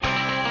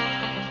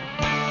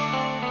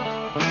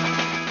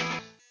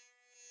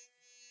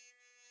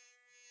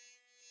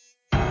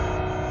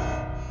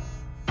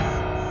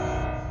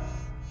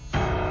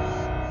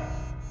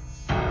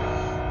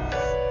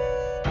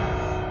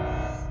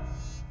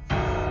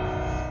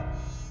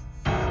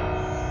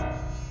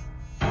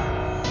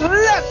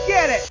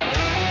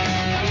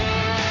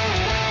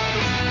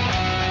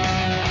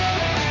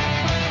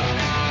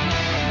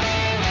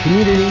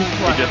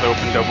We just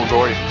opened Double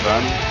Goy,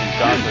 son.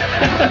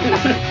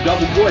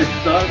 Double Goy,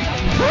 son.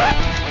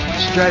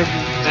 Strategy.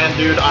 And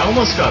dude, I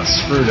almost got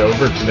screwed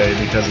over today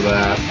because of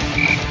that.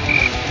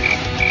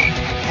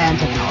 And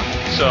technology.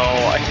 So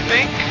I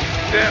think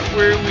that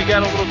we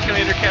got a little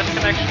CommanderCast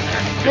connection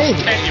there.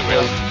 Maybe.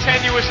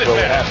 Tenuous at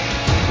best.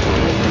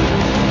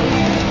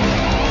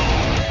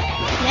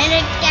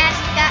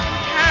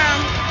 CommanderCast.com.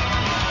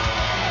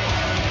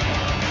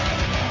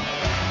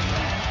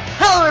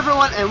 Hello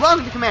everyone, and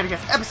welcome to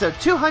CommanderCast episode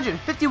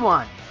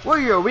 251. We're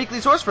your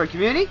weekly source for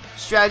community,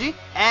 strategy,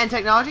 and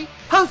technology,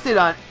 hosted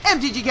on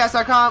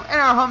mtgcast.com and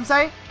our home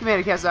site,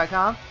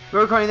 CommanderCast.com. We're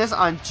recording this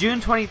on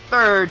June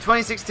 23rd,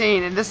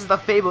 2016, and this is the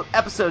fabled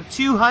episode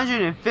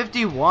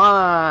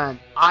 251.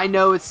 I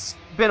know it's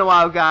been a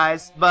while,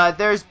 guys, but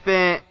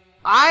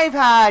I've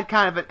had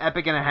kind of an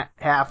epic and a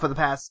half for the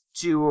past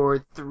 2 or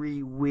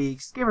 3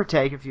 weeks, give or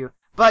take a few.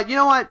 But you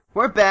know what?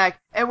 We're back,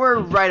 and we're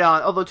right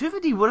on. Although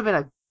 250 would have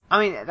been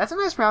that's a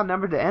nice round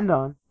number to end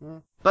on. Yeah.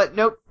 But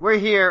nope, we're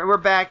here, we're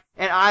back,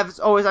 and I've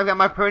got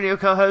my perennial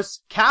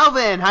co-host,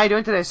 Calvin. How you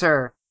doing today,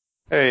 sir?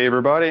 Hey,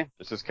 everybody.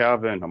 This is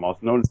Calvin. I'm also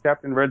known as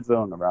Captain Red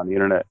Zone around the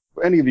internet.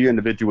 For any of you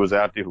individuals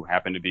out there who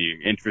happen to be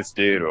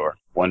interested or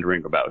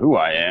wondering about who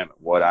I am and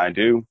what I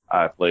do,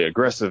 I play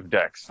aggressive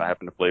decks. I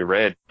happen to play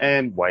red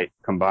and white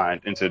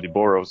combined into the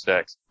Boros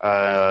decks.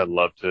 I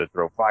love to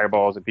throw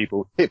fireballs at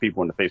people, hit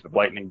people in the face with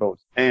lightning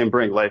bolts, and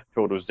bring life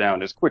totals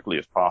down as quickly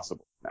as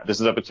possible. Now, this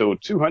is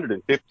episode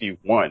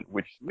 251,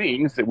 which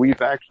means that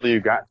we've actually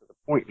got to the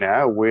point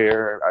now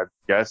where I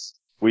guess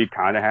we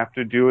kind of have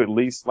to do at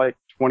least like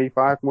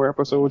 25 more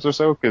episodes or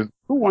so, because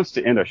who wants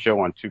to end a show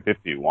on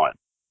 251?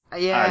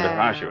 Yeah. I'm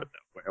not sure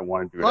I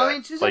want to do that. I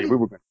mean,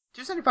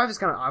 275 is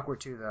kind of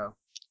awkward too, though.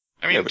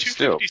 I mean, Yeah, but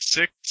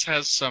 256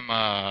 has some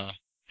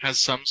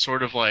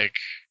sort of like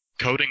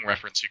coding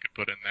reference you could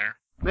put in there.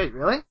 Wait,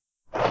 really?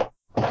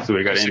 So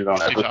we got to end it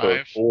on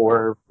episode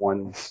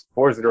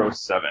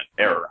 407.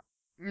 Error.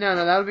 No,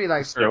 that would be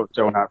like... Show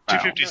not found.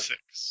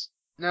 256.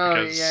 No,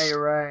 because yeah, you're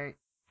right.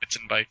 It's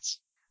in bytes.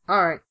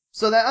 Alright,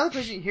 so that other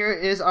person here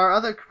is our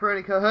other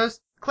perennial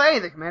co-host, Clay,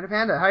 the Commander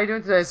Panda. How are you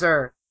doing today,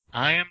 sir?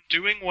 I am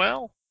doing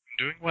well.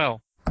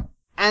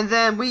 And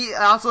then we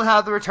also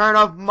have the return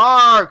of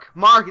Mark.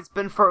 Mark, it's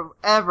been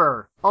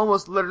forever.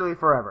 Almost literally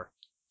forever.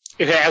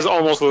 It has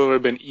almost literally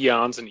been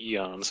eons and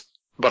eons,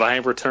 but I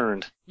have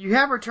returned. You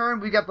have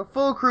returned. We got the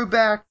full crew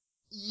back.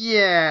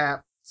 Yeah.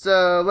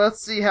 So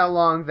let's see how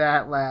long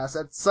that lasts.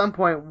 At some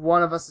point,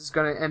 one of us is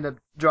going to end up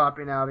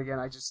dropping out again.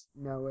 I just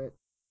know it.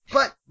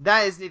 But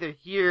that is neither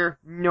here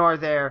nor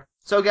there.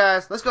 So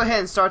guys, let's go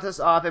ahead and start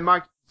this off. And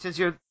Mark, since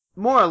you're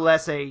more or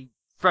less a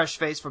fresh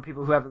face for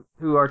people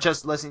who are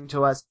just listening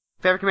to us,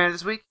 favorite commander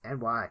this week and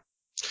why?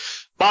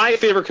 My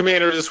favorite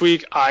commander this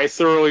week, I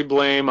thoroughly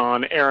blame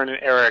on Aaron and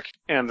Eric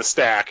and the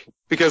stack,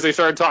 because they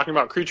started talking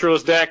about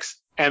creatureless decks,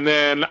 and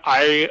then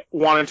I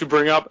wanted to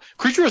bring up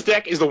creatureless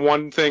deck is the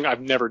one thing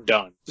I've never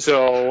done.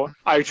 So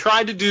I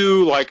tried to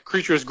do like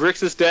creatureless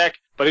Grixis deck,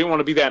 but I didn't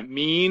want to be that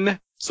mean.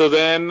 So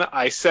then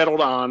I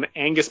settled on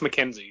Angus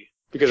Mackenzie,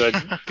 because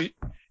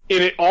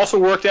and it also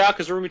worked out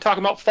because we're going to be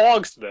talking about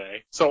fogs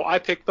today. So I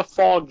picked the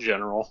Fog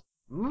General.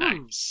 Ooh.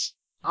 Nice.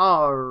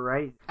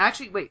 Alright.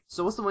 Actually, wait,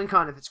 so what's the win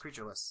con if it's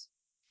creatureless?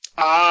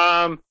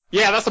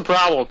 Yeah, that's the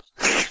problem.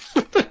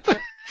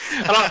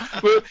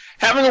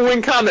 Having a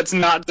win con that's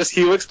not just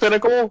Helix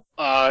Pinnacle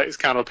is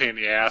kind of a pain in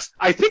the ass.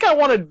 I think I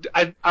want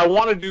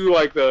to do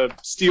like the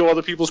steal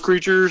other people's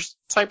creatures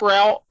type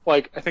route.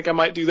 Like I think I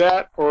might do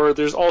that. Or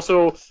there's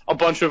also a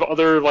bunch of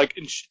other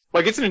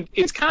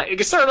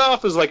it started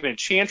off as like an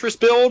Enchantress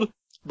build,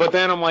 but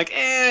then I'm like,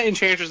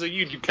 Enchantress,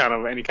 you do kind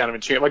of any kind of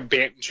enchant, like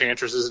Bant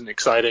Enchantress isn't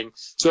exciting,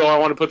 so I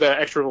want to put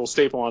that extra little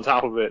staple on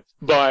top of it.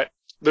 But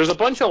there's a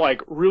bunch of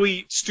like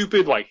really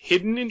stupid like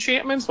hidden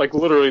enchantments, like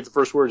literally the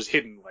first word is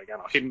hidden, like I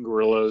don't know, hidden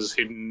gorillas,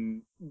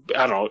 hidden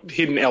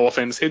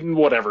elephants, hidden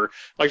whatever.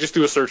 Like just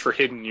do a search for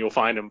hidden, you'll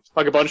find them.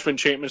 Like a bunch of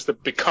enchantments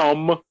that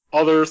become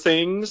other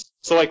things.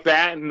 So like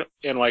that and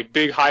like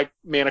big high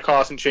mana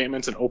cost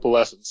enchantments and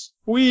opalescence.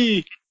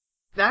 Whee!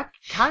 That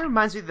kind of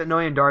reminds me of the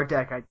Noyan Dart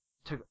deck I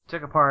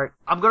took apart.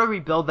 I'm gonna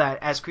rebuild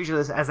that as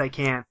creatureless as I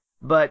can,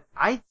 but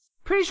I'm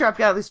pretty sure I've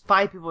got at least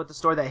 5 people at the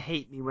store that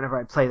hate me whenever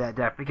I play that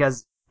deck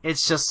because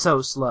it's just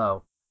so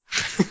slow.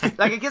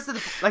 Like I guess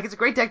it's a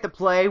great deck to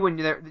play when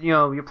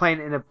you're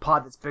playing in a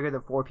pod that's bigger than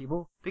 4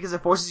 people because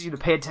it forces you to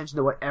pay attention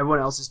to what everyone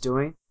else is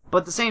doing. But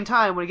at the same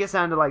time, when it gets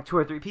down to like 2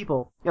 or 3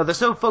 people, they're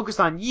so focused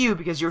on you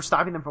because you're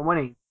stopping them from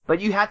winning,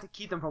 but you have to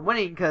keep them from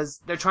winning because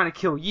they're trying to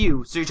kill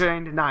you, so you're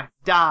trying to not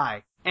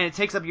die, and it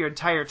takes up your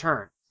entire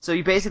turn. So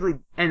you basically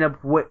end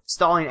up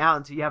stalling out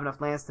until you have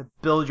enough lands to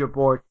build your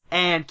board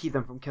and keep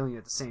them from killing you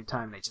at the same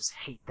time. They just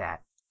hate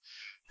that.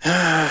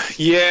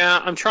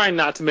 Yeah, I'm trying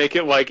not to make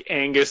it like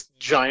Angus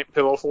Giant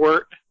Pillow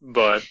Fort,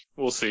 but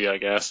we'll see, I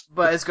guess.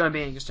 But it's going to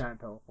be Angus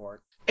Giant Pillow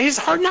Fort. It's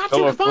hard not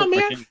to. Come on,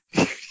 man.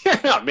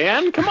 Yeah,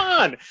 man, come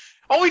on.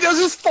 All he does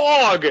is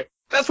fog.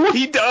 That's what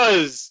he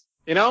does.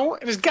 And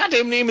his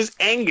goddamn name is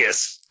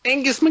Angus.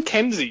 Angus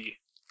Mackenzie.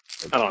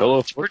 I don't know.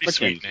 It's a pretty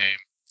sweet name.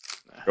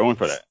 Going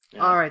for that.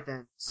 Yeah. Alright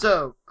then.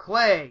 So,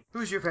 Clay,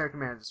 who's your favorite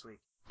commander this week?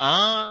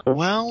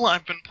 Well,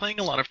 I've been playing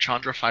a lot of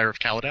Chandra Fire of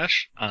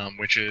Kaladesh,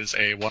 which is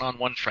a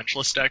one-on-one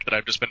Frenchless deck that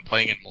I've just been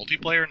playing in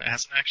multiplayer, and it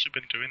hasn't actually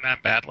been doing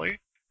that badly.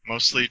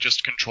 Mostly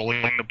just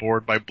controlling the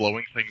board by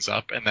blowing things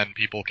up, and then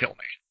people kill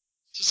me.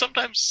 So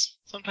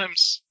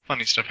sometimes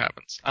funny stuff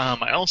happens.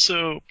 I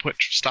also put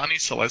Tristani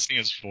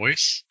Selesnia's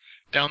voice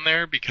down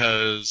there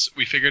because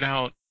we figured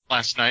out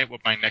last night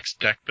what my next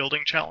deck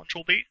building challenge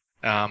will be.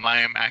 I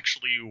am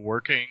actually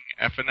working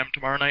F&M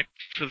tomorrow night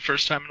for the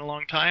first time in a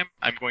long time.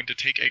 I'm going to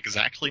take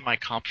exactly my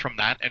comp from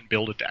that and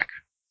build a deck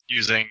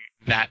using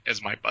that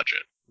as my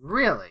budget.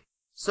 Really?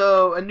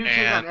 So, a new take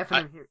on And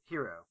F&M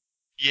Hero.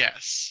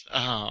 Yes.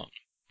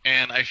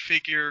 And I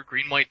figure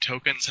Green-White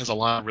Tokens has a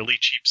lot of really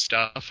cheap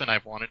stuff, and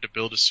I've wanted to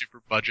build a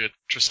super budget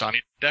Tristani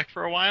deck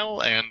for a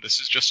while, and this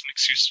is just an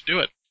excuse to do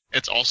it.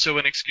 It's also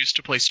an excuse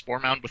to play Spore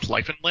Mound with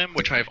Life and Limb,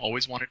 which I've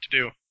always wanted to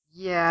do.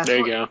 Yeah. There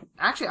you go.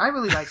 Actually, I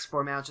really like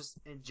Spore Mount just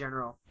in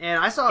general. And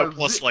I saw But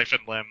plus Life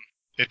and Limb,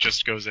 it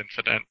just goes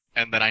infinite,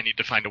 and then I need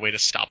to find a way to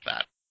stop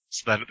that,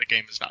 so that the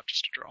game is not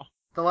just a draw.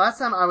 the last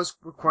time I was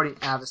recording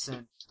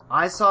Avacyn,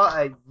 I saw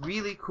a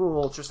really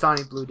cool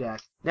Tristani blue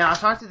deck. Now, I've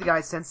talked to the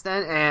guy since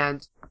then,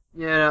 and,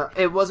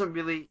 it wasn't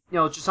really,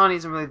 Tristani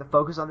isn't really the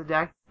focus on the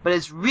deck, but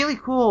it's really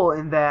cool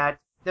in that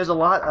there's a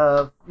lot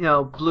of,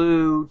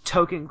 blue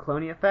token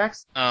cloning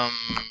effects.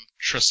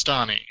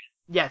 Tristani.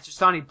 Yeah,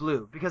 Tristani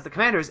blue, because the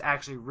commander is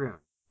actually Rune.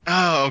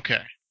 Oh,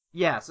 okay.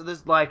 Yeah, so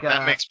there's like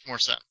That makes more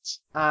sense.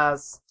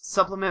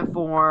 supplement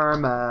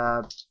form,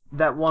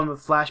 that one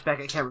with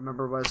flashback, I can't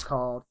remember what it's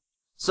called.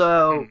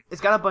 So,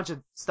 it's got a bunch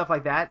of stuff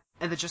like that,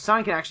 and the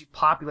Tristani can actually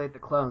populate the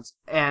clones.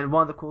 And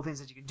one of the cool things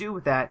that you can do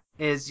with that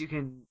is you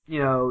can,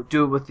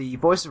 do it with the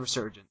Voice of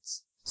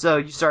Resurgence. So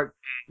you start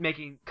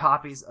making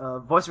copies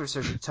of Voice of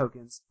Resurgence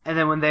tokens, and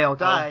then when they all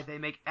die, they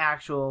make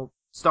actual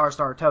Star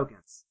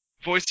tokens.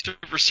 Voice of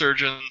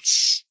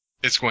Resurgence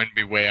is going to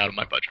be way out of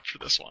my budget for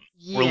this one.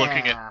 Yeah. We're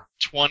looking at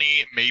 $20,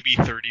 maybe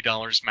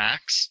 $30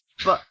 max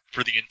But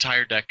for the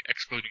entire deck,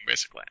 excluding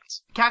basic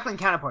lands. Cackling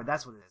Counterpart,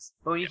 that's what it is.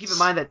 But when you keep in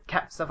mind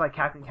that stuff like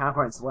Cackling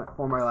Counterpart and Select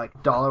Form are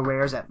like dollar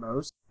rares at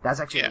most, that's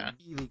actually a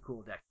really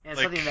cool deck. And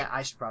it's something that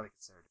I should probably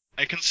consider.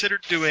 I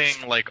considered doing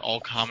all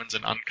commons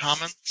and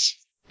uncommons,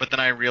 but then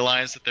I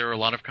realized that there are a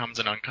lot of commons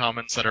and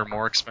uncommons that are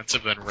more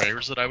expensive than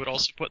rares that I would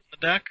also put in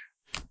the deck.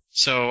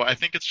 So I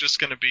think it's just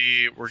going to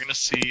be, we're going to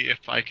see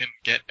if I can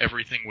get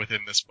everything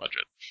within this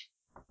budget.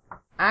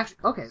 Actually,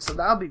 okay, so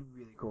that'll be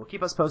really cool.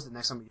 Keep us posted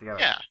next time we get together.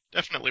 Yeah,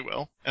 definitely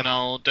will. And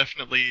I'll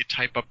definitely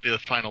type up the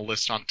final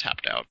list on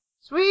Tapped Out.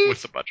 Sweet!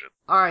 With the budget.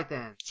 Alright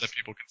then. So that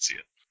people can see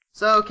it.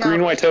 So, Calvin.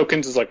 Green-White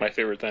Tokens is like my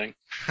favorite thing.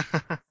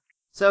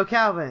 So,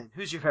 Calvin,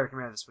 who's your favorite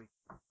commander this week?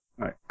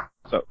 Alright.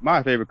 So,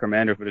 my favorite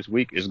commander for this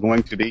week is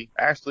going to be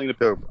Aisling the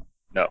Pilgrim.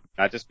 No,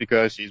 not just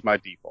because she's my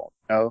default.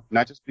 No,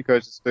 not just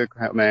because it's the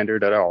commander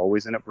that I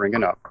always end up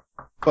bringing up.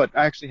 But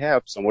I actually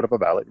have somewhat of a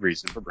valid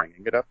reason for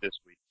bringing it up this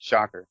week.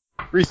 Shocker.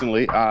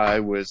 Recently, I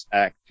was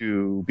asked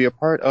to be a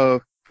part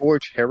of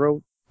Forge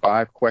Herald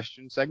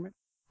 5-question segment.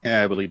 And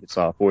I believe it's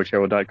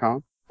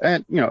forgeherald.com.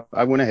 And,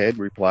 I went ahead and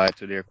replied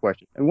to their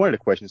question. And one of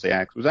the questions they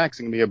asked was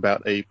asking me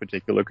about a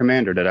particular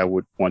commander that I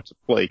would want to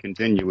play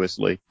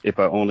continuously if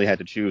I only had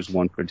to choose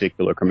one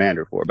particular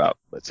commander for about,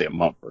 let's say, a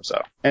month or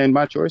so. And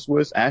my choice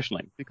was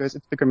Aisling, because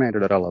it's the commander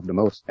that I love the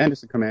most. And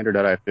it's the commander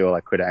that I feel I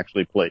could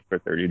actually play for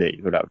 30 days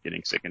without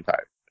getting sick and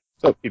tired.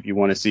 So if you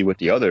want to see what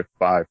the other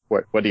 4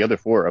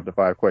 of the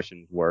 5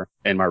 questions were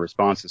and my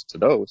responses to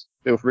those,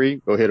 feel free,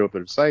 go head over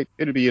to the site.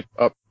 It'll be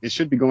up. It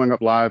should be going up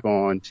live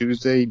on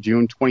Tuesday,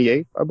 June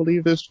 28th, I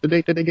believe is the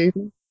date that they gave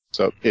me.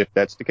 So if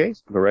that's the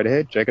case, go right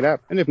ahead, check it out.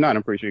 And if not,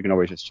 I'm pretty sure you can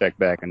always just check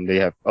back, and they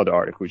have other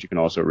articles you can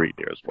also read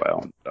there as well.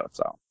 And stuff,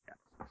 so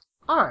yeah.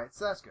 Alright,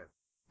 so that's good.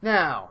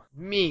 Now,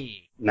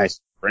 me. Nice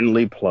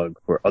friendly plug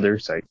for other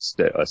sites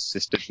that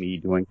assisted me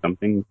doing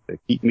something to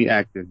keep me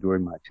active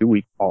during my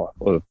 2-week off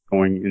of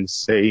going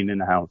insane in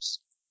the house,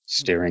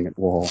 staring at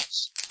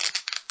walls.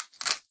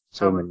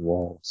 So many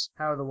walls.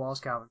 How are the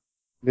walls, Calvin?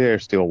 They're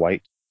still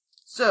white.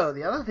 So,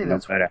 the other thing No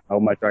that's matter how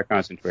much I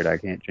concentrate, I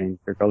can't change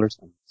their colors.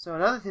 So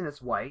another thing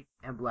that's white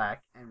and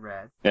black and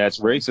red. That's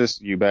racist,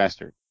 you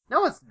bastard.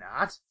 No, it's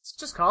not. It's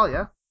just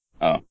Kalia.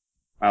 Oh,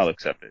 I'll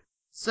accept it.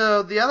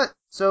 So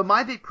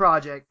my big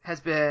project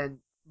has been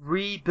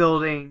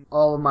rebuilding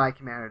all of my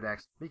commander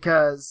decks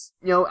because,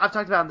 I've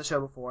talked about it on the show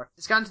before.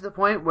 It's gotten to the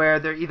point where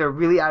they're either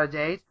really out of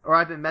date or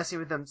I've been messing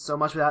with them so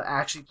much without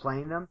actually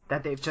playing them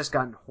that they've just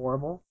gotten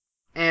horrible.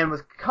 And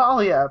with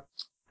Kalia,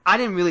 I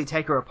didn't really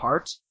take her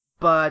apart,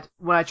 but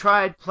when I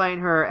tried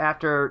playing her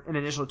after an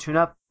initial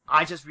tune-up,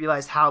 I just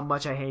realized how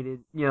much I hated,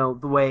 the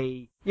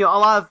way, a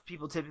lot of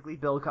people typically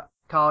build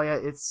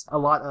Kalia. It's a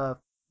lot of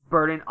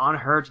burden on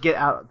her to get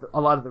out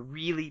a lot of the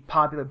really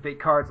popular big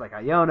cards like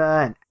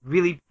Iona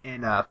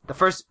and the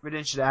first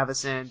Redemption of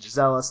Avacyn,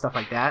 Gisela, stuff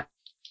like that.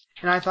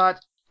 And I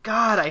thought,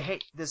 God, I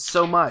hate this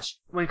so much.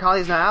 When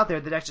Kalia's not out there,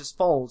 the deck just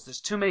folds.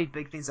 There's too many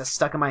big things that's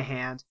stuck in my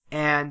hand,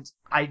 and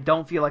I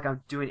don't feel like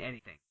I'm doing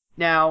anything.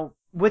 Now,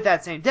 with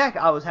that same deck,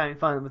 I was having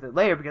fun with it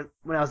later because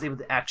when I was able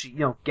to actually,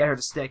 get her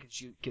to stick and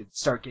she could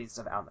start getting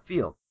stuff out in the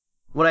field.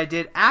 What I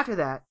did after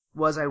that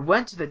was I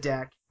went to the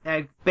deck and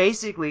I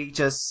basically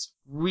just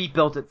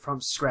rebuilt it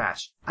from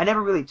scratch. I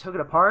never really took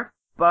it apart,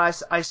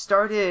 but I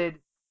started,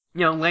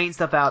 laying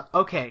stuff out.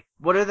 Okay,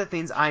 what are the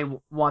things I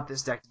want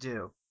this deck to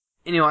do?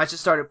 And, I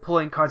just started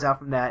pulling cards out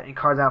from that and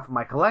cards out from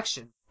my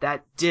collection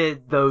that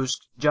did those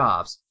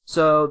jobs.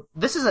 So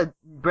this is a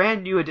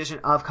brand new edition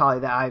of Kali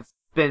that I've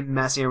been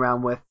messing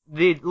around with.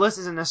 The list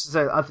isn't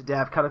necessarily up to date.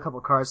 I've cut a couple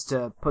cards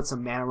to put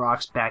some mana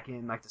rocks back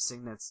in, like the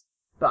signets.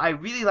 But I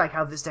really like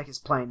how this deck is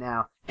playing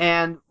now.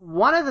 And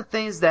one of the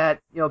things that,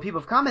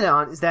 people have commented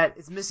on is that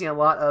it's missing a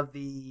lot of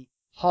the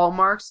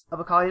hallmarks of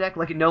a Kali deck.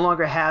 Like, it no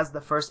longer has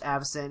the first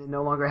Avacyn, it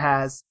no longer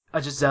has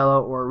a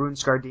Gisela or a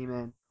Runescar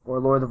Demon or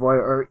Lord of the Void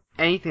or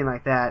anything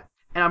like that.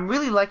 And I'm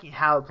really liking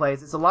how it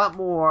plays. It's a lot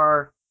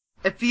more,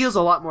 it feels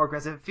a lot more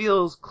aggressive. It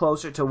feels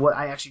closer to what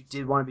I actually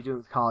did want to be doing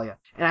with Kalia.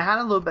 And I had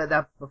a little bit of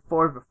that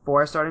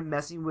before I started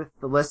messing with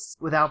the lists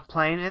without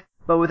playing it,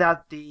 but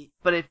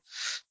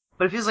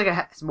it feels like it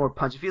has more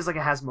punch. It feels like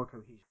it has more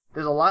cohesion.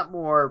 There's a lot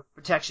more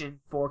protection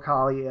for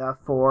Kalia,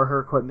 for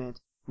her equipment.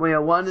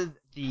 Well, one of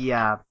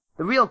the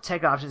real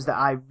tech options that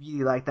I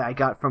really like that I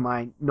got from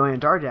my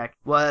Noyandar deck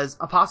was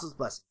Apostle's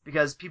Blessing.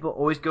 Because people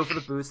always go for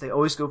the boots, they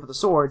always go for the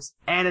swords,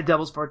 and it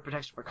doubles for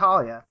protection for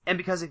Kalia. And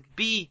because it can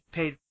be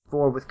paid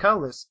for with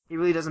colorless, it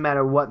really doesn't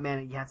matter what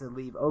mana you have to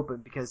leave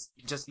open because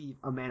you just leave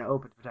a mana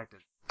open to protect it.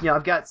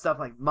 I've got stuff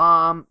like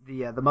Mom,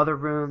 the Mother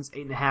Runes,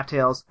 8.5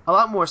 Tails, a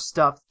lot more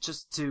stuff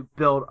just to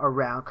build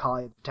around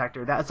Kalia the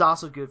Protector. That's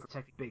also good for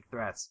protecting big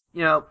threats.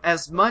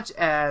 As much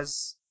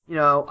as,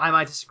 I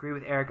might disagree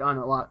with Eric on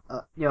a lot,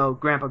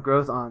 Grandpa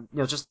Growth on,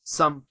 just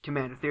some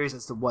commander theories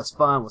as to what's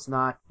fun, what's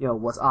not,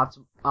 what's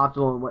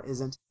optimal and what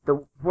isn't. There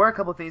were a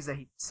couple of things that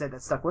he said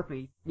that stuck with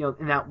me,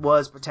 and that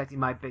was protecting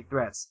my big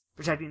threats.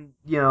 Protecting,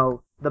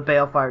 the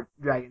Balefire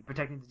Dragon,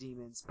 protecting the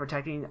demons,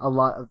 protecting a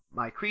lot of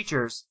my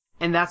creatures.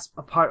 And that's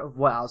a part of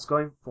what I was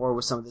going for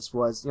with some of this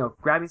was,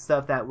 grabbing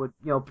stuff that would,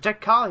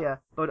 protect Kalia,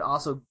 but would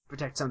also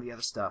protect some of the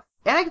other stuff.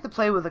 And I get to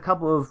play with a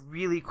couple of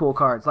really cool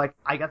cards. Like,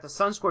 I got the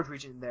Sunscorch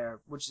Regent in there,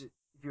 which, if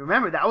you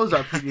remember, that was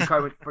our preview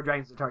card for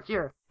Dragons of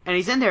Tarkir. And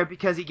he's in there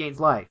because he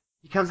gains life.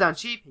 He comes down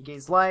cheap, he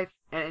gains life,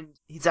 and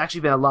he's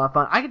actually been a lot of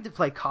fun. I get to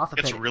play Kothapet.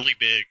 It's really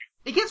big.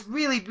 It gets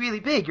really, really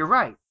big, you're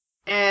right.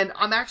 And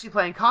I'm actually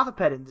playing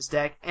Kothapet in this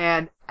deck,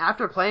 and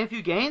after playing a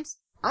few games,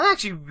 I'm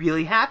actually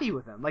really happy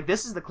with him. Like,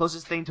 this is the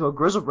closest thing to a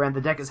Grizzlebrand the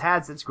deck has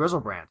had since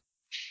Grizzlebrand.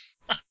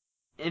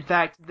 In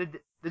fact,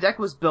 the deck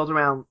was built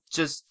around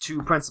just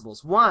two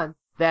principles. One,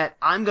 that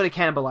I'm going to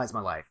cannibalize my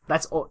life.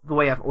 That's the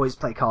way I've always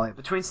played Kalia.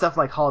 Between stuff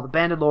like Hall of the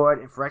Banded Lord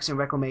and Phyrexian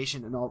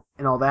Reclamation and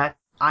all that,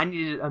 I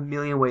needed a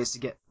million ways to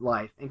get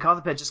life. And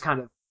Kothapet just kind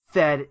of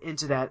fed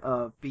into that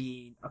of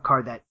being a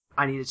card that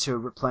I needed to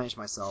replenish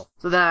myself.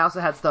 So then I also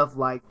had stuff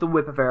like the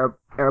Whip of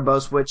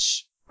Erebos,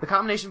 which the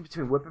combination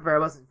between Whip of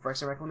Erebos and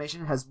Phyrexian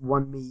Reclamation has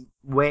won me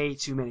way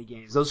too many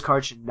games. Those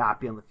cards should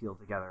not be on the field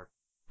together.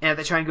 And if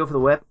they try and go for the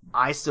Whip,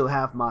 I still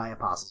have my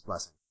Apostle's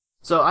Blessing.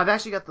 So I've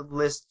actually got the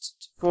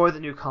list for the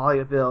new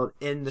Kalia build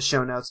in the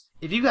show notes.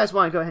 If you guys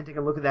want to go ahead and take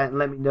a look at that and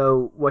let me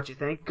know what you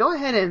think, go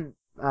ahead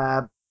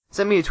and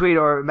send me a tweet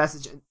or a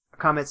message or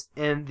comments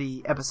in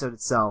the episode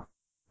itself.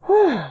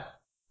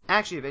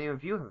 Actually, if any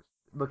of you have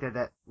looked at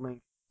that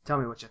link, tell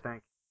me what you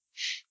think.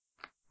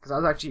 Because I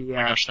was actually... Oh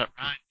my gosh, that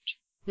rhymed.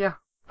 Yeah,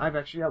 I've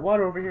actually got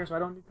water over here, so I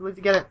don't need to leave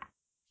to get it.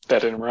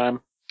 That didn't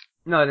rhyme.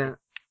 No, it didn't.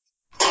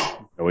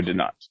 No, it did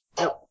not.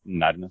 Nope.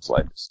 Not in the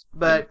slightest.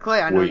 But Clay,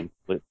 I know. William,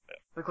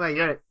 But Clay,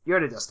 you're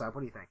at a desktop.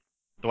 What do you think?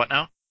 The what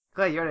now?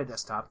 Clay, you're at a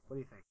desktop. What do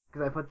you think?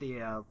 Because I put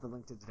the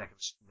link to the deck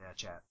in the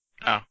chat.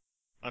 Oh,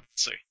 let's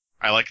see.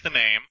 I like the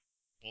name.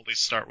 We'll at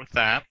least start with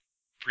that.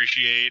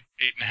 Appreciate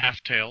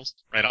 8.5 Tails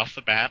right off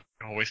the bat.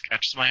 It always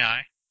catches my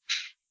eye.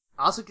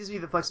 Also gives me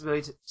the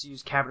flexibility to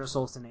use Cavern of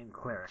Souls to name the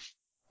cleric.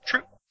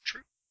 True.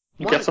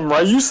 You got some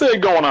Ryusei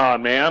going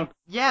on, man.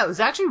 Yeah, it was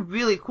actually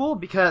really cool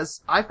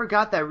because I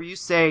forgot that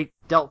Ryusei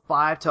dealt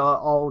 5 to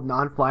all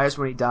non-flyers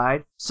when he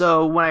died.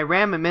 So when I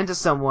ran him into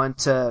someone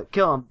to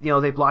kill him,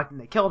 they blocked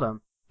and they killed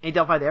him. And he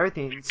dealt 5 to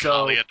everything. And so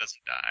Kalia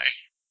doesn't die.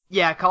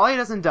 Yeah, Kalia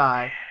doesn't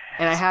die.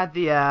 And I had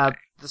the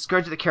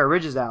Scourge of the Kara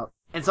Ridges out.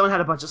 And someone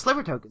had a bunch of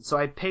sliver tokens. So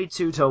I paid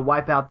 2 to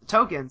wipe out the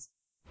tokens.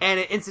 And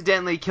it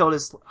incidentally killed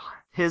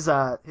his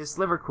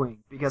Sliver Queen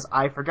because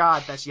I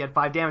forgot that she had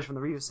 5 damage from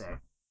the Ryusei.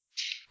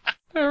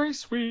 Very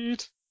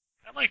sweet.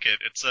 I like it.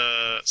 It's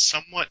a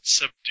somewhat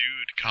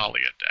subdued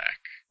Kalia deck.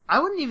 I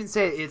wouldn't even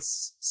say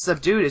it's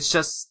subdued, it's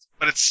just...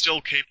 But it's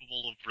still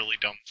capable of really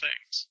dumb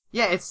things.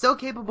 Yeah, it's still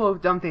capable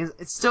of dumb things.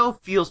 It still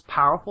feels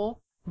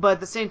powerful, but at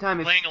the same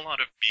time... Playing a lot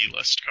of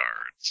B-list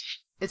cards.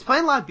 It's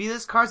playing a lot of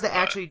B-list cards that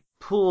actually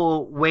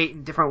pull weight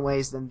in different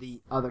ways than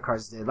the other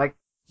cards did. Like,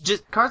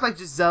 cards like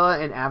Gisela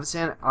and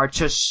Avacyn are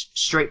just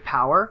straight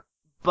power,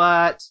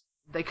 but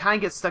they kind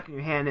of get stuck in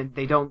your hand and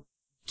they don't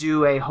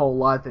do a whole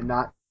lot. They're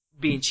not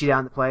being cheated out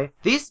in the play.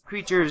 These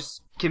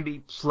creatures can be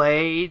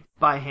played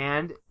by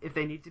hand if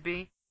they need to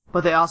be,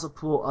 but they also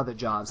pool other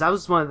jobs. That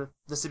was one of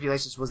the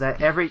stipulations, was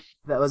that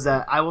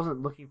I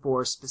wasn't looking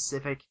for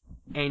specific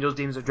angels,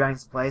 demons, or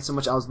dragons to play so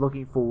much. I was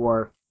looking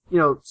for,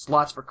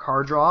 slots for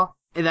card draw,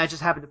 and I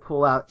just happened to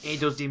pull out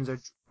angels,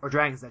 demons, or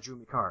dragons that drew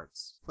me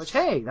cards. Which,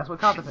 hey, that's what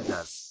Coffin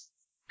does.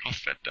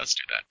 Coffin does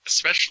do that,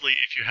 especially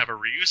if you have a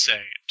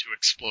Ryusei to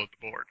explode the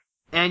board.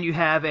 And you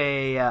have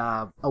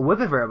a whip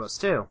of Erebos,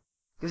 too.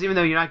 Because even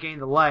though you're not getting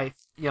the life,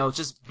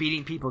 just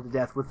beating people to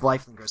death with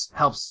life lingers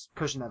helps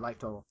cushion that life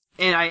total.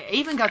 And I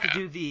even got to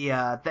do the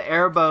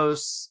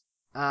Erebos,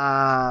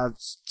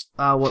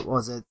 what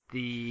was it?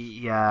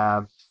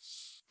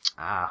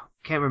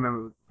 Can't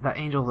remember. That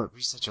angel that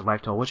resets your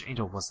life total. Which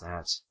angel was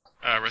that?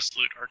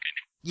 Resolute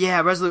Archangel.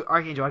 Yeah, Resolute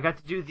Archangel. I got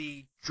to do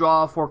the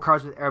draw 4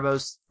 cards with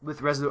Erebos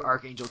with Resolute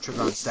Archangel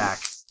trigger on stack.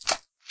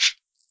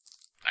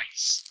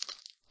 Nice.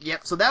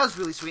 Yep, so that was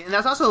really sweet. And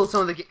that's also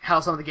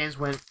how some of the games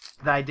went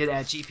that I did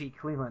at GP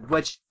Cleveland,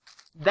 which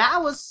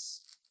that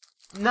was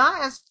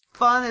not as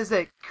fun as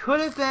it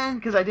could have been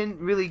because I didn't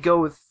really go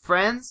with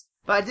friends,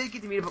 but I did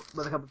get to meet up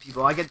with a couple of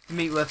people. I get to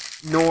meet with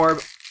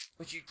Norb,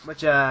 which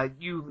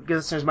you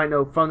listeners might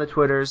know from the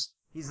Twitters.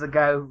 He's the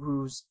guy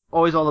who's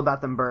always all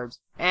about them burbs.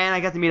 And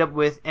I got to meet up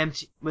with the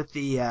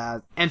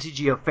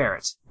MTGO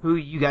Ferret, who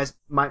you guys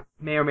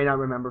may or may not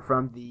remember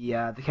from the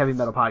Heavy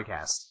Metal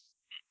podcast.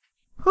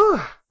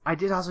 Whew. I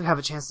did also have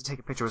a chance to take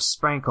a picture with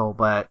Sprankle,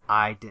 but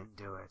I didn't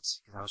do it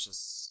because I was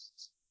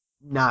just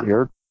not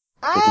Scared?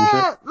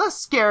 less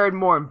scared,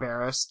 more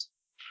embarrassed.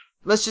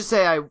 Let's just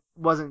say I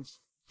wasn't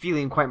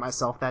feeling quite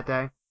myself that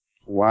day.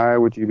 Why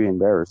would you be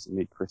embarrassed to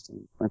meet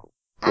Kristen Sprinkle?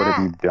 What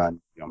have you done?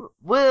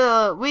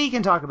 Well, we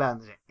can talk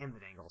about it in the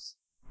dangles.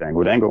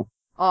 Dangle, dangle.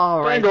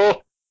 All right.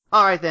 Dangle.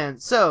 All right then.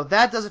 So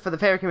that does it for the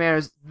favorite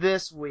commanders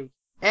this week.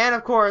 And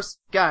of course,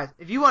 guys,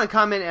 if you want to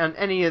comment on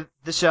any of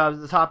the shows,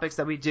 the topics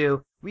that we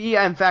do, we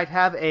in fact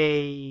have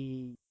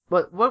a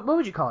what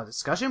would you call it?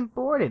 Discussion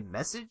board, a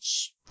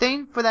message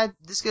thing for that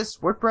Discus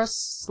WordPress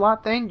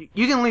slot thing.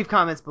 You can leave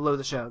comments below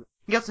the show.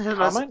 You got some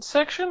Comment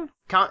section?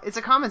 It's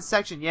a comment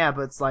section, yeah,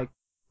 but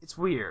it's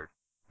weird.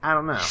 I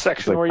don't know.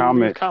 Section It's a where you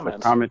leave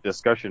comments. comment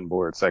discussion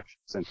board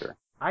center.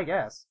 I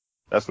guess.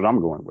 That's what I'm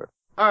going with.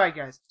 Alright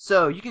guys,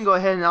 so you can go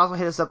ahead and also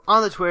hit us up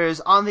on the Twitters,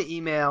 on the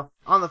email,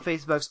 on the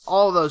Facebooks,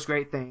 all those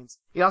great things.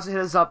 You can also hit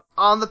us up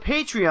on the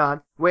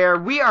Patreon, where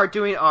we are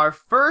doing our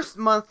first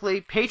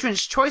monthly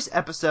Patron's Choice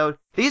episode.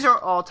 These are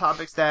all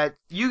topics that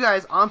you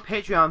guys on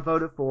Patreon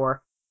voted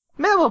for.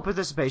 Minimal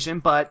participation,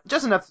 but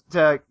just enough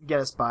to get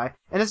us by.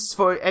 And this is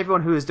for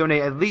everyone who has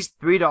donated at least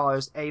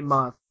 $3 a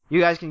month. You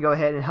guys can go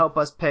ahead and help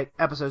us pick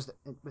episodes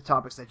with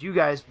topics that you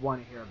guys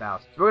want to hear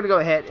about. So we're going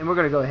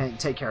to go ahead and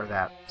take care of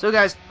that. So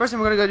guys, first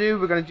thing we're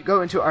going to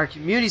go into our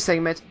community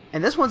segment,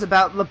 and this one's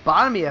about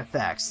lobotomy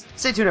effects.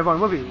 Stay tuned everyone,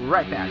 we'll be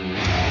right back.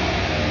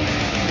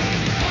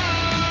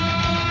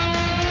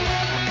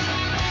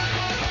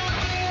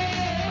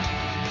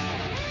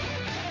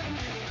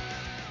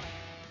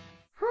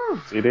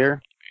 See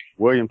there?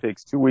 William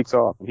takes 2 weeks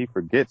off and he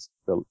forgets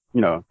to,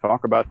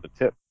 talk about the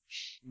tip.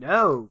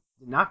 No,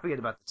 did not forget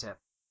about the tip.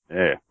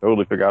 Yeah,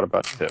 totally forgot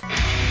about the tip.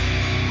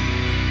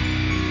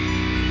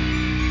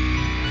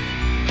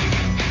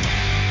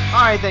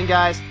 Alright then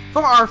guys,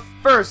 for our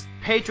first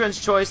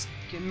Patron's Choice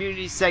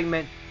community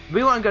segment,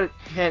 we want to go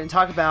ahead and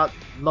talk about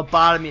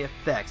lobotomy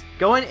effects.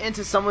 Going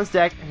into someone's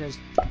deck and just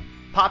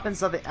popping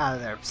something out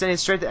of there, sending it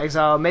straight to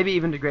exile, maybe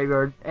even to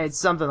graveyard, and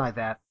something like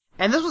that.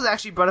 And this was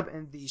actually brought up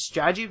in the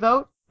strategy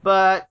vote,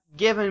 but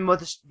given what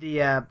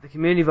the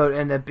community vote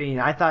ended up being,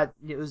 I thought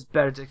it was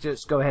better to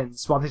just go ahead and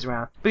swap these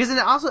around. Because then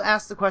it also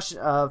asks the question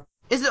of,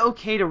 is it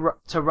okay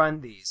to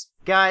run these?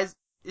 Guys,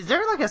 is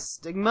there like a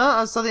stigma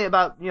of something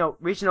about,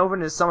 reaching over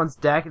into someone's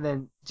deck and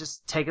then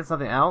just taking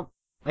something out?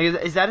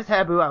 Like, is that a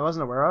taboo I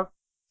wasn't aware of?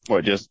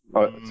 Well, just,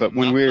 so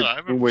when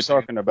we're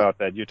talking about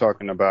that, you're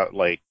talking about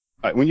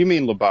when you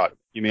mean lobotomy,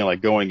 you mean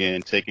like going in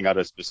and taking out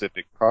a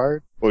specific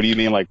card? Or do you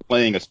mean like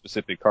playing a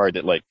specific card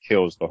that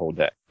kills the whole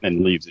deck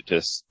and leaves it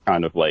just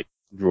kind of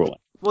drooling?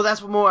 Well,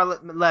 that's more or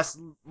less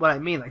what I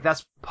mean.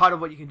 That's part of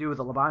what you can do with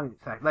the lobotomy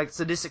effect.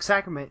 Sadistic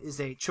Sacrament is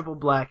a triple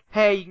black.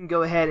 Hey, you can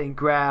go ahead and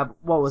grab,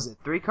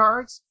 3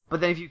 cards? But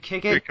then if you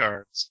kick it... 3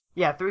 cards.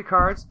 Yeah, 3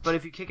 cards. But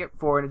if you kick it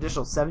for an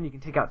additional 7, you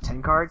can take out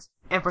 10 cards.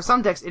 And for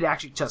some decks, it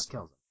actually just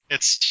kills it.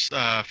 It's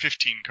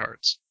 15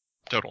 cards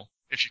total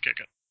if you kick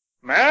it.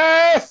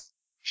 Math!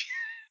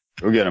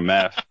 Go get a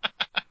math.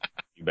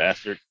 You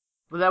bastard.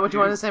 Was that what you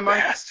wanted to say, Mark?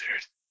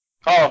 Bastard.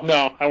 Oh,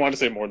 no, I wanted to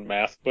say more than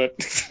math, but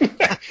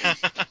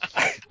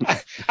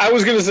I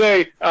was going to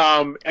say,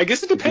 I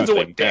guess it depends on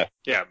what deck.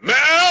 Yeah,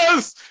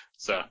 math!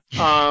 So,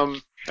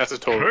 that's a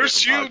total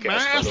Curse you, podcast,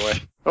 math! by the way.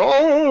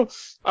 Oh!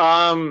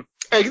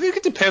 I think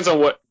it depends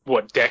on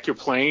what deck you're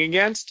playing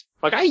against.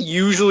 I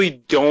usually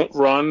don't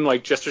run,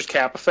 Jester's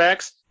Cap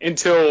effects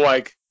until,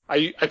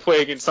 I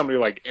play against somebody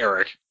like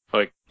Eric.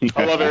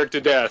 I love Eric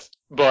to death,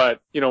 but,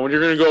 when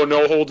you're going to go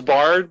no holds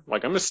barred, I'm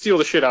going to steal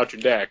the shit out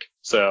your deck.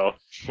 So,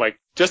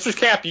 Jester's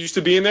Cap used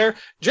to be in there.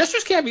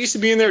 Jester's Cap used to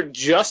be in there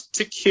just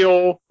to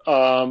kill,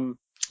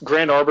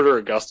 Grand Arbiter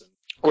Augustin,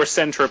 or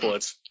send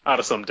triplets out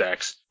of some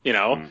decks.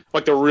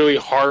 like the really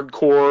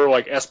hardcore,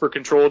 like, Esper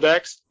control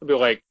decks. I'd be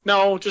like,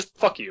 no, just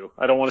fuck you.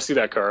 I don't want to see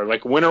that card.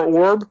 Like, Winter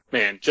Orb,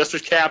 man,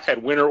 Jester's Cap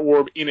had Winter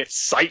Orb in its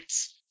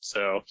sights.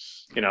 So,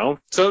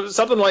 so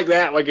something like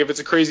that, like if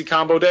it's a crazy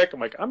combo deck, I'm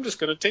like, I'm just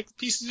going to take the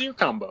pieces of your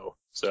combo.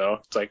 So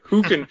it's like,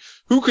 who can,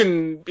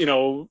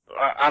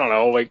 I don't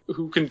know, like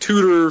who can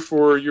tutor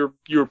for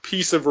your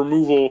piece of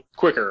removal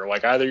quicker?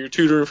 Like either you're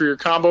tutoring for your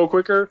combo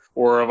quicker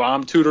or if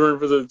I'm tutoring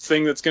for the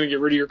thing that's going to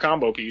get rid of your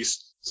combo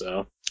piece.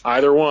 So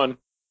either one.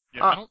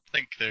 Yeah, I don't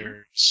think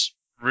there's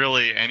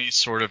really any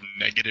sort of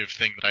negative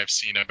thing that I've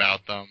seen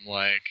about them.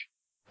 Like,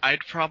 I'd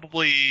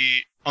probably,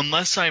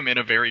 unless I'm in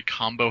a very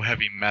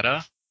combo-heavy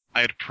meta,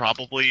 I'd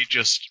probably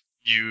just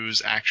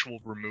use actual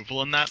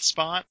removal in that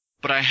spot.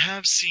 But I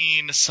have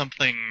seen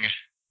something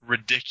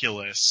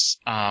ridiculous.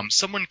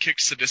 Someone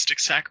kicked Sadistic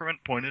Sacrament,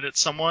 pointed at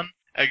someone,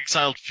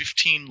 exiled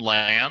 15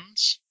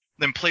 lands,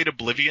 then played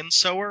Oblivion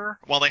Sower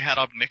while they had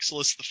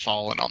Obnixilis the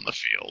Fallen on the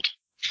field.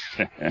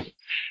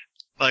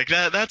 Like,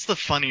 that's the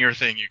funnier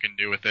thing you can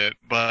do with it,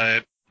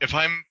 but if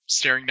I'm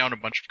staring down a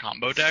bunch of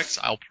combo decks,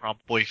 I'll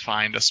probably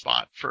find a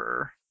spot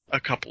for a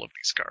couple of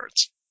these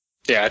cards.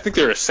 Yeah, I think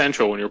they're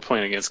essential when you're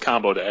playing against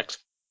combo decks.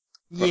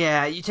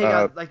 Yeah, you take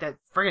out like that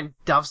friggin'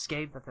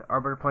 Dovescape that the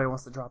Arbiter player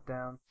wants to drop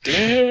down.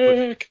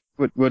 Dick!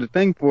 But the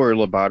thing for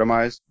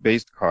lobotomized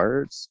based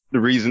cards,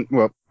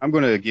 I'm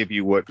going to give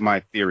you what my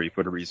theory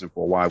for the reason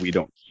for why we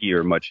don't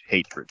hear much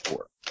hatred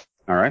for it.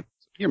 All right?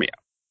 So hear me out.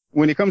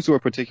 When it comes to a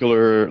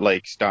particular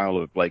like style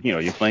of like,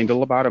 you're playing the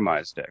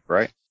lobotomized deck,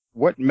 right?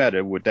 What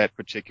meta would that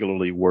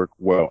particularly work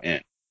well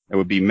in? It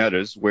would be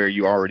metas where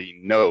you already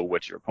know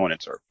what your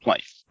opponents are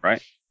playing,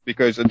 right?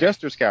 Because a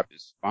Jester's Cap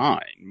is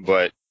fine,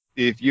 but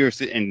if you're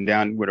sitting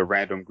down with a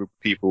random group of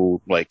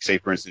people, like say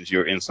for instance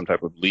you're in some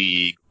type of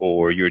league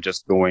or you're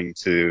just going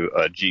to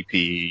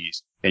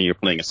GPs and you're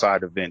playing a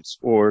side events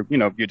or,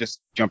 you're just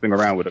jumping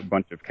around with a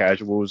bunch of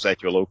casuals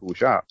at your local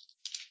shop.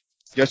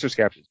 Jester's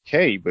Cap is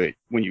okay, but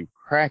when you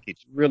crack it,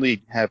 you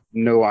really have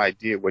no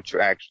idea what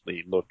you're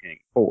actually looking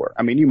for.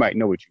 I mean, you might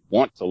know what you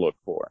want to look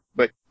for,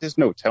 but there's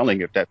no telling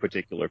if that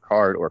particular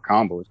card or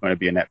combo is going to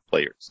be in that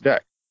player's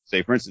deck.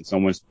 Say, for instance,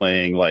 someone's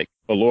playing like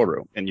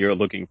Oloro, and you're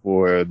looking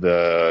for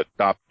the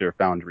Doctor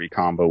Foundry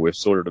combo with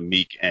Sword of the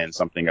Meek and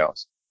something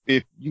else.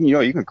 If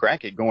you can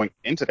crack it going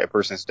into that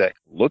person's deck,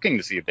 looking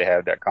to see if they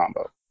have that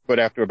combo. But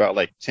after about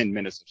like 10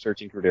 minutes of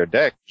searching through their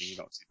deck, and you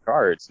don't see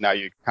cards. Now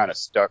you're kind of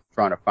stuck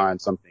trying to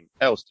find something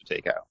else to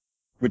take out,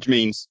 which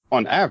means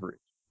on average,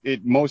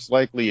 it most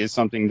likely is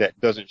something that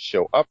doesn't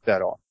show up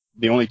that often.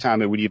 The only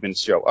time it would even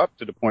show up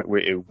to the point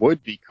where it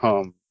would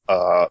become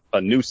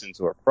a nuisance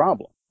or a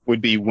problem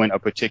would be when a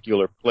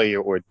particular player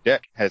or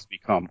deck has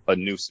become a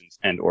nuisance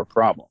and or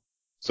problem.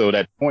 So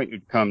that point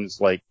becomes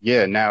like,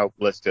 yeah, now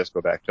let's just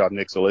go back to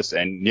Obnixilis,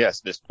 and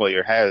yes, this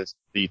player has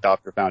the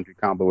Dr. Foundry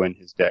combo in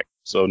his deck.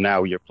 So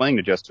now you're playing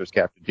the Jester's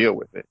Cap to deal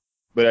with it.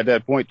 But at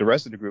that point, the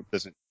rest of the group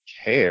doesn't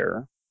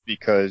care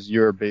because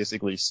you're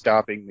basically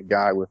stopping the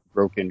guy with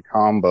broken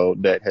combo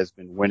that has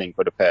been winning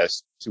for the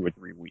past 2 or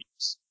 3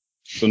 weeks.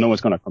 So no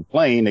one's going to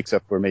complain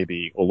except for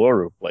maybe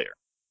Oloru player.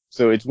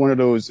 So it's one of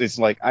those, it's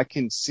like, I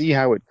can see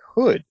how it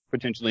could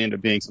potentially end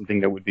up being something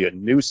that would be a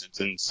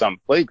nuisance in some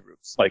play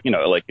groups. Like,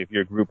 like if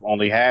your group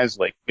only has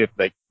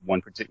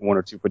one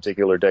or two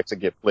particular decks that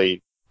get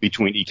played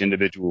between each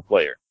individual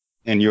player.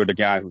 And you're the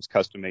guy who's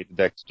custom made the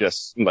decks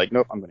just like,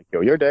 nope, I'm going to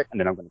kill your deck and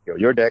then I'm going to kill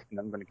your deck and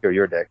then I'm going to kill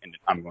your deck and then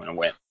I'm going to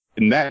win.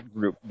 In that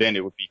group, then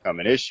it would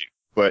become an issue.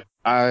 But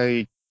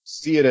I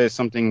see it as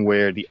something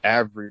where the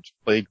average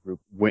play group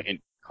wouldn't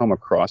come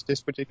across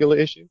this particular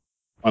issue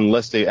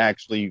unless they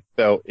actually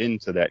fell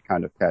into that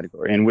kind of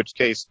category, in which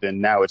case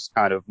then now it's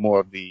kind of more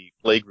of the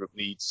play group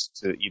needs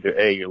to either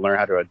learn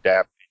how to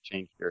adapt and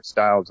change their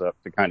styles up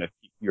to kind of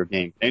keep your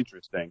game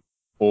interesting,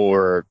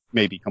 or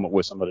maybe come up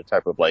with some other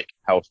type of like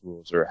house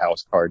rules or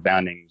house card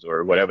bannings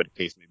or whatever the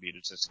case may be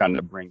to just kind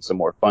of bring some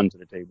more fun to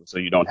the table so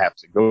you don't have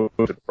to go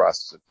through the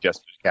process of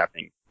just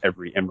capping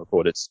every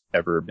Emrakul that's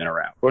ever been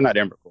around. Well, not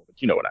Emrakul,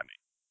 but you know what I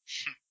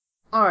mean.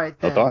 All right,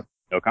 then. No thought,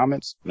 no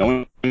comments, no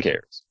one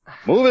cares.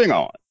 Moving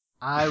on.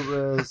 I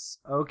was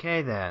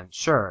okay then,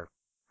 sure.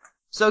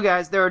 So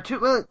guys, there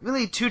are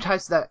really two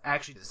types of that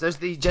actually. There's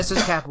the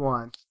Jester's Cap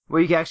one,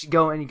 where you can actually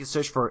go and you can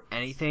search for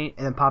anything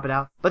and then pop it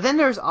out. But then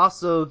there's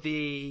also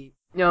the,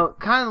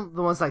 kind of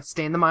the ones like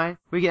Stay in the Mind,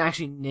 where you can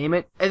actually name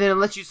it, and then it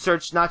lets you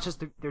search not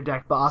just their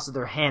deck, but also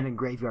their hand and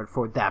graveyard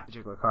for that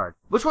particular card.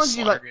 Which ones do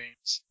you like?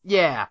 Games.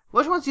 Yeah.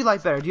 Which ones do you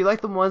like better? Do you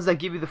like the ones that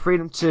give you the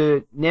freedom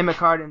to name a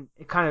card and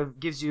it kind of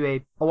gives you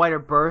a wider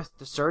berth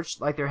to search,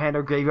 like their hand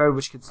or graveyard,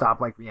 which could stop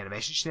like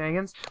reanimation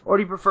shenanigans? Or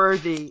do you prefer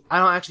the, I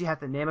don't actually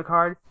have to name a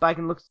card, but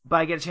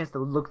I get a chance to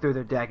look through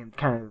their deck and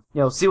kind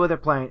of, see what they're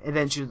playing and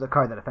then choose the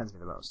card that offends me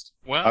the most?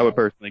 Well, I would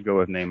personally go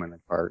with naming the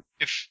card.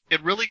 If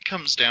it really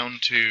comes down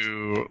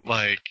to,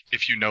 like,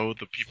 if you know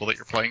the people that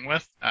you're playing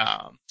with,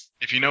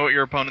 If you know what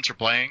your opponents are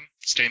playing,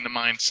 Stain the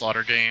Mind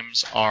Slaughter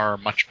games are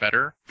much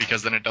better,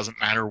 because then it doesn't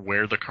matter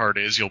where the card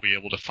is, you'll be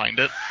able to find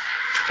it.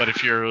 But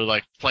if you're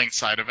like playing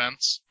side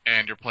events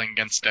and you're playing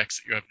against decks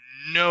that you have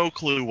no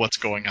clue what's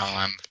going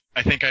on,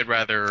 I think I'd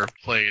rather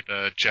play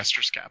the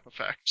Jester's Cap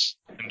effect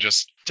and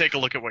just take a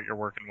look at what you're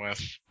working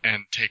with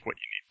and take what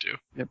you need to.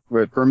 Yep.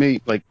 But for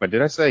me, but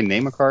did I say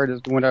name a card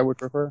is the one I would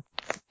prefer?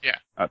 Yeah.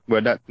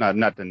 Well,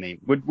 not the name.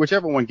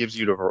 Whichever one gives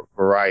you the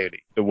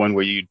variety. The one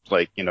where you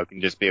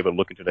can just be able to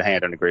look into the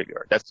hand in the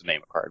graveyard. That's the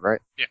name of card, right?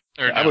 Yeah.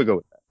 Yeah, I would go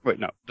with that. Wait,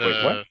 no.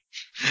 Wait, what?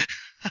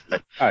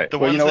 All right. The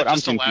well, ones you know that what?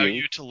 just I'm allow confused.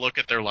 you to look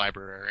at their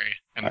library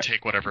and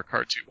take whatever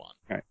cards you want.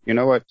 All right. You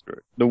know what?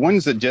 The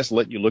ones that just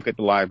let you look at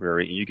the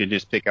library and you can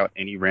just pick out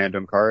any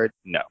random card,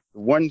 no. The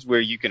ones where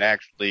you can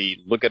actually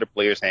look at a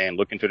player's hand,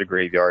 look into the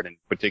graveyard, and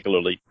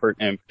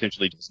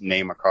potentially just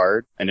name a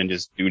card and then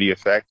just do the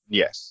effect,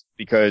 yes.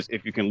 Because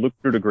if you can look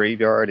through the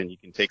graveyard and you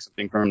can take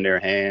something from their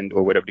hand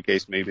or whatever the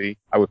case may be,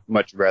 I would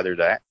much rather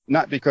that.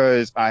 Not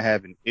because I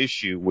have an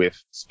issue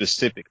with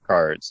specific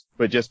cards,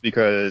 but just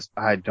because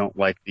I don't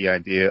like the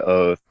idea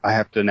of I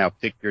have to now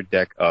pick your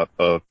deck up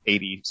of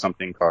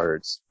 80-something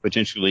cards,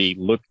 potentially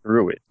look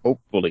through it,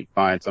 hopefully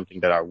find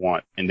something that I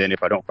want, and then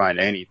if I don't find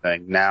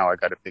anything, now I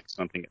got to pick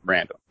something at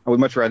random. I would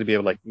much rather be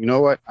able to you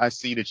know what? I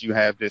see that you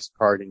have this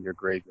card in your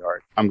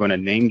graveyard. I'm going to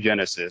name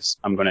Genesis.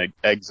 I'm going to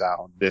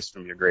exile this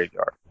from your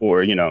graveyard.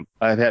 Or,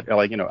 I've had,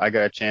 I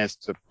got a chance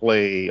to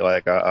play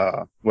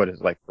Phyrexian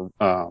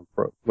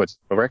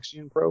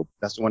Probe?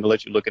 That's the one to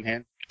let you look at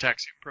hand?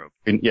 Gataxian Probe.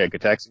 Yeah,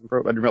 Gataxian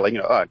Probe. I'd be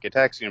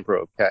Gataxian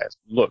Probe, cast.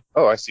 Look,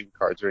 I see what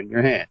cards are in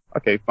your hand.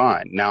 Okay,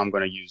 fine. Now I'm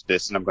going to use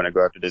this and I'm going to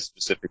go after this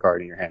specific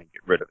card in your hand and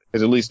get rid of it.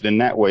 Because at least in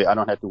that way, I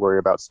don't have to worry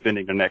about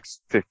spending the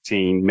next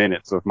 15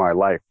 minutes of my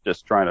life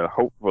just trying to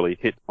hopefully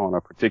hit on a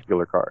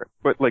particular card.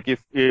 But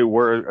if it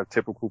were a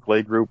typical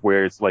play group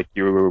where it's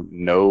you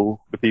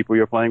know the people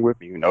you're playing with,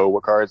 you know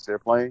what cards they're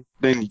playing,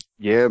 then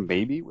yeah,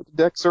 maybe with the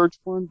deck search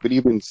one. But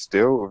even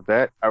still, with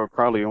that, I would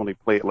probably only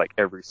play it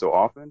every so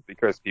often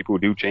because people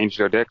do change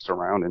their decks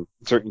around and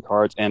certain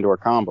cards and or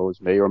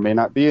combos may or may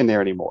not be in there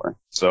anymore.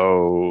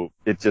 So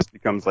it just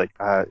becomes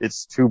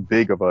it's too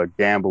big of a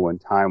gamble and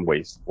time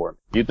waste for me.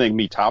 You think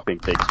me topping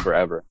takes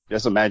forever.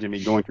 Just imagine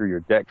me going through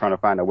your deck trying to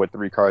find out what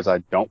 3 cards I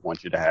don't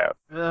want you to have.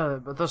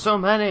 But there's so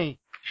many.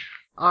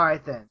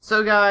 Alright then.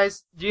 So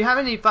guys, do you have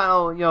any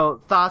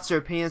final, thoughts or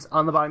opinions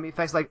on the bottom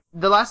effects?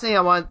 The last thing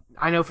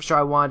I know for sure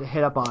I wanted to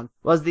hit up on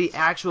was the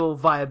actual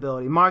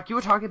viability. Mark, you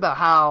were talking about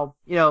how,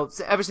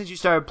 ever since you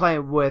started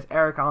playing with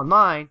Eric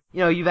online,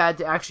 you've had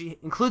to actually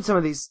include some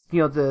of these,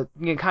 the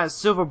kind of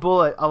silver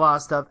bullet a lot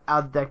of stuff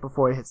out of the deck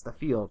before it hits the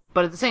field.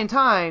 But at the same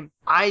time,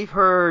 I've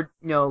heard,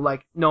 Noah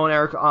and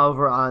Eric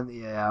over on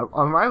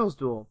on Rivals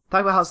Duel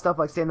talk about how stuff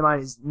like Stand the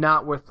Mind is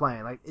not worth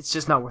playing. It's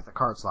just not worth the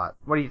card slot.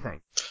 What do you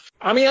think?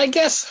 I mean, I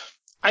guess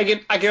I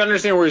can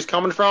understand where he's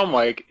coming from.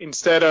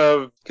 Instead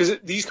of, because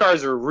these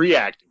cards are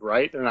reactive,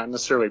 right? They're not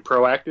necessarily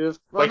proactive.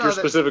 Well, no, you're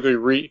specifically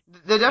They're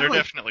They're definitely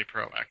definitely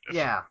proactive.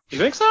 Yeah. You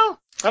think so?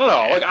 I don't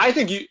know.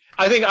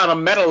 I think on a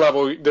meta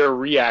level they're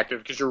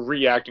reactive because you're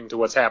reacting to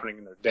what's happening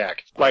in their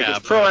deck.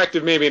 It's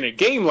proactive maybe in a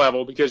game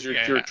level because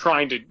you're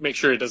trying to make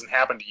sure it doesn't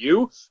happen to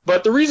you.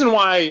 But the reason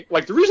why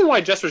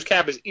Jester's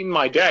Cap is in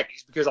my deck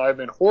is because I've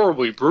been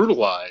horribly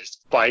brutalized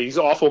by these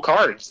awful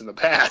cards in the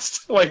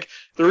past.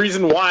 The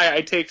reason why I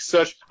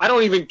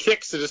don't even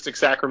kick Sadistic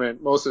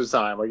Sacrament most of the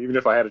time, even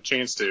if I had a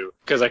chance to,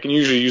 because I can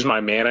usually use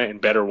my mana in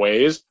better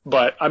ways.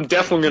 But I'm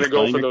definitely going to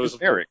go for those.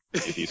 Eric.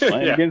 If he's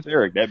playing against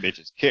Eric, that bitch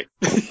is kicked.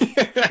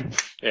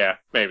 Yeah,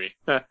 maybe.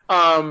 But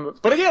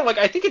again,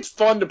 I think it's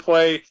fun to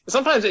play.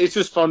 Sometimes it's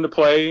just fun to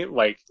play,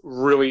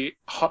 really,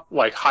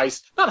 high,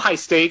 not high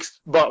stakes,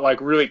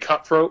 but really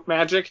cutthroat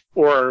magic,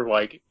 or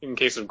in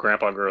case of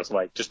Grandpa Girls,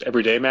 just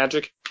everyday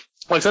magic.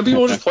 Some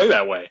people just play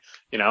that way,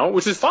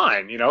 which is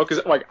fine,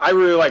 because I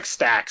really like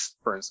stacks,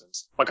 for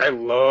instance. I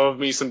love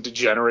me some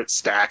degenerate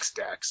stacks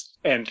decks.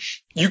 And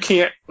you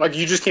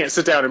just can't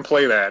sit down and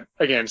play that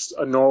against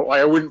a normal,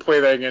 I wouldn't play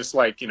that against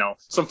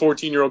some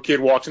 14-year-old kid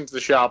walks into the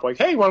shop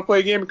hey, you want to play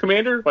a game of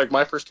Commander?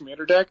 My first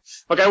Commander deck?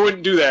 I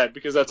wouldn't do that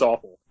because that's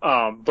awful.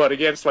 But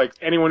against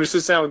anyone who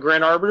sits down with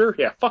Grand Arbiter,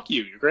 yeah, fuck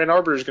you. Your Grand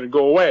Arbiter is going to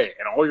go away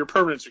and all your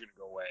permanents are going to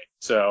go away.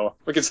 So,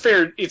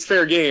 it's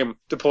fair game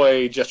to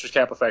play Jester's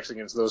Cap effects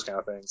against those kind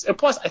of things. And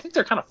plus, I think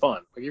they're kind of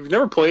fun. If you've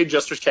never played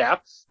Jester's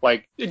Cap,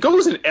 it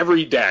goes in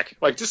every deck.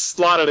 Just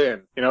slot it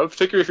in,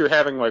 particularly if you're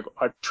having,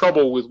 a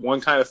trouble with one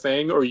kind of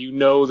thing, or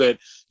that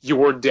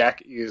your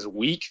deck is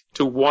weak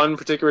to one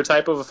particular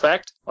type of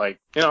effect,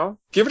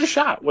 give it a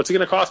shot. What's it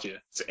going to cost you?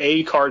 It's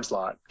a card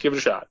slot. Give it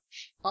a shot.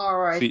 All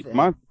right. See,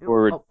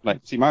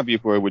 my view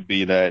for it would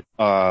be that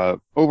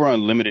over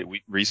on Limited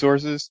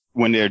Resources,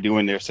 when they're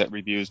doing their set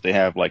reviews, they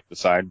have the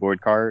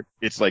sideboard card.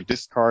 It's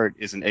this card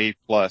is an A+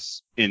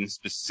 in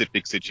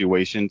specific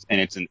situations,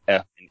 and it's an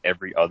F in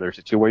every other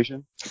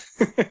situation.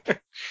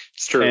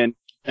 It's true. And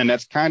And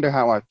that's kind of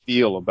how I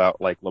feel about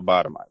like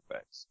lobotomy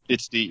effects.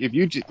 It's if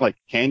you just like,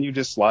 can you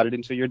just slot it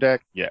into your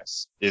deck?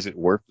 Yes. Is it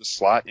worth the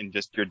slot in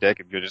just your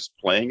deck if you're just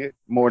playing it?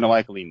 More than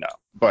likely, no.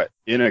 But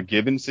in a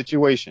given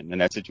situation,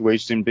 and that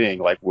situation being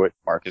like what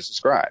Mark has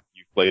described,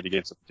 you played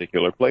against a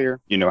particular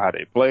player, you know how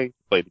they play,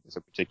 played against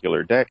a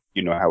particular deck,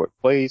 you know how it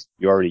plays,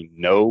 you already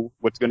know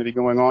what's going to be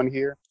going on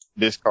here.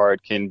 This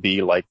card can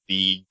be like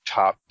the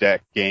top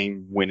deck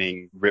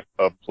game-winning rip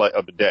of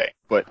the day.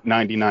 But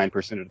 99%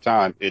 of the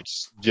time,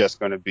 it's just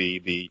going to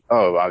be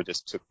I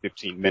just took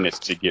 15 minutes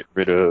to get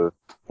rid of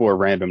 4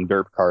 random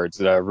derp cards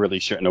that I really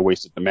shouldn't have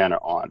wasted the mana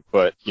on.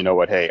 But you know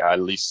what? Hey, I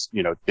at least,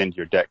 thinned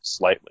your deck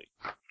slightly.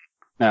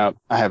 Now,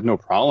 I have no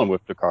problem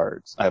with the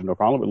cards. I have no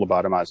problem with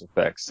lobotomized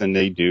effects, and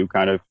they do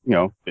kind of,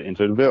 fit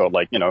into the build,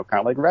 like, kind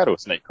of like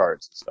rattlesnake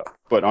cards and stuff.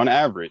 But on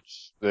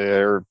average,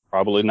 they're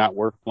probably not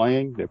worth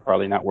playing. They're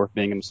probably not worth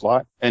being in the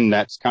slot. And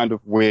that's kind of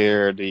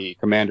where the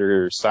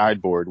commander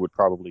sideboard would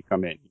probably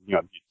come in. You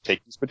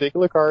take these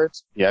particular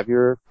cards, you have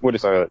your,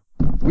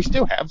 we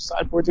still have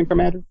sideboards in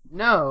Commander?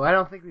 No, I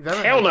don't think we've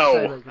ever Hell had no.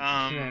 sideboard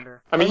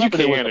Commander. I mean, you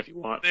can if you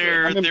want.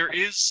 There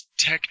is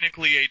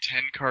technically a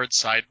 10-card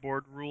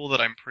sideboard rule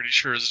that I'm pretty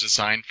sure is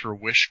designed for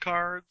wish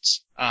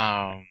cards,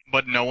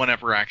 but no one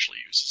ever actually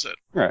uses it.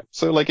 Right.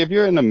 So, like, if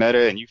you're in the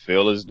meta and you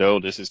feel as though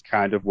this is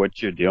kind of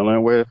what you're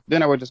dealing with,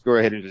 then I would just go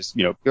ahead and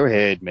go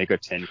ahead, make a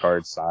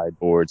 10-card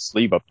sideboard,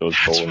 sleeve up those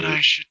That's boards. what I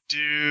should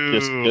do.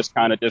 Just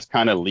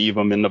kind of leave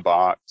them in the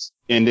box.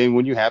 And then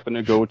when you happen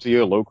to go to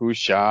your local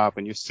shop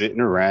and you're sitting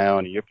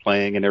around and you're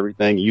playing and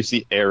everything, and you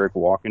see Eric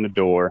walk in the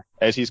door.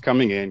 As he's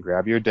coming in,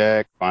 grab your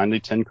deck, find the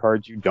 10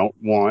 cards you don't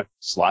want,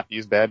 slot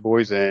these bad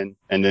boys in,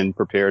 and then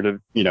prepare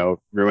to,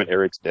 ruin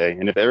Eric's day.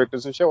 And if Eric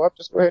doesn't show up,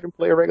 just go ahead and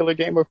play a regular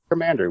game of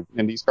Commander.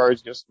 And these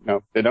cards just,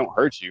 they don't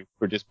hurt you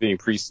for just being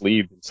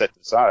pre-sleeved and set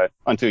aside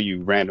until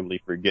you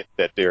randomly forget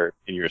that they're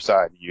in your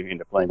side. You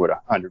end up playing with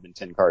a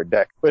 110 card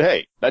deck. But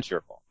hey, that's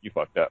your fault. You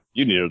fucked up.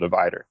 You needed a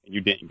divider, and you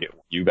didn't get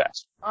one. You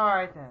bastard.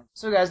 Alright then.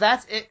 So guys,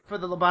 that's it for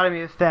the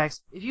lobotomy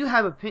effects. If you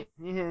have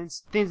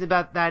opinions, things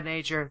about that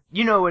nature,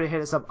 you know where to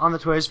hit us up on the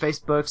Twitters,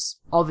 Facebooks,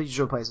 all the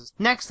usual places.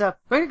 Next up,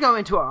 we're going to go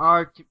into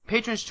our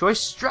Patron's Choice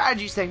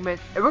strategy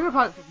segment, and we're going to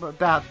talk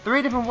about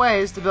 3 different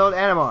ways to build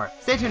Animar.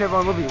 Stay tuned,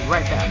 everyone. We'll be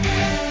right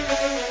back.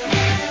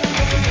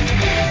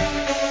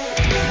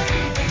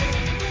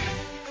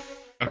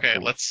 Okay,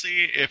 let's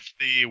see if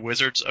the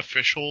Wizards'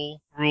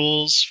 official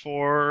rules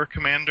for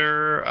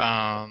Commander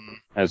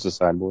As a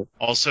sideboard.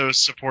 also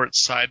support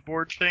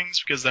sideboard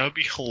things, because that would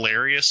be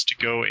hilarious to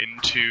go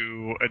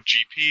into a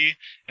GP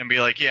and be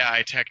like, yeah,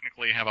 I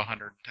technically have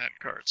 110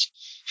 cards.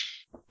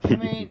 I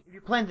mean, if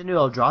you're playing the new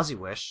Eldrazi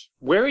Wish.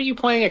 Where are you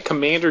playing a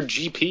Commander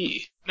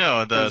GP?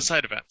 No, the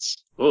side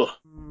events. Ugh.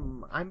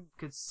 I'm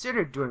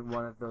considered doing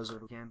one of those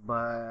over again,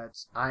 but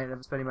I end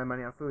up spending my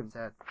money on food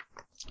instead.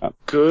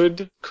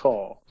 Good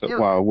call. So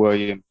while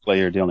William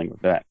Player dealing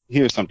with that,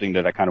 here's something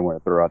that I kind of want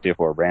to throw out there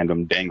for a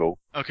random dangle.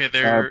 Okay,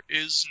 there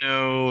is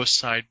no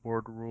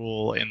sideboard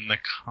rule in the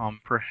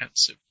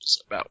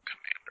comprehensives about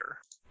Commander.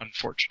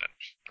 Unfortunate.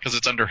 Because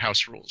it's under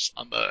house rules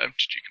on the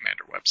MTG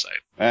Commander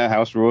website.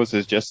 House rules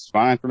is just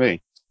fine for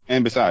me.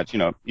 And besides,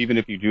 even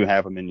if you do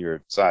have them in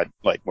your side,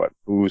 like what?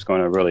 Who's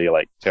going to really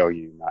tell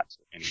you not to?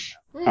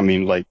 Anyhow? I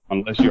mean,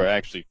 unless you're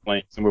actually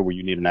playing somewhere where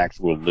you need an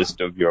actual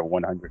list of your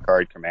 100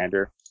 card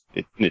commander,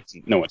 it's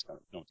no one's going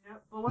to. Yeah,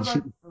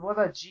 but what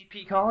about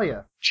GP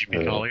Kalia?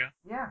 GP Kalia?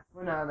 Yeah.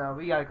 Well, no,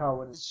 we gotta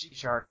call it GP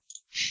Shark.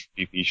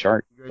 GP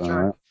Shark. Great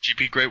Shark.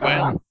 GP Great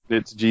Whale?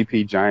 It's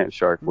GP Giant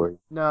Shark, boy.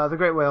 No, the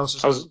Great Whale is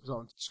just its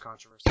own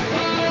controversy.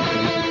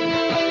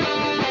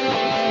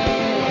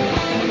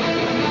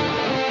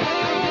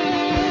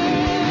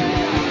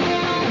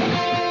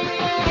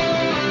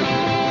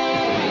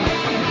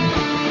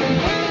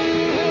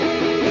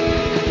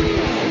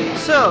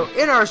 So,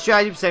 in our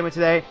strategy segment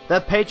today,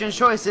 the patron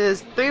choice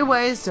is 3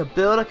 ways to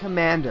build a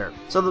commander.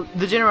 So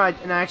the general,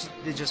 and I actually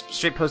did just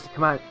straight post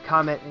a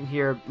comment in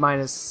here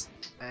minus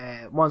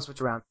one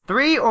switch around.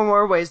 3 or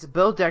more ways to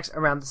build decks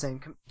around the same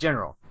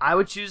general. I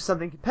would choose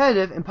something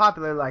competitive and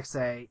popular like,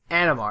 say,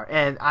 Animar,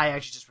 and I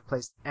actually just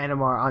replaced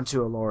Animar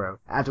onto Aloro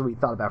after we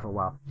thought about it for a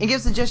while. And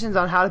give suggestions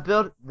on how to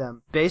build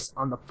them based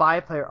on the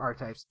 5 player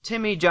archetypes: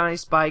 Timmy, Johnny,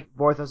 Spike,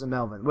 Borthos, and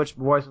Melvin, which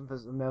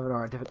Borthos and Melvin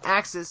are on a different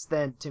axis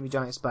than Timmy,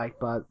 Johnny, Spike,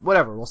 but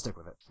whatever, we'll stick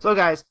with it. So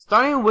guys,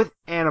 starting with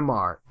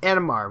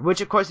Animar, which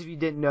of course if you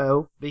didn't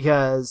know,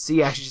 because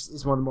he actually just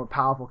is one of the more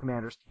powerful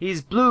commanders.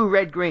 He's blue,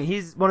 red, green.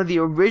 He's one of the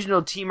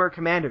original teamer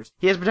commanders.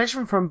 He has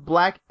protection from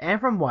black and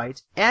from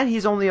white, and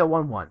he's only a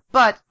 1/1.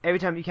 But every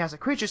time you cast a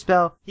creature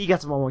spell, he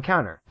gets a 1/1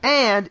 counter.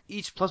 And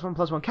each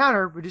 +1/+1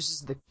 counter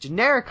reduces the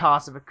generic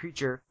cost of a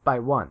creature by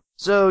 1.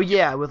 So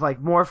yeah, with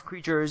like morph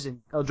creatures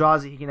and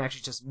Eldrazi, he can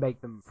actually just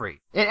make them free.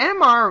 And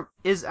NMR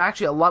is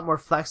actually a lot more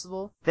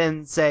flexible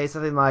than, say,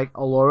 something like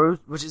Aloru,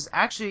 which is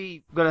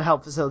actually going to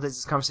help facilitate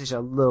this conversation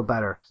a little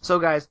better. So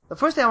guys, the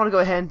first thing I want to go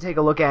ahead and take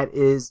a look at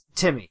is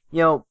Timmy.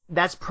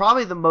 That's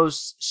probably the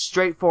most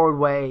straightforward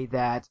way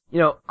that,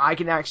 I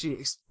can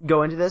actually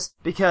go into this,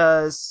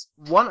 because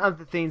one of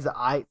the things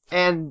that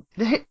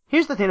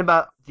here's the thing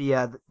about the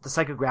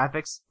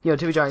psychographics,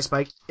 Timmy, Johnny,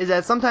 Spike, is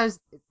that sometimes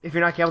if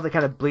you're not careful, they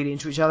kind of bleed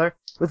into each other.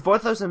 With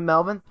Vorthos and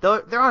Melvin,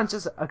 they're on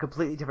just a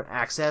completely different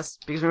axis,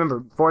 because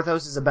remember,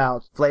 Vorthos is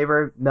about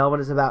flavor, Melvin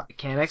is about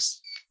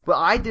mechanics. What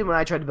I did when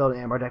I tried to build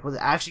an Ambar deck was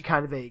actually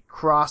kind of a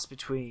cross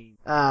between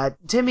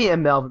Timmy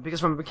and Melvin, because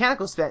from a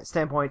mechanical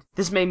standpoint,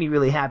 this made me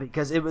really happy,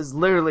 because it was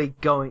literally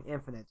going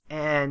infinite.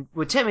 And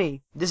with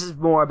Timmy, this is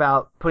more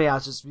about putting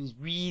out just these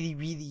really,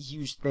 really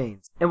huge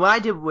things. And what I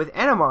did with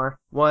NMR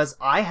was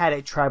I had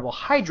a tribal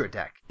Hydra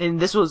deck. And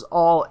this was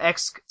all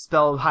X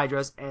spell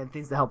Hydras and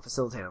things to help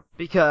facilitate them.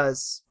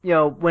 Because,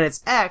 when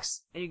it's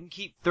X, and you can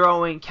keep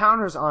throwing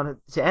counters on it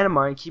to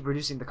NMR and keep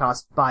reducing the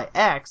cost by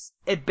X,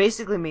 it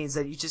basically means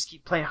that you just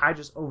keep playing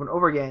Hydras over and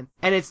over again,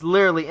 and it's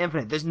literally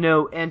infinite. There's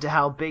no end to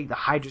how big the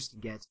Hydras can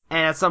get,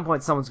 and at some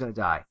point someone's going to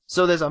die.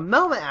 So there's a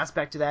Melvin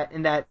aspect to that,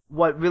 in that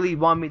what really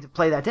wanted me to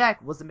play that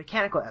deck was the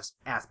mechanical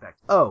aspect.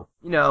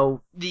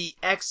 The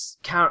X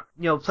count,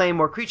 playing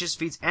more creatures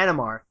feeds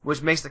Animar,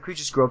 which makes the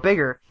creatures grow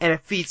bigger, and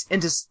it feeds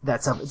into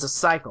that stuff. It's a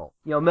cycle.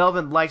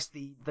 Melvin likes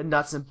the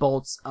nuts and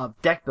bolts of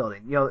deck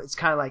building. It's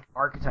kind of like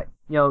archetype.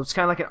 It's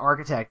kind of like an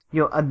architect,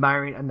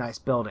 admiring a nice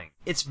building.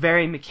 It's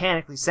very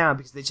mechanically sound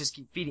because they just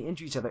keep feeding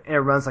into each other, and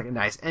it runs like a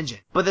nice engine.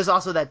 But there's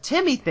also that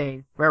Timmy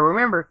thing, where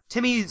remember,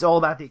 Timmy is all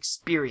about the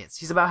experience.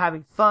 He's about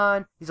having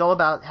fun. He's all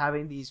about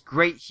having these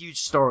great,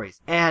 huge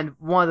stories. And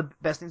one of the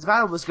best things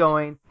about it was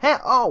going, hey,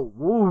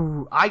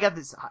 I got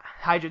this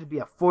Hydra to be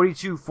a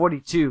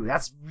 42/42.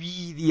 That's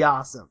really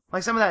awesome.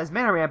 Like, some of that is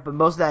mana ramp, but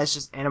most of that is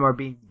just Animar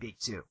being big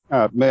too.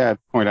 May I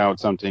point out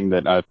something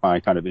that I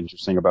find kind of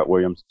interesting about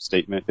William's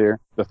statement there?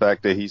 The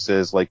fact that he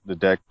says, like, the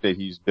deck that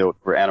he's built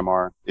for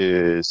Animar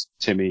is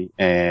Timmy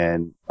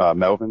and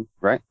Melvin,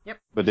 right? Yep.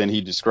 But then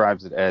he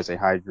describes it as a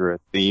Hydra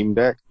theme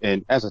deck.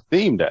 And as a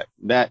theme deck,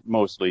 that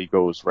mostly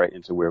goes right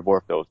into where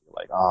Vorthos are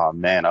like, oh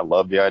man, I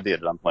love the idea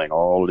that I'm playing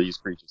all of these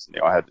creatures, and they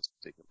all have this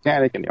particular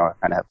mechanic, and they all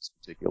kind of have this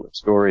particular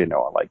story, and they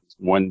all like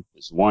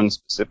this one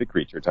specific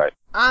creature type.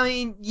 I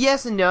mean,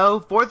 yes and no.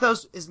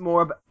 Vorthos is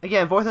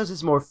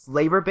more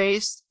flavor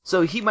based,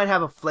 so he might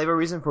have a flavor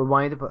reason for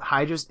wanting to put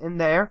Hydras in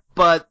there,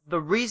 but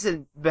the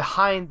reason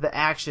behind the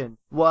action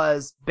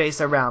was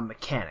based around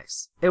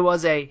mechanics. It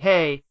was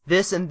hey,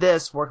 this and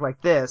this work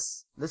like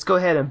this. Let's go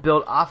ahead and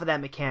build off of that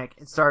mechanic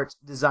and start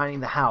designing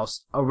the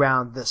house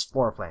around this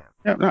floor plan.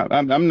 Yeah, no,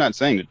 I'm not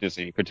saying that there's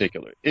any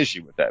particular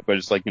issue with that, but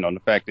it's like,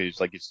 the fact that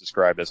it's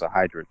described as a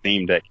Hydra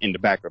theme deck, in the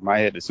back of my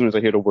head, as soon as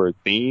I hear the word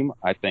theme,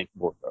 I think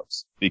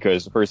Vorthos.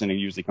 Because the first thing that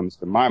usually comes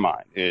to my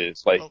mind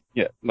is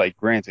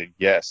granted,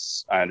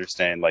 yes, I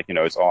understand,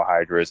 it's all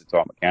Hydras, it's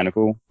all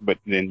mechanical, but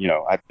then,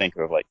 I think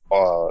of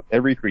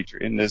every creature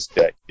in this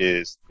deck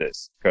is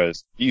this,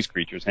 because these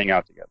creatures hang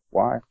out together.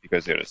 Why?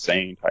 Because they're the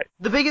same type.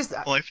 The biggest...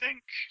 Well, I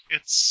think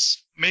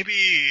it's... Maybe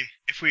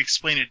if we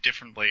explain it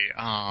differently,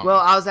 well,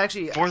 I was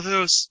actually...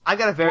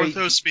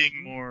 Vorthos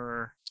being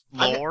more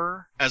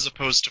lore as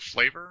opposed to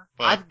flavor.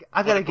 But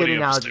I've got a good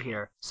analogy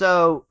here.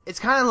 So, it's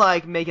kind of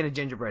like making a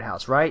gingerbread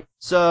house, right?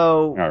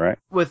 So, all right.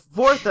 With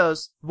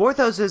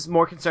Vorthos is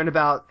more concerned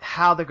about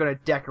how they're going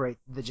to decorate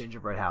the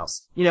gingerbread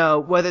house.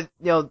 Whether,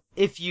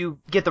 if you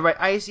get the right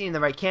icing and the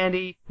right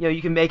candy,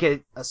 you can make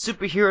it a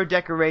superhero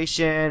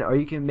decoration, or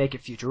you can make a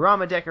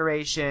Futurama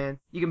decoration.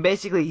 You can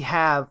basically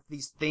have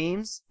these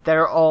themes that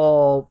are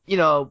all,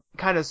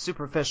 kind of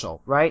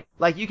superficial, right?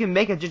 Like, you can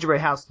make a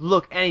gingerbread house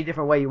look any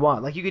different way you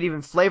want. Like, you could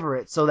even flavor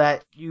it so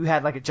that you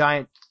had like a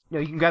giant,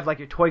 you can grab like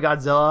your toy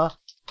Godzilla,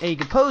 and you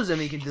can pose him,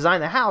 and you can design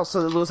the house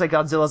so that it looks like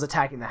Godzilla's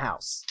attacking the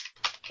house.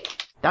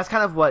 That's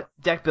kind of what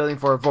deck building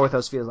for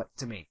Vorthos feels like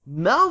to me.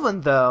 Melvin,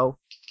 though,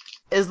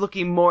 is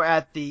looking more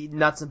at the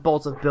nuts and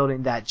bolts of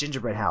building that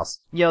gingerbread house.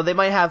 They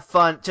might have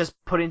fun just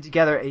putting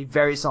together a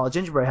very solid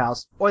gingerbread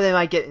house, or they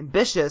might get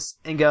ambitious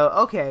and go,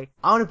 okay,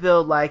 I want to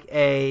build like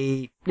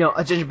a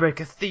gingerbread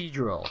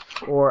cathedral,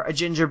 or a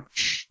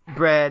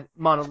gingerbread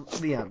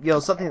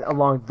mausoleum, something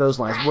along those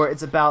lines, where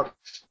it's about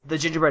the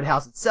gingerbread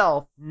house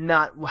itself,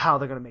 not how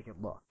they're going to make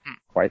it look.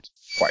 Quite.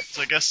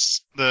 So I guess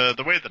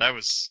the way that I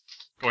was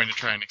going to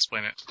try and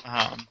explain it,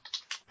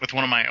 with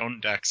one of my own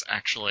decks,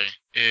 actually,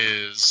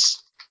 is...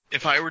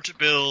 If I were to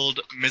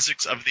build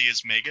Mizzix of the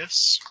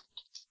Ismagus,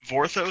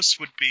 Vorthos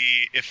would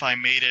be if I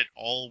made it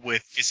all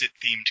with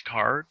Izzet-themed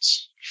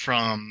cards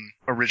from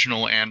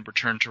original and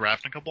Return to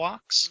Ravnica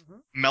blocks.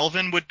 Mm-hmm.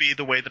 Melvin would be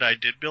the way that I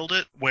did build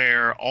it,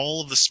 where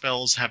all of the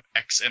spells have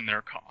X in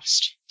their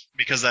cost.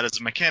 Because that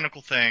is a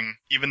mechanical thing,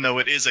 even though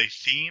it is a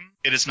theme,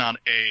 it is not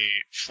a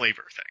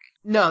flavor thing.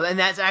 No, and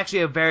that's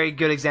actually a very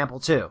good example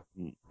too.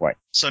 Right.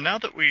 So now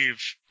that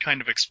we've kind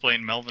of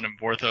explained Melvin and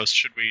Borthos,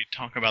 should we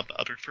talk about the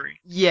other three?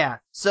 Yeah,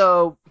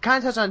 so kind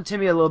of touch on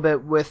Timmy a little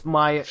bit with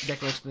my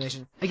deck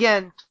explanation.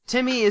 Again,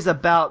 Timmy is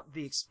about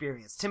the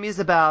experience. Timmy is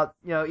about,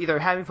 either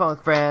having fun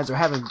with friends or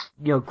having,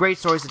 great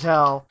stories to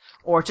tell,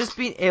 or just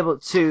being able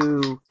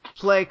to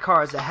play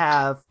cards that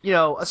have,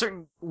 a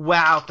certain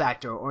wow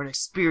factor or an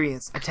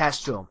experience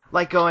attached to them.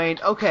 Like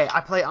going, okay, I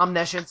play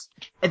Omniscience,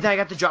 and then I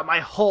got to drop my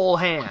whole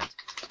hand.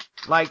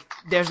 Like,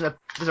 there's a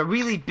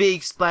really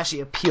big splashy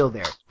appeal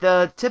there.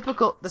 The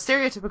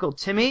stereotypical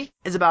Timmy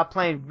is about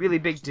playing really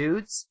big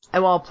dudes,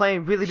 and while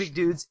playing really big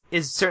dudes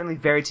is certainly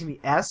very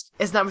Timmy-esque,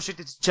 it's not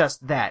restricted to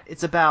just that.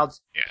 It's about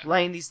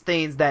playing these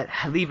things that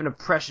leave an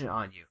impression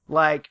on you.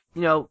 Like,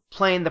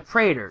 playing the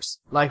Praetors,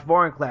 like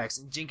Vorinclex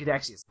and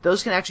Jinkadexius.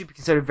 Those can actually be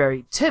considered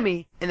very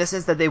Timmy in the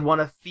sense that they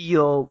want to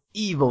feel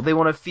evil. They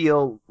want to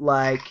feel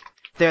like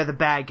they're the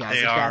bad guys,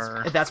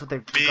 if that's what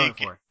they're going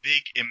for.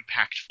 Big,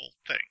 impactful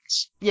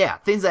things. Yeah,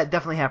 things that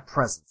definitely have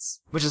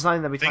presence, which is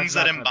something that we talked about. Things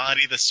that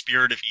embody the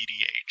spirit of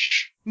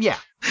EDH. Yeah.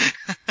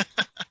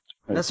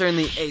 That's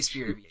certainly a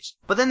spirit of EDH.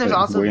 But then there's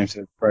also... William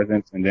says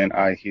presence, and then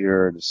I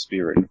hear the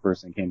spirit, and the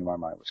first thing that came to my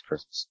mind was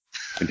Christmas.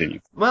 Continue.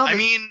 Well,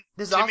 Timmy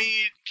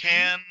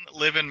can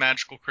live in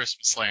magical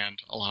Christmas land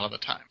a lot of the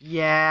time.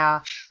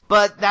 Yeah,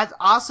 but that's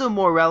also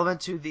more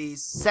relevant to the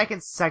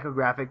second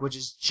psychographic, which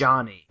is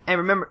Johnny. And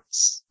remember,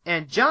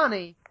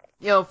 Johnny,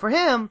 for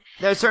him,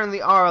 there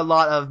certainly are a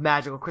lot of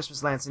magical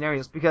Christmas land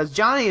scenarios, because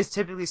Johnny is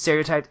typically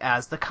stereotyped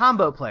as the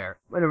combo player,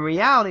 when in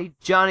reality,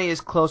 Johnny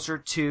is closer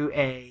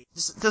to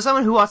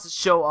someone who wants to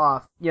show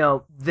off,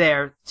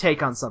 their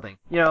take on something.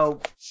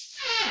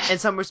 In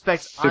some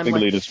respects,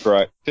 typically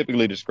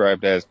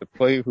described as the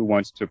player who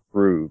wants to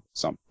prove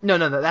something. No,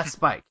 that's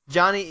Spike.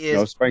 Johnny is...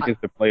 No, Spike is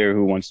the player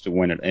who wants to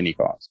win at any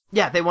cost.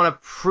 Yeah, they want to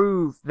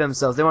prove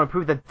themselves. They want to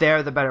prove that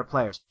they're the better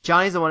players.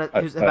 Johnny's the one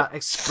who's about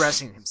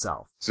expressing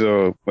himself.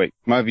 So, wait,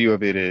 my view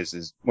of it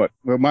is what?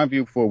 Well, my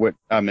view for what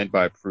I meant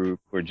by prove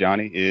for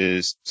Johnny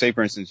is, say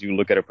for instance, you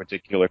look at a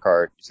particular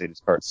card, you say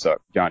this card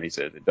sucks. Johnny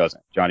says it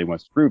doesn't. Johnny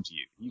wants to prove to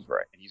you he's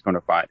right, and he's going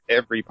to find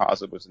every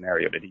possible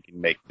scenario that he can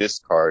make this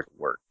card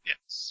work.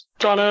 Yes.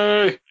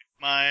 Johnny!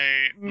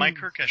 My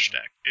Kirkesh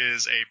deck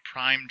is a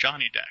prime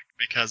Johnny deck,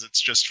 because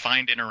it's just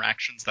find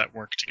interactions that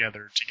work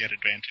together to get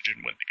advantage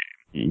and win the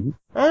game.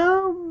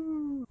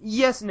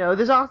 Yes, no.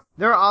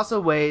 There are also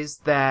ways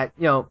that,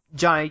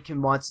 Johnny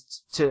can want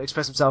to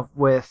express himself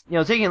with,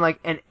 taking like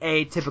an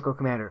atypical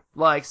commander.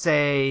 Like,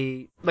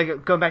 say,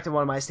 going back to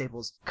one of my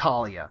staples,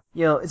 Kalia.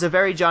 It's a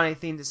very Johnny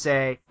thing to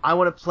say, I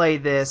want to play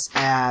this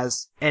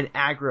as an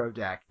aggro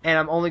deck. And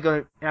I want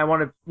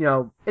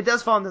to, it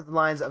does fall into the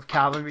lines of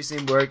Calvin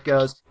recently where it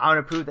goes, I want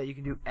to prove that you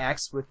can do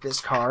X with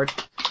this card.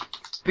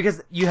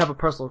 Because you have a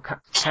personal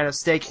kind of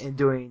stake in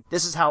doing,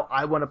 this is how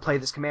I want to play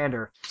this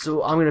commander,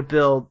 so I'm going to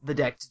build the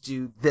deck to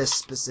do this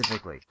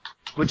specifically.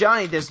 With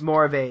Johnny, there's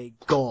more of a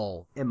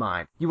goal in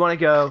mind. You want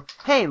to go,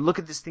 hey, look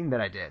at this thing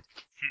that I did.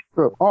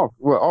 So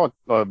all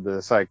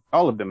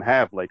of them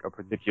have like a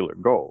particular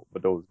goal,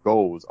 but those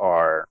goals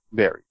are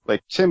varied.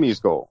 Like Timmy's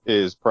goal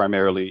is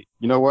primarily,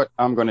 you know what?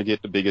 I'm going to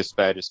get the biggest,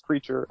 fattest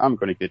creature. I'm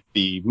going to get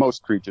the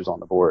most creatures on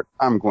the board.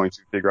 I'm going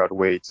to figure out a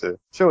way to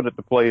show that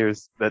the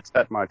players that's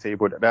at my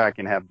table that I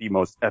can have the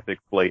most epic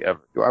play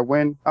ever. Do I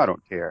win? I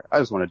don't care. I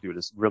just want to do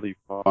this really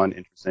fun,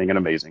 interesting, and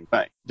amazing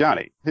thing.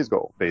 Johnny, his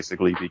goal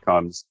basically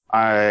becomes,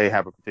 I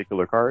have a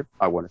particular card.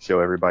 I want to show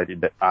everybody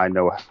that I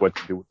know what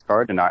to do with the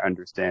card and I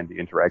understand the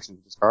interactions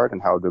with this card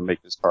and how to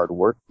make this card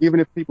work, even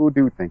if people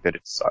do think that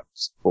it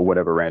sucks for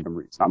whatever random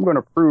reason. I'm going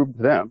to prove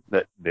to them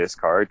that this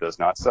card does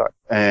not suck.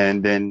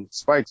 And then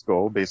Spike's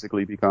goal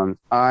basically becomes,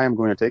 I'm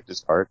going to take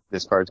this card.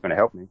 This card's going to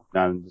help me.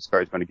 Now this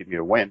card's going to give me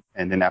a win.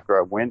 And then after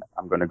I win,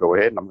 I'm going to go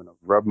ahead and I'm going to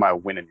rub my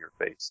win in your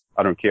face.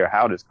 I don't care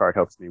how this card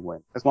helps me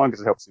win, as long as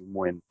it helps me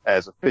win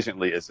as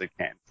efficiently as it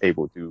can,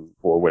 able to,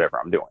 for whatever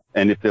I'm doing.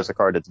 And if there's a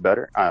card that's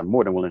better, I'm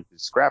more than willing to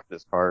scrap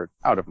this card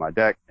out of my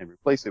deck and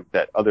replace it with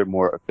that other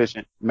more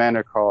efficient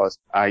mana cost,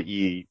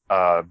 i.e.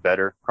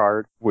 better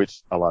card,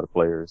 which a lot of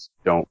players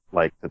don't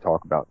like to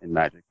talk about in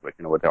Magic. But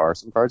you know what? There are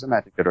some cards in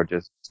Magic that are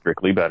just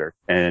strictly better,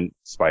 and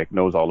Spike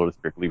knows all of the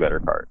strictly better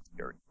cards.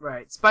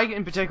 Right. Spike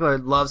in particular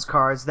loves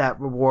cards that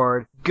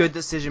reward good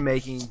decision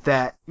making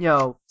that,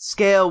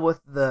 scale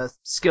with the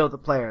skill of the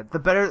player. The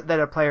better that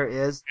a player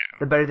is,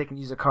 the better they can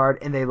use a card,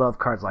 and they love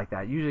cards like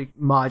that. Usually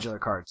modular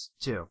cards,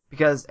 too.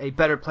 Because a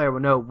better player will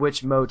know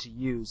which mode to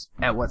use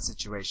at what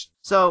situation.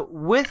 So,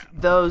 with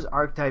those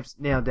archetypes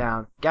nailed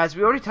down, guys,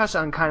 we already touched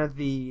on kind of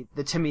the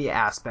Timmy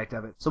aspect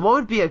of it. So what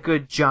would be a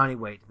good Johnny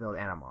way to build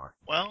Animar?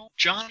 Well,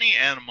 Johnny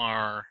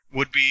Animar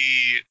would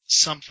be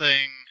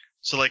something...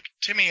 So,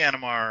 Timmy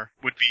Animar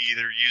would be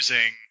either using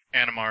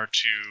Animar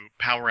to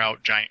power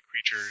out giant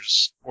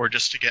creatures, or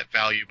just to get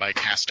value by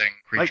casting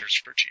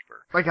creatures for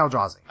cheaper. Like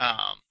Eldrazi.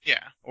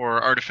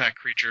 Or artifact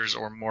creatures,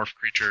 or morph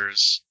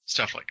creatures,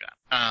 stuff like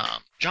that.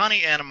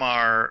 Johnny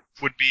Animar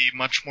would be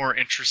much more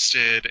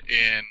interested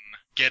in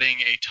getting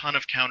a ton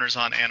of counters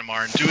on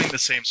Animar and doing the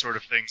same sort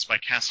of things by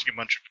casting a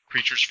bunch of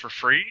creatures for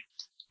free,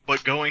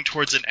 but going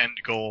towards an end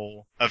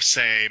goal of,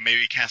 say,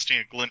 maybe casting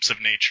a Glimpse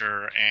of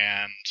Nature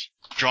and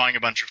drawing a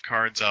bunch of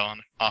cards off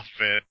of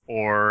it,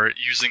 or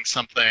using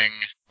something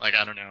like,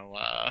 I don't know,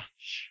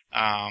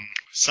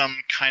 some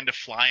kind of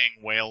flying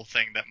whale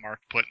thing that Mark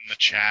put in the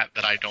chat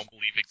that I don't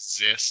believe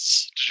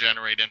exists to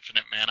generate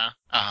infinite mana.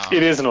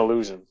 It is an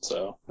illusion,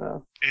 so.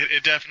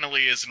 It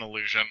definitely is an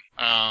illusion.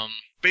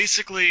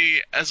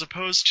 Basically, as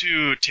opposed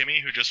to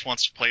Timmy, who just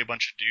wants to play a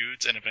bunch of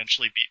dudes and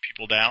eventually beat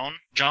people down,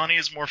 Johnny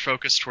is more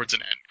focused towards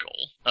an end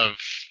goal of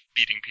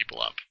beating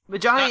people up. But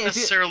Johnny, not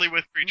necessarily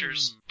with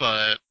creatures,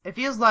 but it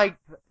feels like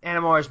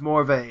Animar is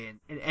more of an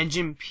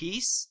engine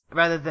piece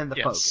rather than the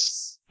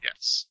focus.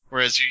 Yes.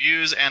 Whereas you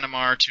use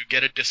Animar to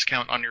get a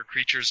discount on your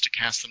creatures to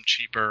cast them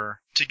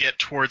cheaper, to get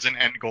towards an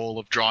end goal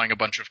of drawing a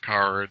bunch of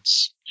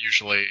cards,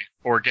 usually,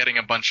 or getting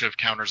a bunch of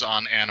counters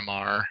on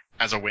Animar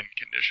as a win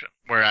condition.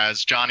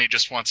 Whereas Johnny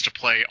just wants to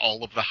play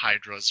all of the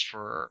Hydras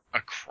for a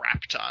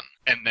crap ton,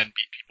 and then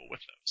beat people with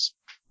those.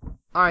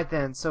 Alright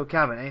then, so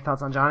Calvin, any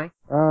thoughts on Johnny?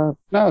 No,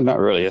 not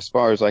really. As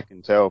far as I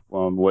can tell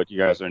from what you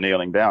guys are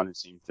nailing down, it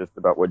seems just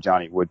about what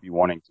Johnny would be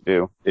wanting to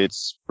do.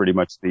 It's pretty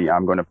much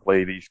I'm going to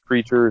play these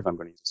creatures, I'm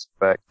going to use this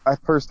effect. I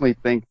personally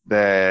think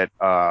that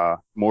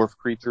morph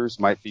creatures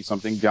might be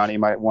something Johnny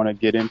might want to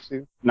get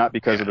into. Not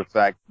because of the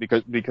fact,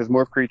 because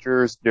morph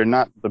creatures, they're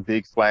not the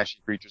big flashy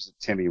creatures that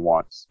Timmy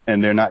wants.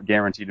 And they're not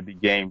guaranteed to be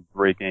game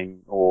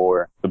breaking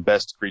or the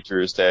best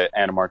creatures that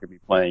Animar could be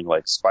playing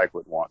like Spike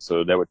would want.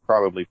 So that would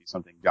probably be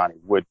something Johnny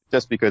would,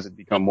 just because it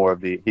become more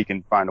of he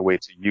can find a way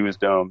to use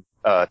them,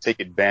 take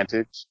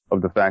advantage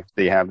of the fact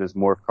that they have this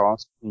morph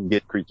cost and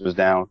get creatures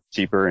down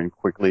cheaper and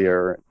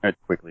quicker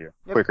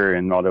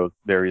and all those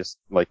various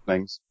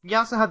things. You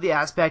also have the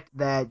aspect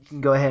that you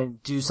can go ahead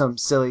and do some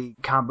silly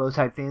combo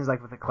type things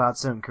like with the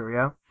Cloudstone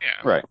Curio.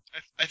 Yeah. Right.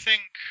 I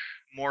think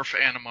Morph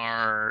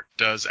Animar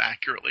does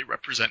accurately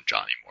represent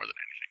Johnny more than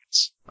anything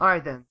else.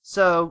 Alright then,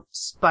 so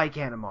Spike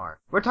Animar.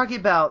 We're talking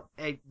about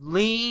a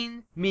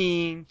lean,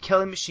 mean,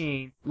 killing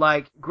machine,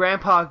 like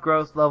grandpa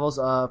growth levels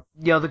of,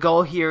 the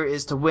goal here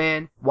is to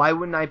win. Why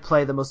wouldn't I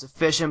play the most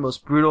efficient,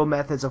 most brutal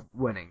methods of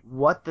winning?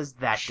 What does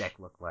that deck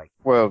look like?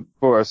 Well,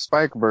 for a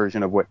Spike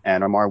version of what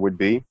Animar would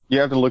be, you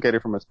have to look at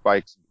it from a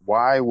Spike's.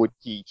 Why would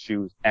he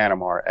choose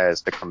Animar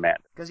as the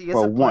commander? Because he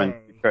gets to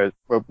play.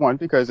 One,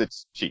 because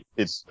it's cheap.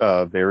 It's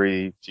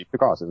very cheap to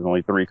cost. It's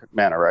only 3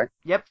 mana, right?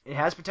 Yep, it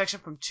has protection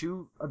from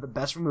 2 of the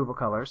best removal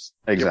colors.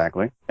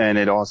 Exactly. Yep. And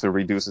it also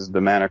reduces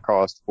the mana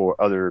cost for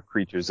other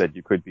creatures that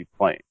you could be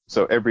playing.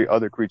 So every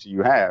other creature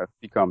you have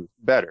becomes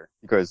better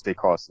because they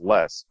cost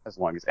less as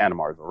long as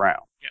Animar is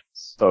around.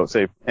 Yes.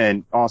 So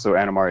and also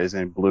Animar is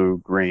in blue,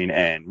 green,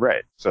 and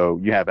red. So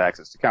you have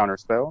access to counter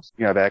spells,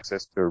 you have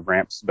access to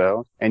ramp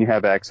spells, and you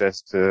have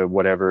access to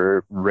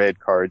whatever red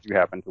cards you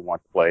happen to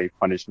want to play,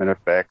 punishment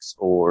effects,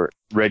 or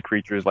red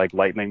creatures like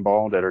Lightning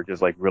Ball that are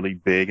just really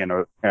big and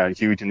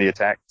huge in the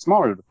attack.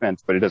 Smaller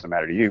defense, but it doesn't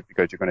matter to you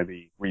because you're going to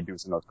be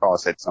reducing those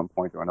costs at some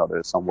point or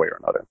another, some way or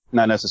another.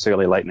 Not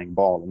necessarily Lightning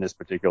Ball in this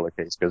particular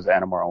case because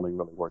Animar only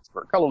really works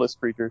for colorless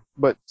creatures,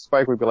 but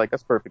Spike would be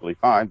that's perfectly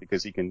fine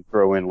because he can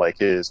throw in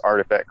his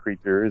artifact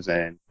creatures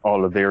and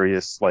all the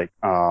various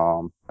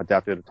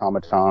adapted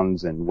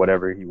automatons and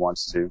whatever he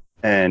wants to,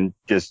 and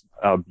just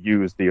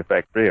abuse the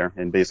effect there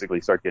and basically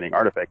start getting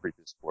artifact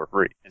creatures for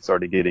free and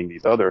started getting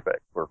these other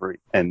effects for free.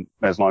 And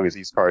as long as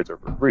these cards are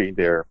for free,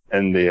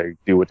 they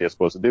do what they're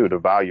supposed to do, the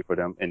value for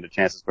them and the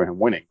chances for him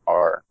winning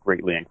are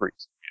greatly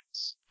increased.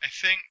 Yes. I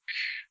think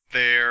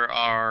there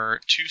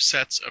are 2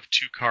 sets of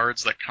 2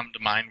 cards that come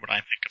to mind when I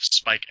think of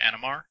Spike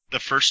Animar. The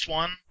first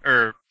one,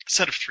 or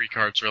set of 3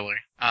 cards really,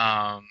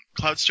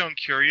 Cloudstone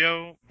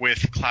Curio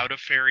with Cloud of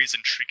Fairies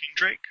and Shrieking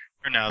Drake.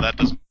 Or no, that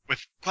doesn't.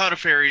 With Cloud of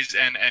Fairies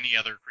and any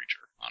other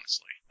creature,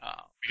 honestly.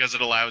 Because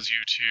it allows you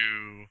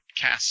to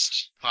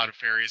cast Cloud of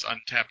Fairies,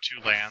 untap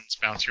 2 lands,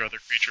 bounce your other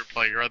creature,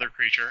 play your other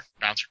creature,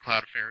 bounce your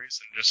Cloud of Fairies,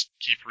 and just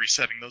keep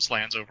resetting those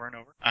lands over and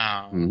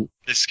over.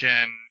 This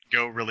can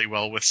go really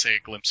well with, say,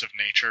 Glimpse of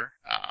Nature,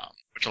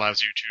 which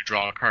allows you to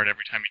draw a card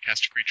every time you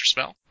cast a creature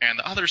spell. And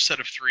the other set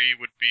of 3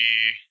 would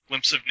be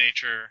Glimpse of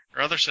Nature,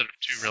 or other set of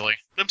 2 really,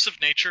 Glimpse of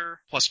Nature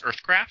plus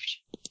Earthcraft.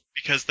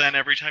 Because then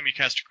every time you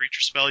cast a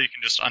creature spell, you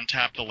can just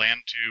untap the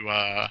land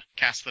to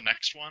cast the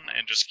next one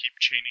and just keep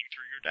chaining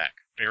through your deck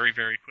very,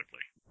 very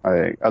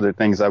quickly. Other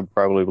things I would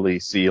probably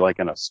see in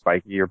a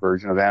spikier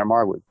version of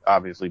Animar would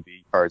obviously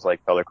be cards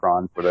like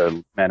Pelicron for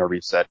the mana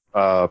reset.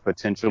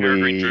 Potentially...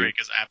 Peregrine Drake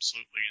is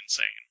absolutely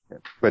insane.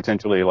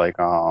 Potentially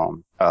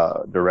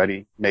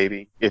Duretti,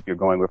 maybe, if you're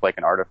going with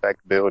an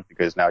artifact build,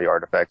 because now your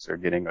artifacts are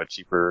getting a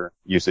cheaper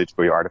usage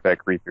for your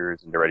artifact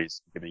creatures, and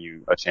Duretti's giving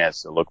you a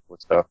chance to look for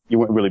stuff. You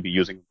wouldn't really be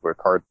using it for a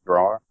card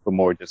draw, but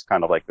more just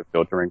the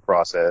filtering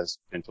process,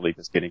 potentially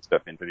just getting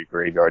stuff into the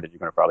graveyard that you're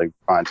going to probably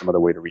find some other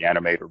way to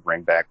reanimate or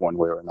bring back one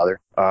way or another.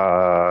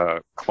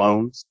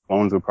 Clones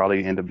will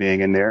probably end up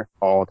being in there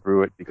all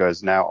through it,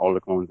 because now all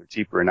the clones are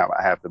cheaper, and now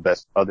I have the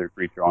best other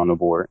creature on the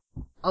board.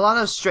 A lot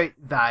of straight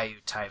value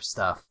type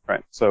stuff.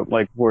 Right. So,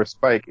 like, for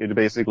Spike, it'd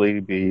basically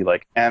be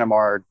like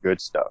Animar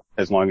good stuff,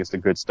 as long as the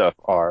good stuff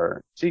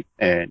are cheap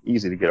and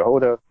easy to get a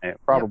hold of, and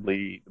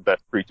probably the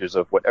best creatures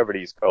of whatever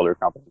these color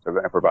combinations are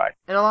going to provide.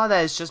 And a lot of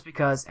that is just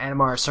because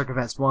Animar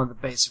circumvents one of the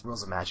basic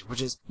rules of Magic,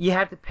 which is you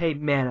have to pay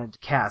mana to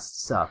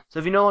cast stuff. So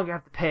if you no longer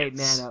have to pay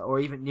mana, or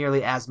even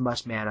nearly as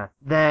much mana,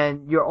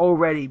 then you're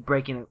already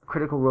breaking a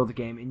critical rule of the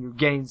game, and you're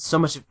getting so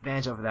much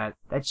advantage over that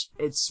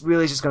it's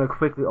really just going to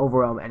quickly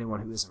overwhelm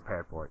anyone who isn't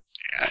prepared for it.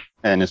 Yeah.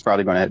 And it's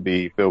probably going to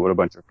be filled with a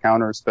bunch of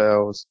counter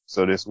spells.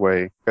 So this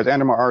way, because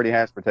Animar already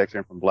has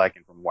protection from black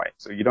and from white.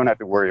 So you don't have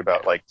to worry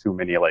about like too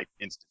many like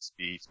instant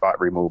speed spot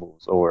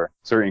removals or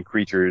certain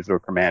creatures or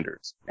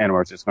commanders.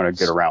 Animar's just going to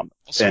get around them.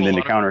 Also, And then a the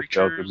lot of counter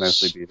spells creatures- would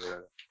mostly be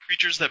the...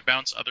 Creatures that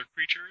bounce other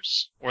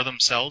creatures or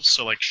themselves,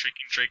 so like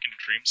Shrieking Drake and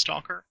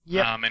Dreamstalker.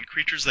 Yep. And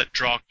creatures that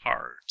draw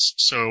cards,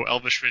 so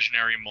Elvish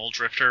Visionary, Mole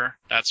Drifter,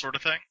 that sort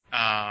of thing.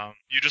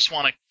 You just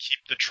want to keep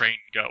the train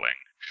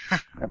going.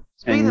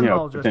 Speaking And, of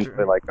Mole Drifter-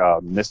 potentially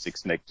like Mystic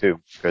Snake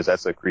too, because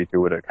that's a creature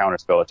with a counter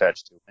spell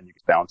attached to it, and you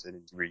can bounce it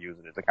and reuse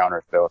it as a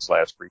counter spell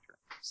 / creature.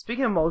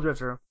 Speaking of Mole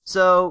Drifter,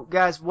 so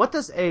guys, what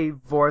does a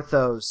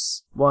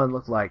Vorthos one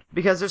look like?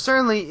 Because there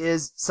certainly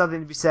is something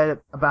to be said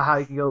about how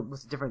you can go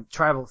with different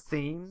tribal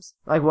themes.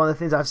 Like one of the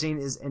things I've seen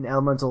is an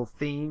elemental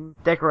theme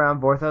deck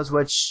around Vorthos,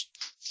 which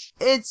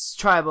it's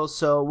tribal,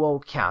 so we'll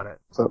count it.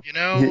 So, You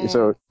know,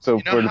 so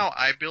you know for how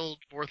I build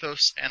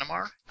Vorthos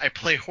Animar? I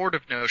play Horde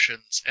of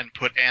Notions and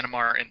put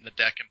Animar in the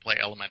deck and play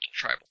Elemental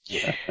Tribal.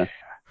 Yeah.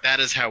 That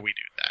is how we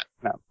do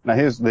that. Now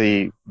here's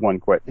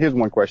one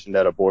question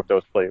that a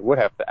Vorthos player would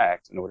have to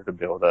ask in order to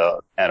build a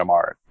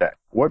Animar deck.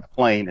 What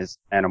plane is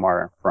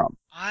Animar from?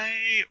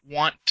 I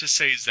want to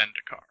say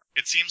Zendikar.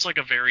 It seems like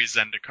a very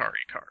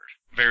Zendikari card.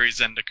 Very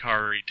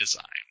Zendikari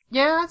design.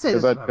 Yeah, I'd say this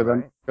is about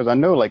right. Because I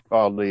know like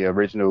all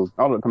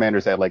the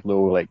commanders had like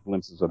little like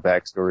glimpses of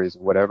backstories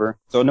and whatever.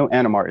 So I know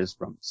Animar is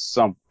from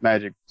some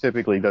Magic.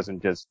 Typically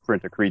doesn't just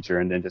print a creature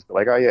and then just be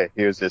like, oh yeah,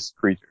 here's this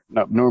creature.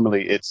 No,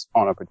 normally it's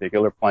on a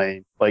particular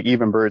plane. Like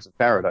even Birds of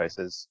Paradise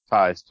has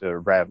ties to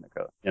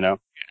Ravnica, you know?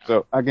 Yeah.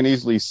 So I can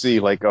easily see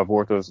like a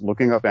Vorthos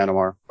looking up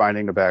Animar,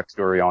 finding the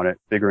backstory on it,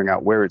 figuring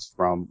out where it's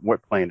from,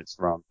 what plane it's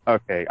from.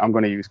 Okay, I'm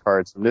going to use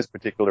cards from this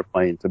particular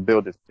plane to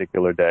build this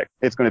particular deck.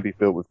 It's going to be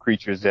filled with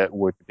creatures that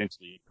would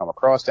potentially come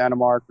across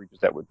Animar, creatures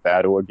that would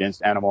battle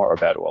against Animar or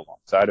battle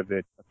alongside of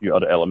it, a few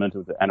other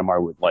elementals that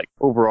Animar would like.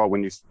 Overall,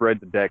 when you spread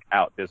the deck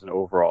out, there's an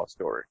overall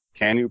story.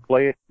 Can you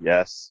play it?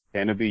 Yes.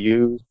 Can it be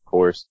used? Of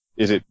course.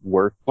 Is it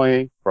worth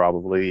playing?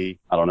 Probably.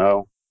 I don't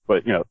know.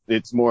 But, you know,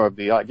 it's more of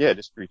the,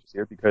 this creature's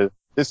here because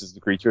this is the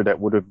creature that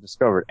would have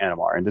discovered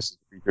Animar, and this is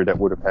the creature that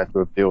would have had to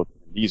have built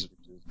it. And these are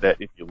creatures that,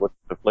 if you look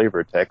at the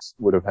flavor text,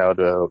 would have had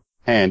a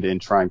hand in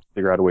trying to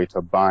figure out a way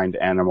to bind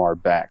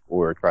Animar back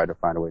or try to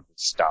find a way to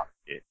stop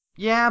it.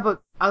 Yeah,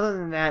 but other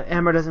than that,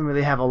 Animar doesn't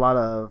really have a lot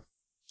of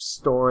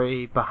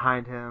story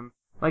behind him.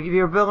 Like, if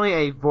you're building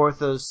a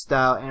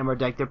Vorthos-style Animar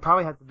deck, there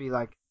probably have to be,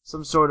 like,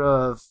 some sort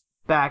of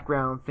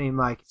background theme,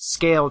 like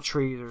scale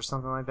trees or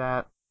something like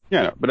that.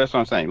 Yeah, no, but that's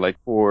what I'm saying. Like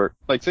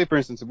say for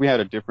instance, if we had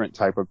a different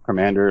type of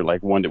commander,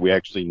 like one that we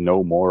actually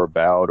know more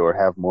about or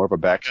have more of a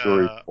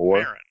backstory for,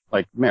 Marin.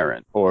 like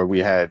Marin, or we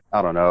had,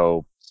 I don't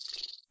know,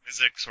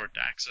 Mizzix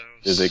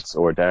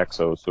or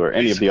Daxos, or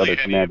any of the other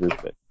commanders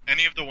that.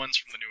 Any of the ones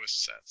from the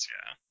newest sets,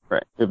 yeah.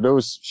 Right. If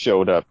those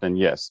showed up, then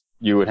yes,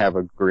 you would have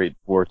a great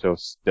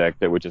Vorthos deck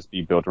that would just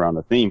be built around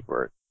the theme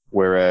for it.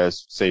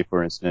 Whereas, say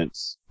for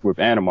instance, with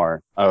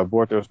Animar, a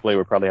Vorthos player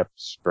would probably have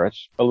to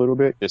stretch a little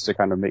bit just to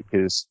kind of make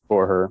his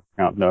or her,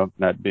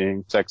 not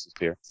being sexist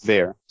here,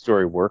 their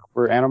story work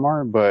for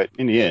Animar, but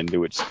in the end, it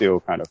would still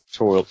kind of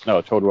total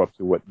up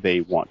to what they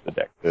want the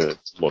deck to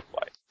look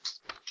like.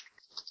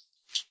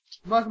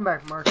 Welcome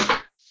back, Mark.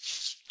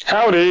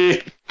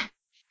 Howdy!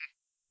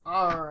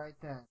 Alright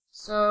then.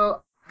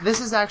 So, this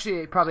is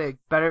actually probably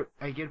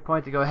a good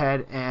point to go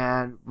ahead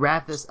and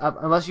wrap this up,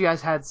 unless you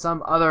guys had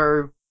some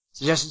other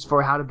suggestions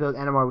for how to build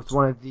Animar with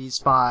one of these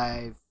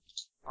 5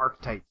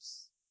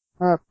 archetypes.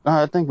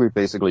 I think we've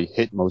basically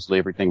hit mostly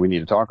everything we need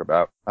to talk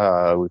about.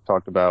 We've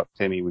talked about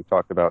Timmy, we've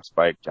talked about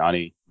Spike,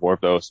 Johnny,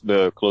 Vorthos.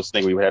 The closest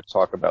thing we would have to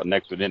talk about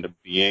next would end up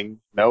being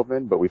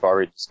Melvin, but we've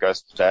already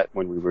discussed that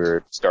when we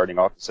were starting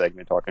off the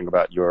segment talking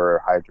about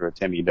your Hydra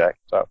Timmy deck.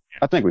 So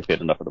I think we've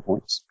hit enough of the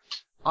points.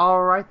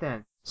 Alright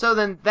then. So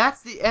then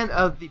that's the end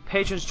of the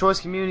Patron's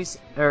Choice community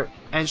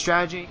and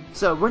strategy.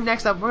 So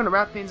next up, we're going to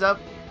wrap things up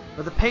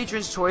with the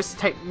Patron's Choice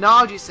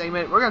technology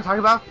segment. We're going to talk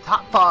about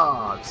Top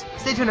Fogs.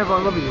 Stay tuned,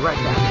 everyone. We'll be right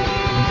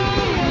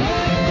back.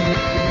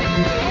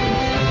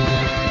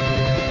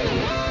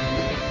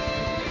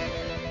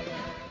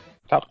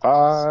 Top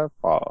 5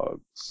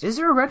 fogs. Is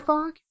there a red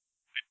fog?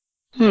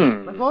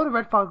 Hmm. Like, what would a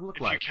red fog look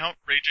If like? you count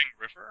Raging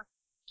River,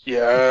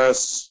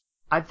 Yes.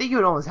 I think you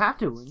would almost have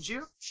to, wouldn't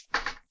you?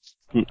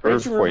 Raging River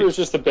Earthquake. is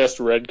just the best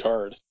red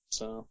card.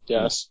 So,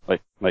 yes.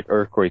 Like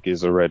Earthquake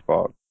is a red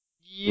fog.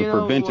 You We're know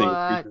preventing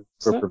what?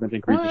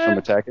 creatures from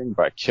attacking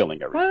by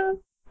killing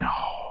everything.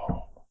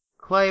 No.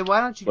 Clay,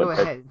 why don't you go But-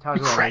 ahead and talk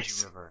about Raging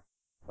Christ. River?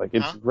 Like,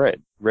 it's Huh?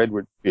 red. Red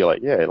would be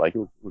like, yeah, like,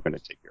 we're going to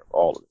take care of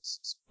all of this.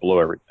 Just blow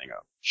everything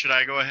up. Should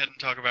I go ahead and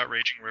talk about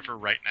Raging River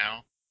right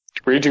now?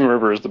 Raging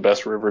River is the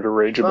best river to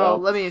rage Well,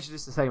 about. let me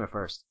introduce the segment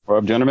first.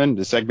 Well, gentlemen,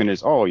 the segment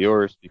is all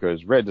yours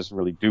because red doesn't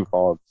really do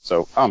fog,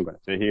 so I'm going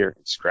to sit here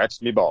and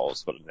scratch me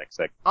balls for the next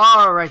segment.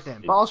 All right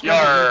then, ball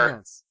scratching Yarr.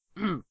 events.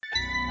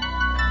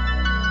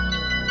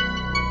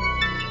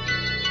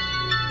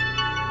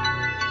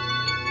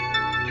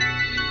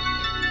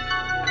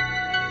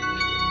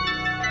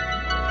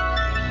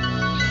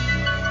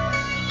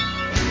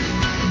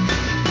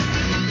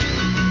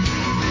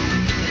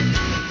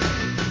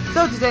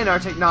 So today in our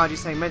technology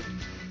segment,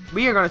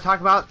 we are going to talk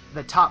about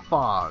the top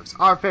fogs,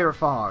 our favorite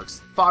fogs,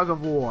 fog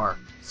of war.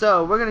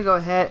 So we're going to go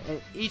ahead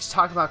and each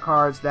talk about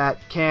cards that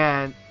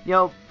can,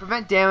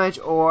 prevent damage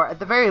or at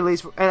the very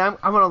least, and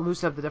I'm going to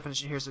loosen up the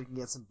definition here so we can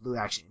get some blue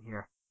action in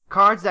here.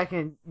 Cards that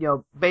can,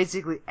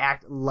 basically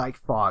act like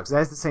fogs.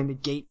 That is to say,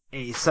 negate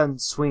a sudden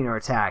swing or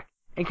attack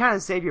and kind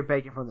of save your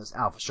bacon from those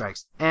alpha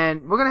strikes.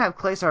 And we're going to have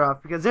Clay start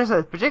off because there's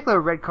a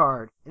particular red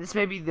card, and this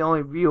may be the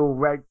only real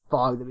red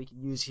fog that we can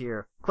use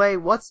here. Clay,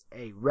 what's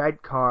a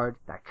red card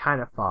that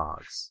kind of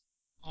fogs?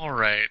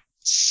 Alright,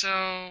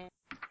 so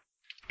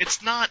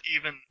it's not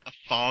even a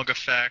fog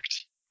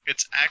effect.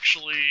 It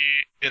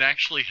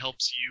actually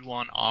helps you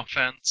on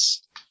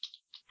offense.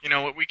 We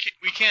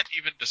can't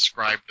even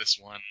describe this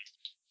one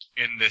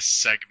in this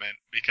segment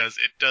because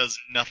it does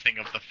nothing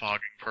of the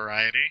fogging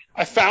variety.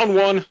 I found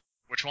one.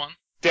 Which one?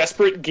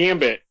 Desperate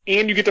Gambit.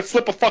 And you get to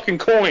flip a fucking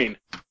coin.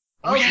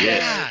 Oh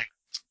yeah!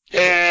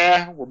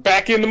 Yeah, we're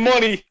back in the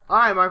money.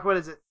 Alright, Mark, what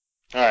is it?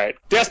 Alright,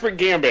 Desperate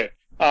Gambit.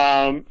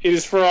 It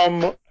is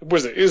from,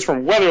 It is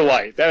from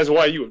Weatherlight. That is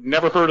why you have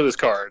never heard of this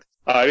card.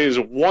 It is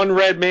 1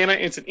 red mana.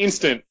 It's an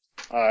instant.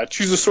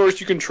 Choose a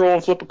source you control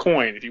and flip a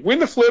coin. If you win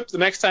the flip, the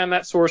next time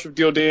that source would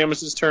deal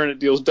damage this turn, it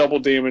deals double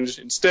damage.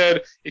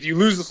 Instead, if you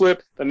lose the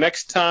flip, the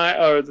next time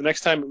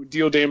it would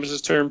deal damage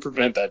this turn,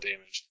 prevent that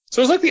damage.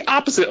 So it's like the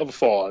opposite of a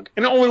fog,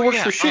 and it only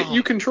works for shit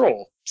you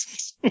control.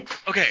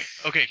 Okay,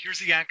 here's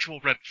the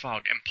actual red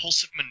fog.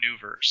 Impulsive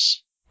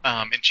Maneuvers.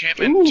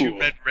 Enchantment, 2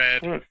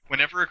 red.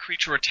 Whenever a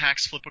creature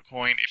attacks, flip a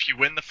coin. If you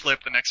win the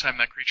flip, the next time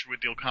that creature would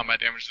deal combat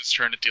damage this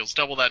turn, it deals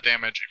double that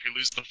damage. If you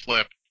lose the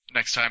flip,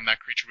 next time that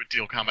creature would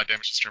deal combat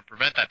damage this turn,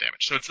 prevent that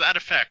damage. So it's that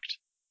effect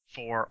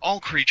for all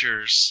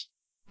creatures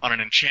on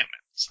an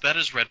enchantment. So that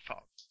is red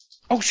fog.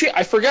 Oh shit,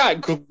 I forgot.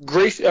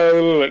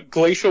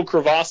 Glacial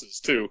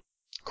Crevasses, too.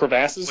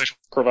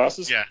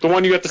 Crevasses? Yeah. The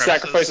one you have to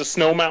Crevices. sacrifice a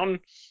snow mountain?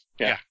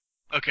 Yeah.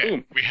 Okay,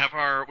 Boom. we have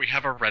our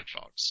red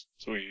fogs.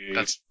 Sweet.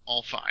 That's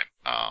all fine.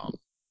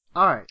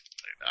 Alright.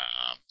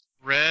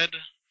 Red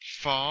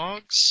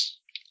fogs,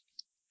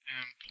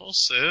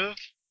 impulsive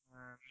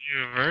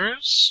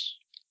maneuvers,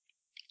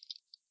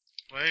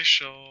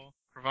 glacial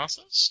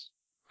crevasses.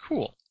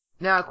 Cool.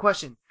 Now, a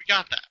question. We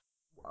got that.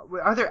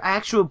 Are there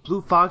actual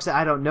blue fogs that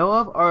I don't know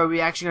of, or are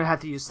we actually going to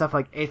have to use stuff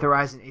like Aether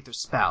Eyes and Aether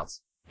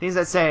Spouts? Things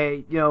that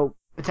say,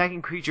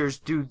 attacking creatures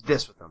do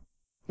this with them.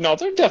 No,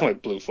 they're definitely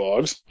blue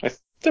fogs.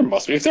 There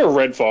must be. If they're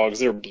red fogs,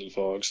 they're blue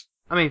fogs.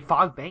 I mean,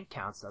 Fog Bank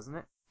counts, doesn't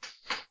it?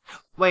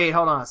 Wait,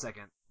 hold on a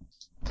second.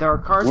 There are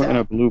cards Wouldn't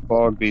a that... blue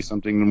fog be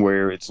something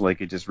where it's like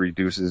it just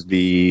reduces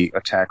the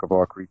attack of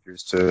all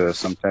creatures to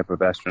some type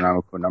of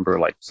astronomical number,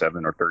 like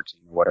 7 or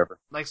 13 or whatever?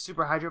 Like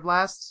Super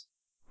Hydroblasts?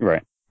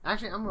 Right.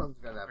 Actually, I'm going to look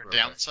at that Or for a bit.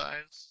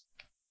 downsize.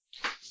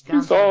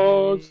 Blue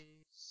fogs.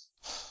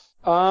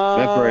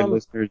 That's right,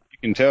 listeners. You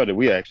can tell that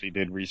we actually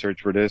did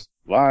research for this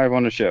live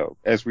on the show,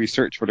 as we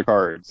search for the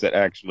cards that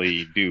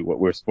actually do what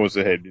we're supposed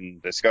to have been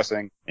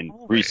discussing and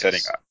Always.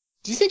 resetting up.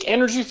 Do you think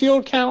Energy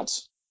Field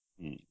counts?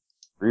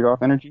 Read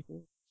off energy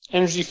field?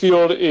 Energy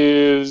Field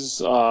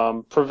is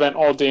prevent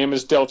all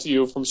damage dealt to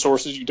you from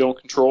sources you don't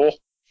control.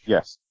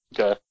 Yes.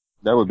 Okay.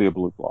 That would be a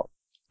blue fog.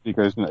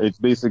 Because it's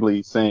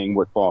basically saying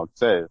what fog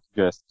says,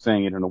 just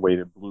saying it in a way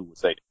that blue would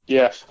say it.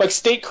 Yeah, like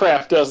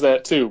Statecraft does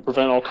that too.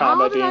 Prevent all How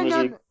combat did I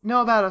damage. not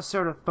know about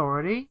Assert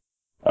Authority?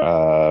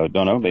 Don't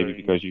know, maybe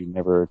because you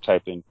never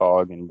typed in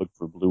fog and looked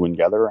for blue and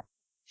gather.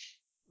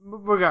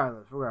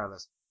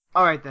 Regardless.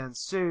 Alright then,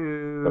 so...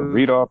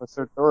 Read off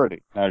Assert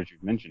Authority, now that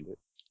you've mentioned it.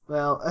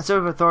 Well,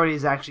 Assert Authority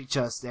is actually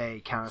just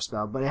a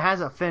counterspell, but it has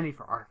affinity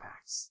for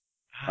artifacts.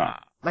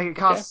 Like, it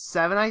costs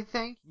 7, I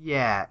think?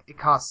 Yeah, it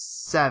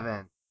costs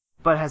 7.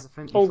 But it has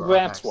affinity for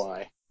artifacts. That's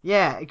why.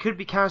 Yeah, it could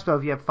be counterspell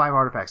if you have 5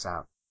 artifacts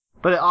out.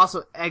 But it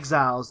also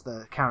exiles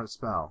the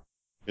counterspell.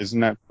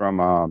 Isn't that from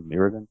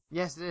Mirrodin?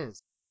 Yes, it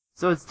is.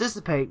 So it's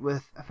Dissipate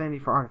with affinity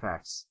for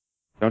artifacts.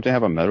 Don't they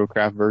have a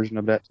Metalcraft version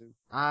of that too?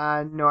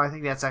 No, I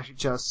think that's actually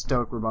just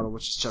Stoic Rebuttal,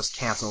 which is just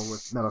cancel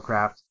with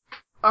Metalcraft.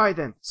 Alright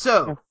then,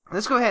 so,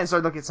 let's go ahead and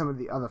start looking at some of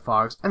the other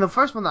fogs. And the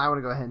first one that I want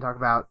to go ahead and talk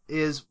about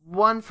is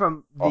one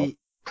from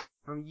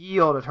from Ye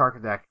Olde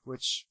Tarka deck,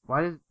 which,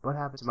 what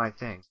happened to my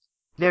thing?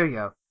 There we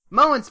go.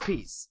 Moment's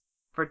Peace.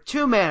 For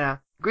 2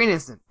 mana, green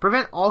instant.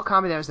 Prevent all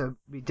combat damage that would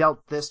be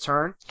dealt this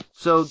turn.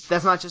 So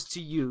that's not just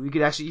to you. You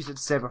could actually use it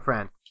to save a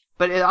friend.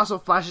 But it also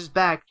flashes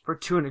back for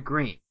 2 and a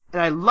green.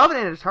 And I love it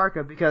in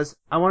Atarka because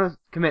I want to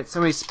commit so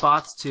many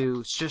spots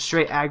to just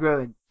straight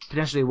aggro and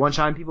potentially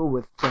one-shot people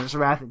with Furnace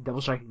of Wrath and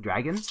Double Striking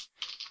Dragons.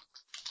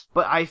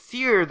 But I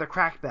fear the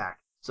crackback.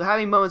 So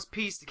having Moment's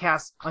Peace to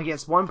cast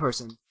against one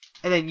person,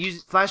 and then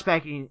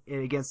flashbacking it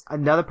against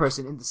another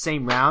person in the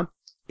same round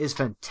is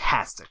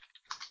fantastic.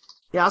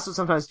 It also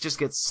sometimes just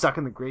gets stuck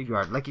in the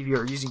graveyard. Like if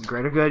you're using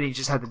Greater Good and you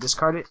just have to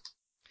discard it.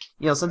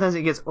 Sometimes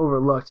it gets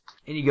overlooked,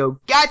 and you go,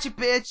 gotcha,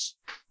 bitch!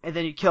 And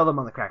then you kill them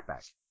on the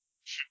crackback.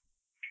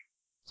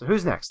 So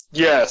who's next?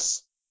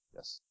 Yes.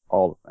 Yes,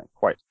 all the thing,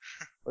 quite.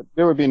 But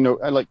there would be no,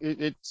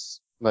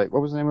 it's, like,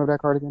 what was the name of that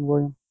card again,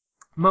 William?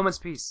 Moment's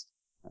Peace.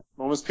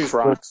 Moment's Peace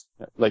rocks.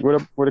 Like,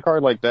 with a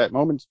card like that,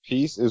 Moment's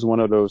Peace is one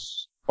of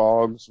those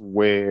fogs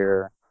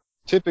where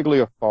typically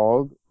a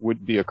fog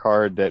would be a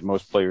card that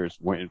most players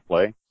wouldn't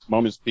play.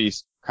 Moment's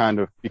Peace kind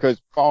of,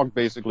 because fog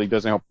basically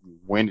doesn't help you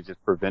win, it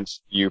just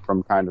prevents you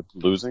from kind of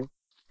losing.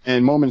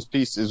 And Moment's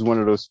Peace is one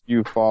of those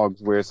few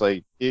fogs where it's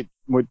like, it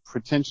would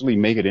potentially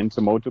make it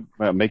into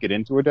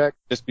a deck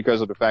just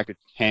because of the fact that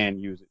you can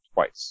use it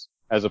twice,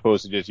 as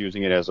opposed to just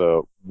using it as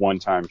a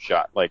one-time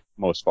shot like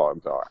most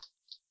fogs are.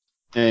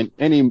 And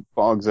any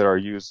fog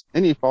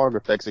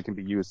effects that can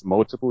be used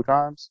multiple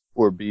times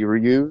or be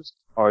reused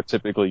are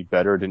typically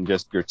better than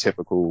just your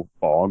typical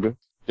fog.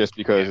 Just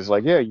because it's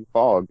like, yeah, you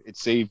fogged, it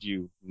saved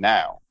you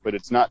now, but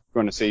it's not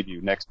going to save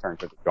you next turn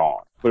because it's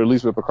gone. But at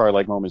least with a card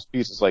like Moment's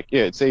Peace, it's like,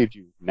 yeah, it saved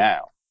you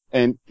now.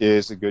 And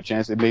there's a good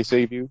chance it may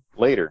save you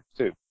later,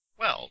 too.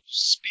 Well,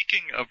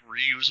 speaking of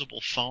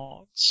reusable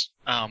fogs,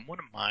 one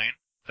of mine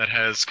that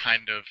has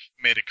kind of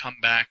made a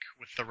comeback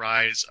with the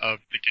rise of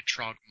the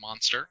Gitrog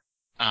monster.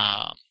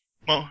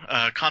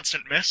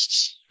 Constant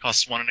Mists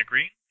costs 1 and a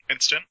green,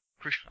 instant.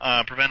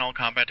 Prevent all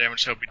combat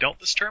damage to be dealt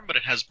this turn, but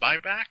it has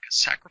buyback,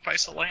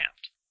 sacrifice a land.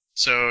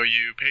 So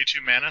you pay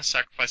 2 mana,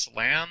 sacrifice a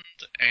land,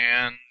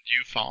 and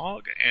you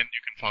fog, and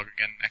you can fog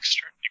again next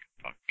turn, you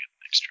can fog again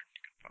next turn,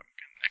 you can fog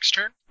again next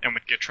turn. And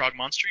with Gitrog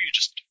Monster, you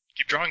just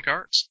keep drawing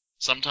cards.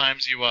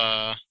 Sometimes you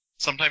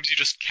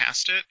just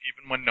cast it,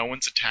 even when no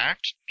one's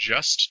attacked,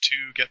 just to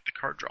get the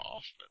card draw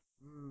off of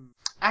it.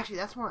 Actually,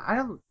 that's one. I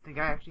don't think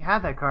I actually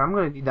have that card. I'm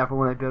going to need that for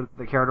when I build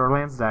the Carador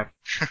Lands deck.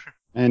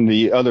 And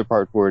the other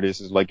part for it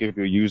is like if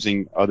you're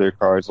using other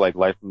cards like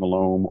Life from the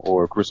Loam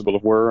or Crucible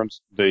of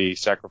Worms, the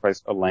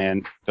sacrifice a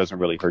land doesn't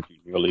really hurt you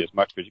nearly as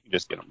much because you can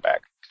just get them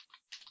back.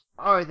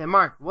 Alright then,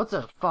 Mark, what's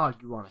a fog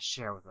you want to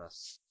share with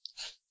us?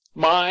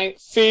 My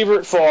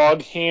favorite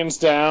fog, hands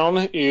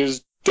down,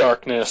 is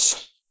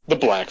Darkness. The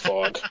Black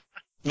Fog.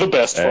 The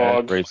best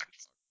fog.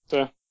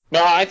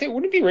 No, I think,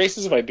 wouldn't it be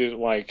racist if I did,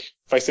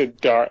 if I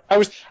said dark? I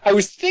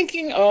was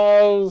thinking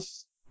of,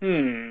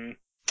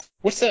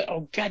 what's that?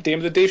 Oh, goddamn,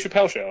 the Dave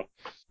Chappelle show.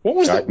 What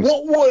was that?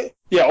 What?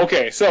 Yeah,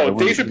 okay, so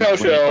Dave Chappelle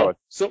show,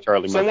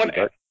 Charlie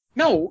Murphy.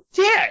 No,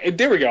 yeah,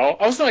 there we go.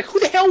 I was like, who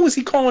the hell was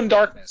he calling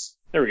Darkness?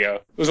 There we go.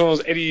 It was one of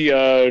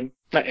those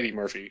not Eddie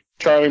Murphy.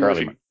 Charlie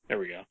Murphy. There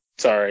we go.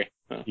 Sorry.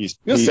 He's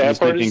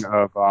thinking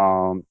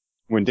of,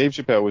 when Dave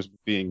Chappelle was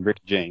being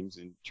Rick James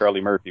and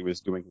Charlie Murphy was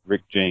doing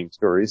Rick James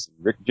stories,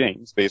 and Rick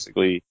James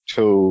basically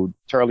told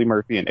Charlie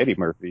Murphy and Eddie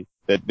Murphy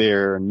that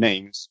their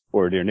names,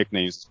 or their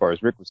nicknames as far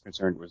as Rick was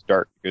concerned, was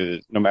Dark,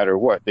 because no matter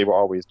what, they were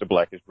always the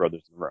blackest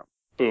brothers in the room.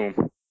 Boom.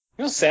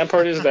 You know, the sad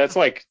part is that's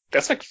like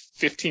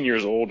 15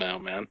 years old now,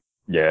 man.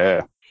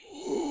 Yeah.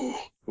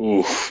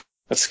 Ooh,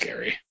 that's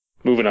scary.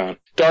 Moving on.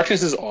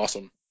 Darkness is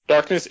awesome.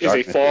 Darkness is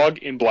a fog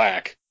in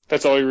black.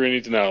 That's all you really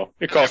need to know.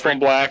 It costs 1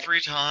 black.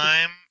 Every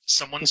time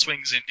someone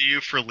swings into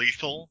you for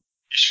lethal,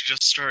 you should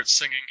just start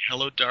singing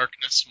Hello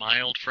Darkness,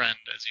 my old friend,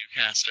 as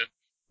you cast it.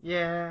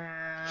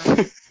 Yeah.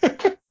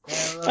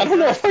 Hello, I don't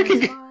know if I can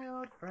get... my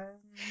old friend.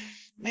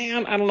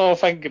 Man, I don't know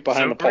if I can get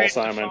behind the Paul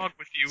Simon. Fog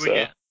with you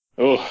again.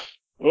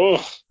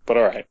 But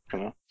alright.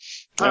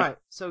 Alright,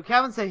 so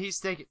Calvin said he's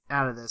sticking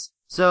out of this.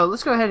 So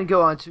let's go ahead and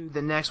go on to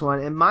the next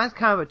one, and mine's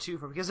kind of a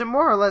twofer, because they're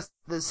more or less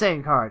the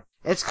same card.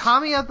 It's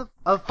Kami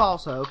of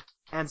False Hope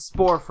and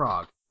Spore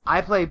Frog.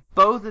 I play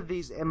both of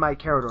these in my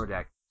Carador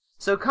deck.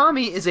 So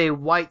Kami is a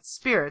white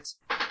spirit,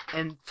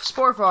 and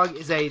Spore Frog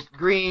is a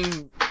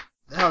green...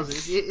 The hell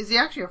is it? Is he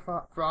actually a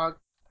frog? Pretty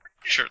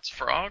sure it's a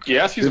frog.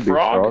 Yes, he's a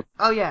frog.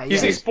 Oh yeah,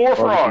 He's a spore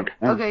frog.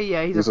 Okay,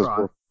 yeah, he's a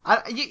frog.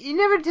 You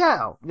never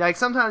tell. Like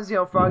sometimes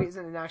frog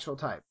isn't an actual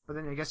type, but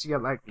then I guess you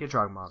got like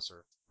Gitrog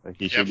monster.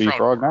 He should be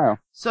frog now.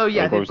 So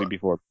yeah,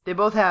 before. They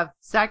both have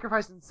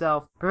sacrifice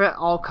himself, prevent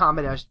all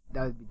combat damage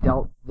that would be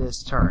dealt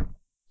this turn.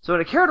 So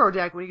in a Carador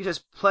deck, when you can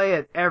just play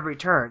it every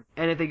turn,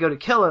 and if they go to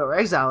kill it or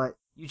exile it,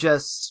 you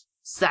just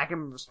sack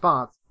him in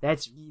response.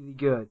 That's really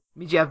good. It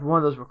means you have one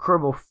of those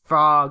recurable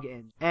frog,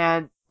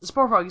 and the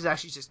Spore Frog is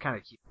actually just kind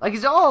of cute. Like,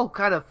 he's all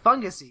kind of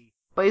fungusy,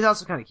 but he's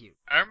also kind of cute.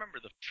 I remember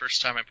the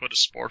first time I put a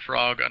Spore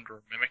Frog under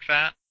a Mimic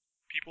Vat,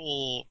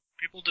 people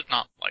did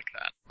not like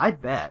that. I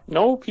bet.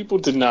 No, people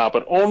did not,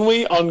 but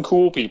only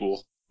uncool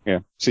people. Yeah.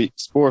 See,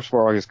 Spore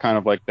Frog is kind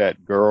of like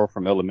that girl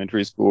from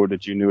elementary school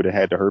that you knew that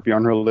had the herpy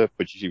on her lip,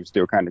 but she was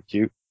still kind of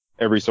cute.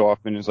 Every so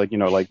often, it's like, I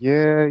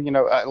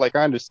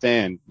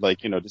understand,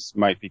 this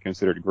might be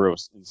considered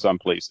gross in some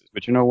places,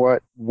 but you know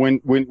what? When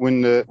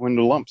the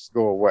lumps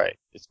go away,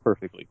 it's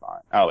perfectly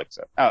fine. I'll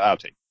accept. I'll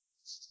take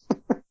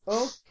it.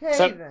 Okay,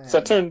 Does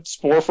that turn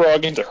Spore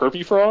Frog into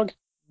Herpy Frog?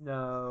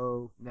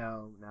 No,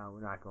 we're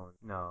not going.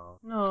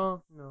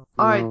 No.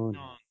 Alright,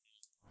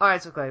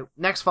 alright, so Clay,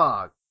 next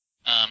fog.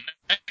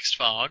 Next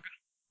fog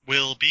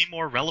will be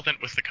more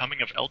relevant with the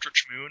coming of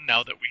Eldritch Moon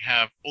now that we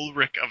have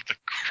Ulrich of the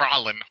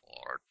Krallen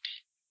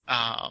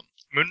Horde.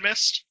 Moon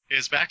Mist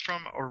is back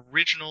from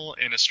original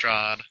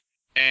Innistrad,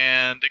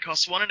 and it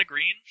costs 1 and a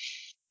green.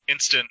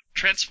 Instant,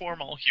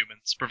 transform all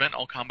humans, prevent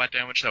all combat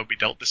damage that would be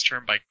dealt this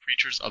turn by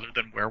creatures other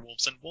than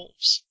werewolves and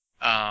wolves.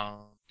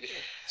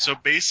 So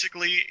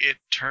basically, it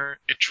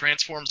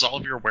transforms all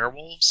of your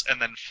werewolves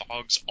and then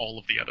fogs all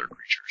of the other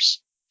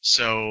creatures.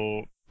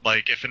 So,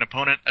 like, if an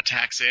opponent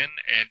attacks in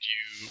and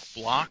you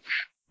block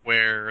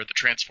where the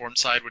transform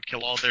side would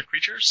kill all their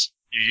creatures,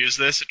 you use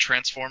this, it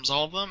transforms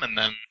all of them, and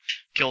then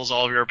kills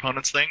all of your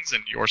opponent's things,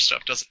 and your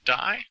stuff doesn't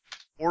die.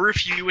 Or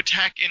if you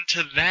attack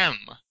into them,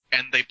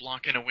 and they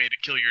block in a way to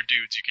kill your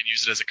dudes, you can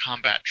use it as a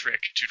combat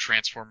trick to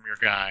transform your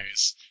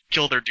guys,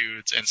 kill their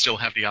dudes, and still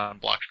have the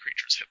unblocked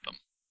creatures hit them.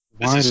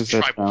 Why This does is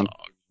that Tribal sound?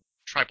 Fog.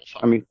 Tribal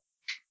Fog. I mean,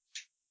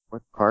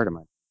 what card am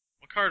I?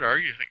 What card are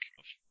you thinking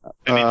of?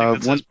 Anything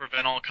that one, says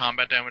prevent all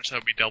combat damage that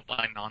would be dealt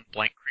by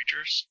non-blank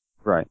creatures?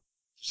 right.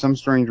 For some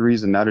strange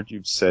reason, now that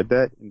you've said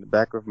that, in the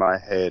back of my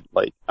head,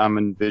 like, I'm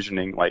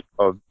envisioning, like,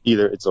 of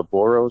either it's a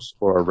Boros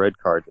or a red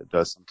card that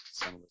does something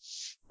similar.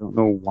 I don't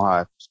know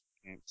why. I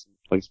can't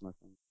place my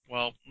thing.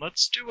 Well,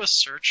 let's do a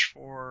search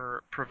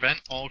for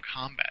prevent all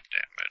combat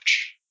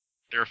damage.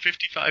 There are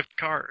 55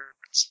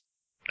 cards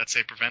that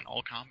say prevent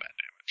all combat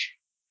damage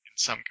in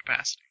some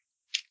capacity.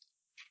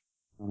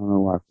 I don't know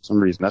why. For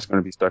some reason, that's going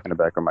to be stuck in the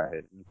back of my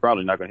head. It's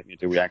probably not going to hit me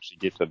until we actually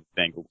get to the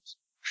Dangles.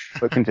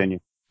 But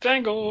continue.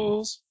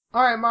 Dangles.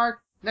 Alright,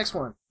 Mark, next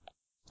one.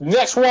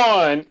 Next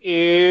one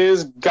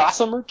is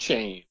Gossamer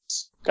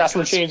Chains.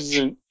 Gossamer Chains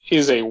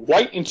is a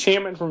white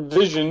enchantment from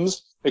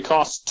Visions. It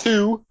costs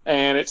 2,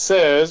 and it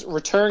says,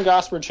 return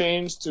Gossamer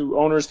Chains to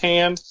owner's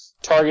hand.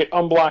 Target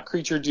unblocked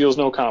creature deals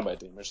no combat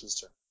damage this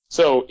turn.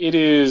 So it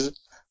is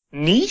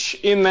niche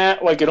in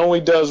that, like, it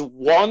only does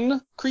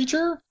 1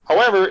 creature.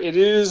 However, it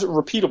is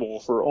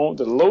repeatable for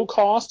the low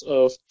cost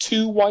of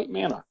 2 white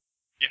mana.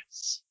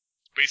 Yes.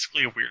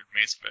 Basically a weird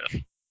Maze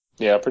Myth.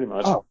 Yeah, pretty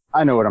much. Oh,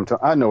 I know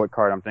what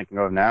card I'm thinking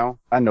of now.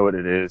 I know what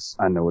it is.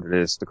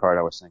 The card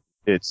I was thinking.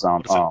 It's,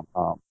 Iros.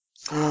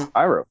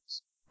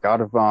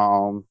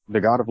 The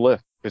God of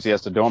Lift. Because he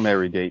has the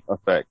Domary Gate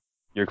effect.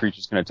 Your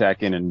creatures can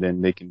attack in and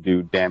then they can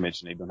do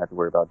damage and they don't have to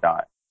worry about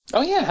dying.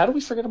 Oh yeah, how do we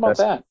forget about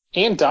that?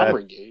 And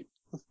Domary Gate.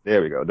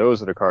 There we go.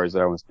 Those are the cards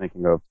that I was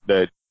thinking of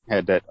that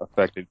had that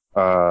affected,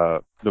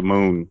 the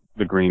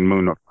green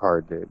moon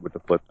card did with the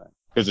flip thing.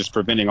 Because it's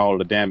preventing all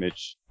the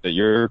damage that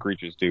your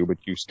creatures do, but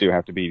you still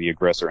have to be the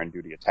aggressor and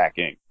do the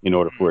attacking in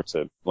order for it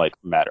to, like,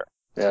 matter.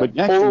 Yeah. But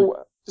actually,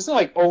 Isn't it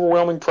like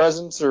Overwhelming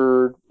Presence,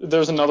 or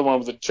there's another one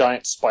with a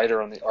giant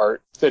spider on the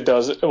art that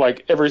does it,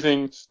 like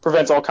everything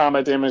prevents all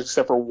combat damage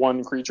except for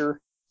 1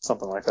 creature?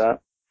 Something like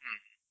that.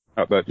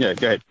 but yeah,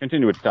 go ahead.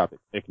 Continue with the topic.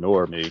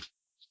 Ignore me.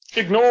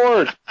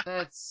 Ignored!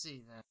 Let's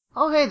see then.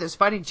 Oh hey, there's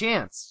Fighting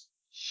Chance.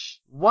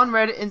 1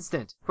 red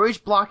instant. For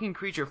each blocking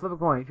creature, flip a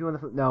coin. If you want to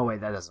flip... No,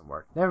 wait, that doesn't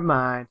work. Never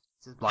mind.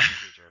 It says blocking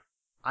creature.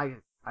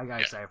 I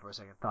got excited for a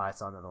second. Thought I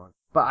saw another one.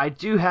 But I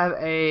do have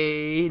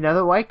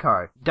another white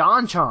card.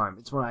 Dawn Charm.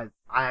 It's one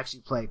I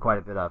actually play quite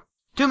a bit of.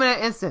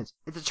 2-minute instant.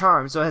 It's a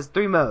charm, so it has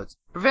 3 modes.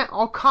 Prevent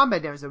all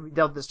combat damage that will be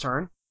dealt this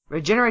turn.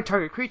 Regenerate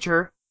target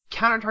creature.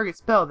 Counter target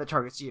spell that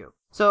targets you.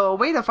 So a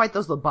way to fight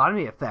those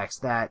lobotomy effects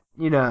that,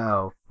 you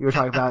were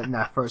talking about in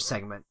that first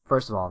segment,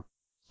 first of all.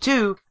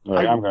 2.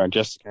 Right, I'm going to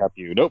just cap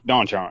you. Nope,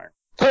 Dawn Charm.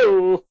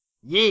 Oh!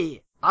 Yeah.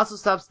 Also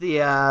stops the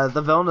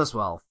villainous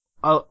wealth.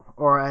 Oh,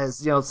 or as,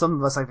 some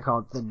of us like to call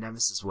it, the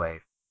Nemesis wave.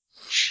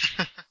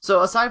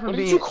 So aside from What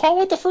being... did you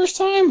call it the first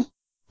time?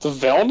 The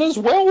Velna's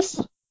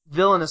Wealth?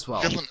 Villainous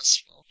wealth.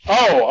 Villainous.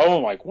 Oh,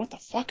 I'm like, what the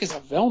fuck is a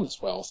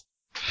Velna's Wealth?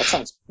 That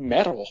sounds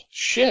metal.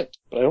 Shit.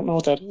 But I don't know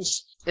what that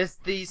is. It's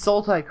the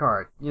Sultai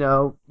card.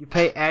 You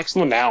pay X...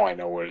 Well, now I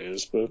know what it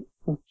is, but...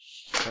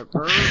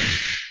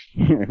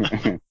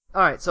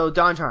 Alright, so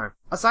Dawn Charm.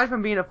 Aside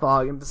from being a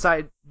fog, and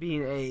beside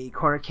being a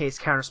corner case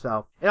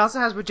counterspell, it also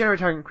has regenerate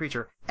target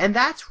creature. And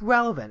that's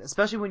relevant,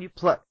 especially when you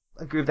play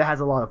a group that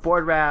has a lot of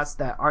board wraths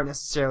that aren't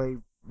necessarily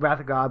Wrath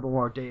of God, but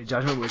more Day of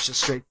Judgment, which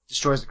just straight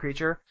destroys the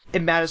creature.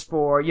 It matters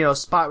for,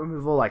 spot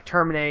removal like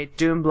Terminate,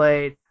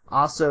 Doomblade,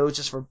 also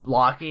just for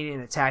blocking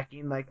and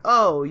attacking, like,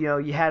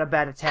 you had a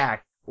bad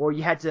attack, or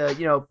you had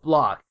to,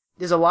 block.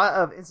 There's a lot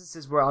of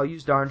instances where I'll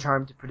use Dawn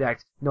Charm to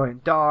protect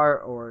Noyan Dar,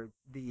 or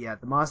the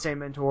Mondstadt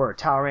Mentor, or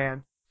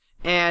Talrand.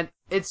 And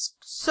it's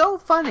so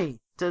funny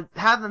to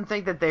have them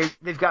think that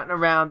they've gotten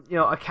around,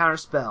 a counter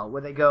spell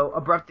where they go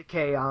Abrupt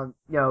Decay on,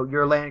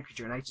 your land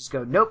creature, and I just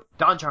go, nope,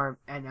 Dawn Charm,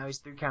 and now he's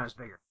 3 counters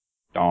bigger.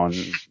 Dawn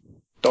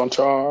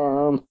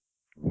Charm.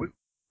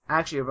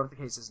 Actually, Abrupt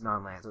Decay is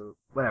non-land, so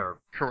whatever.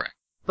 Correct.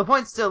 The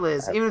point still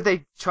is, even if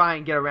they try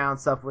and get around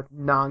stuff with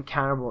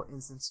non-counterable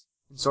instants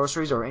and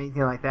sorceries or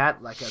anything like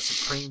that, like a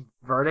Supreme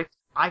Verdict,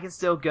 I can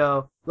still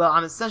go, well,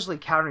 I'm essentially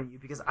countering you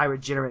because I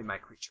regenerate my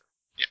creature.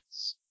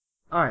 Yes.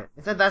 Alright,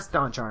 instead that's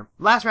Dawn Charm.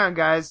 Last round,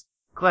 guys.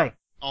 Clay.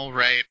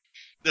 Alright.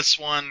 This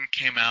one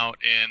came out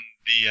in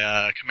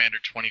the Commander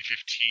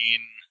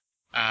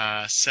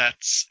 2015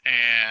 sets,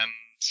 and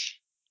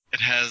it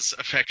has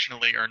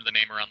affectionately earned the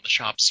name around the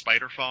shop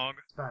Spider Fog.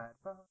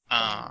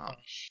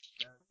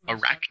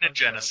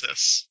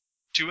 Arachnogenesis.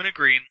 2 and a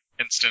green,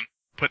 instant.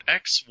 Put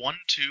X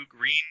 1/2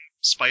 green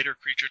spider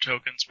creature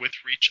tokens with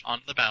reach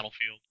onto the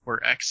battlefield,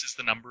 where X is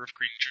the number of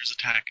creatures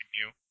attacking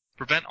you.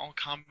 Prevent all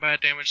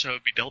combat damage that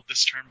would be dealt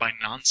this turn by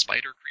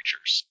non-spider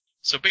creatures.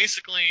 So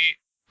basically,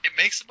 it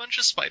makes a bunch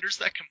of spiders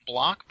that can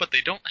block, but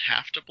they don't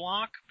have to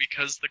block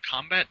because the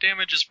combat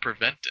damage is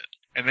prevented.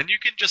 And then you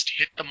can just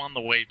hit them on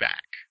the way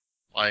back.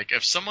 Like,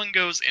 if someone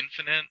goes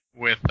infinite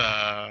with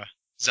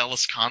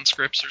Zealous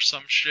Conscripts or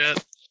some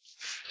shit,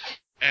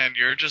 and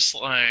you're just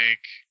like,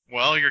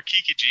 well, your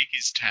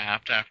Kiki-Jiki's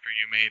tapped after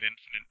you made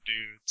infinite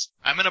dudes.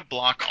 I'm gonna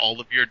block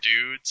all of your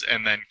dudes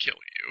and then kill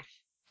you.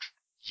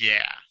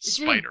 Yeah,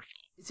 Spider.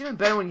 It's even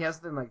better when you have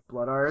something like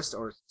Blood Artist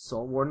or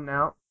Soul Warden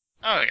out.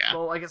 Oh, yeah.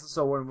 Well, I guess the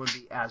Soul Warden wouldn't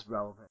be as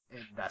relevant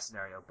in that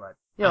scenario, but,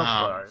 you know,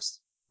 Blood Artist.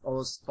 All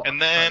those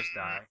and then,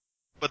 die.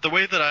 But the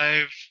way that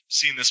I've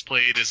seen this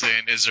played is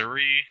in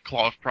Izuri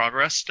Claw of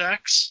Progress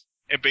decks.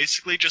 It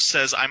basically just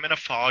says, I'm in a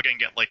fog and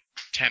get like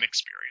 10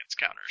 experience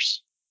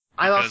counters.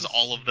 Because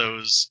all of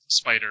those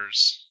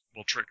spiders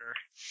will trigger.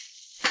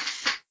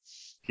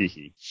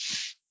 Hee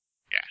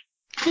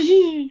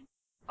Yeah.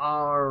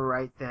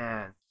 Alright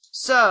then.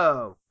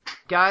 So,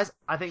 guys,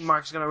 I think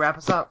Mark's gonna wrap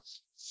us up.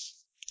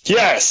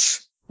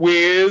 Yes!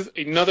 With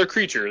another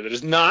creature that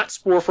is not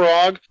Spore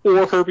Frog,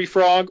 or Herbie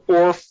Frog,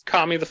 or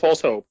Kami the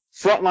False Hope.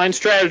 Frontline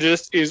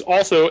Strategist is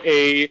also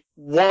a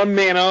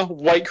 1-mana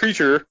white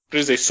creature that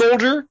is a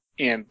soldier,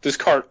 and this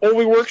card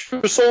only works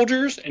for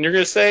soldiers, and you're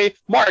going to say,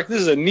 Mark,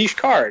 this is a niche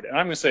card. And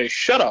I'm going to say,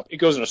 shut up, it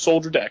goes in a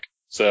soldier deck.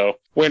 So,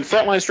 when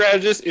Frontline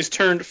Strategist is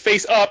turned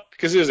face up,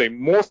 because it is a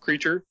morph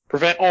creature,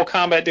 prevent all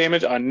combat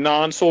damage on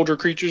non-soldier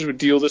creatures would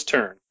deal this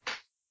turn.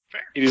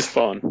 Fair. It is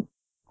fun.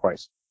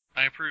 Twice.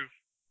 I approve.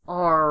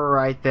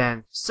 Alright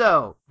then.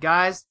 So,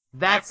 guys,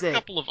 that's I have it.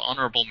 a couple of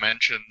honorable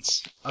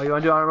mentions. Oh, you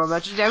want to do honorable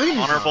mentions? Yeah, we can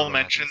do Honorable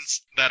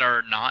mentions that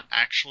are not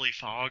actually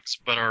fogs,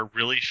 but are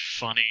really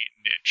funny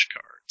niche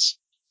cards.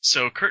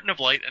 So, Curtain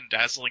of Light and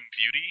Dazzling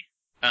Beauty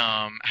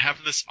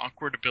have this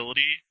awkward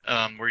ability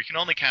where you can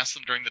only cast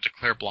them during the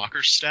Declare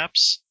Blocker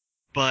steps,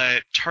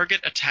 but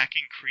target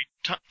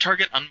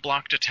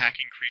unblocked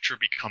attacking creature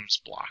becomes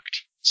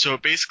blocked. So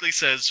it basically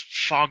says,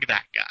 fog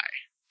that guy.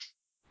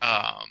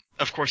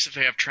 Of course, if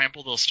they have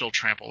Trample, they'll still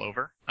trample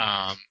over.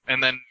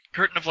 And then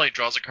Curtain of Light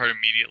draws a card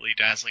immediately,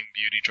 Dazzling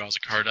Beauty draws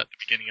a card at the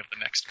beginning of the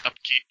next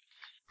upkeep.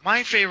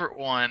 My favorite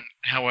one,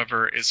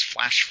 however, is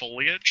Flash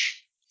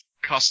Foliage.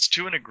 Costs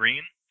 2 and a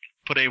green.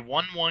 Put a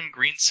 1/1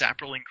 green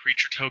Saproling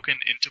creature token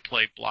into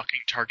play,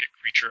 blocking target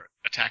creature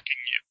attacking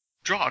you.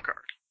 Draw a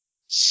card.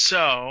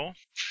 So,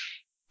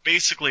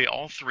 basically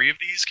all 3 of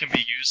these can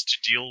be used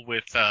to deal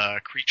with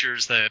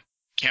creatures that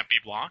can't be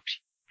blocked.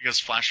 Because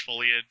Flash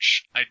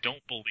Foliage, I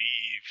don't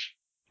believe...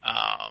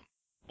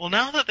 well,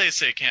 now that they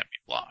say can't be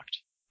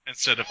blocked,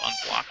 instead of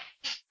unblocked,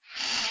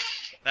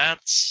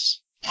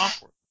 that's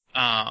awkward.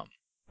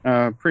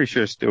 Pretty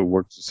sure it still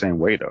works the same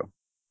way, though.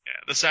 Yeah,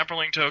 the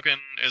Saproling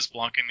token is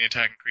blocking the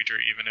attacking creature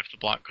even if the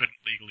block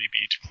couldn't legally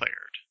be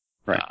declared.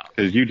 Right,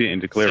 because you didn't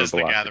declare a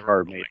block, the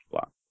card made a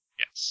block.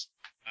 Yes.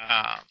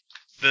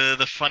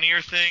 The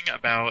funnier thing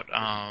about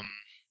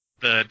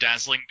the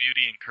Dazzling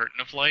Beauty and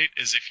Curtain of Light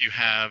is if you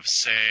have,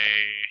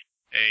 say,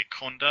 a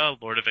Konda,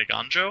 Lord of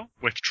Eganjo,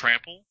 with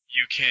Trample,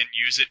 you can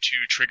use it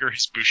to trigger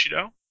his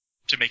Bushido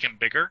to make him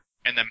bigger,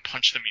 and then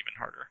punch them even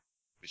harder.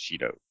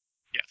 Bushido.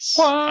 Yes.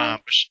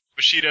 What?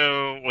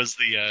 Bushido was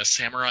the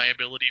samurai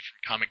ability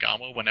from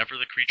Kamigawa. Whenever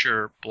the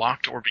creature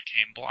blocked or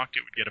became blocked,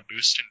 it would get a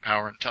boost in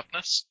power and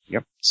toughness.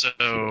 Yep. So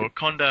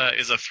Konda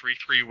is a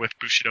 3/3 with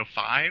Bushido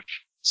 5.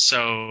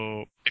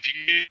 So if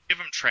you give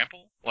him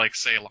Trample, like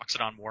say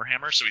Loxodon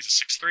Warhammer, so he's a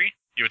 6/3,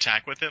 you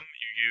attack with him,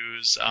 you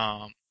use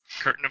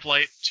Curtain of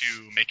Light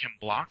to make him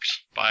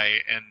blocked by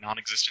a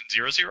non-existent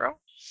 0/0.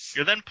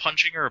 You're then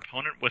punching your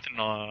opponent with an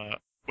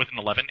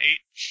 11/8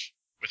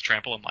 with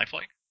Trample and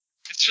Lifelink.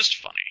 It's just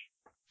funny.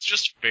 It's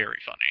just very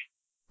funny.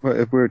 Well,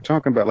 if we're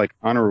talking about like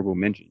honorable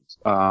mentions,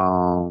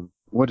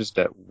 what is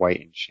that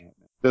white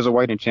enchantment? There's a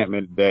white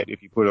enchantment that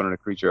if you put it on a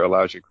creature,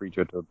 allows your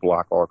creature to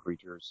block all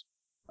creatures.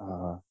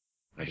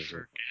 I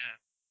forget.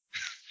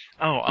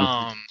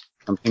 Oh,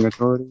 something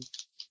authority?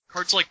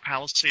 Cards like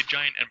Palisade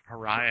Giant and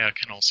Pariah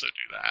can also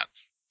do that.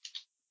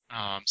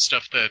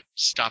 Stuff that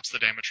stops the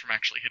damage from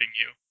actually hitting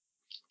you.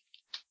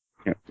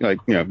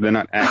 Yeah, they're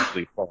not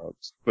actually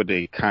fogs, but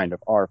they kind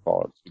of are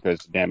fogs because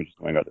the damage is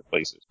going other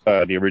places.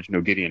 The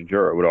original Gideon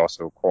Jura would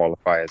also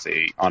qualify as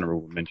a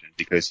honorable mention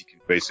because he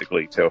can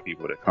basically tell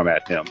people to come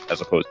at him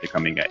as opposed to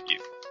coming at you.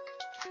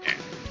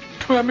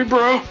 Come at me,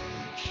 bro.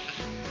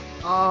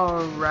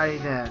 Alrighty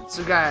then.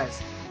 So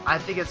guys, I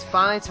think it's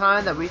finally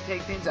time that we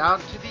take things out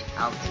to the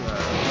outro.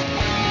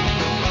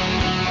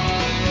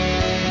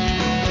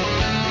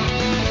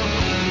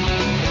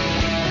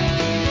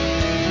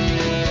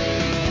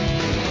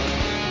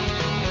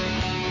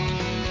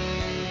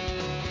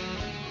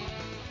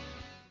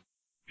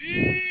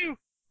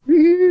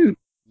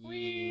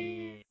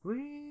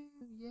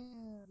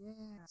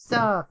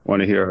 stuff.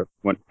 Want to hear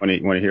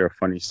a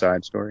funny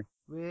side story?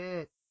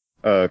 Wait.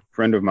 A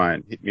friend of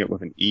mine hit me up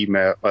with an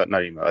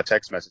a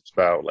text message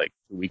about like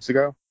 2 weeks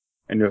ago.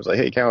 And it was like,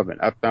 hey, Calvin,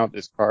 I found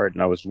this card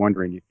and I was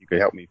wondering if you could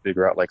help me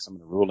figure out like some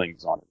of the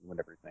rulings on it and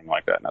everything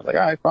like that. And I was like,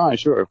 all right, fine,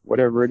 sure,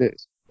 whatever it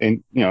is.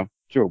 And,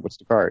 sure, what's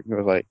the card? And it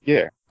was like,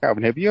 yeah,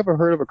 Calvin, have you ever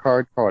heard of a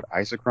card called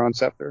Isochron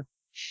Scepter?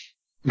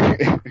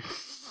 And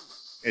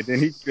then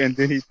he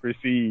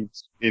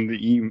proceeds in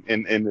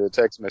the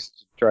text message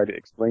to try to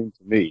explain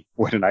to me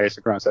what an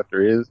Isochron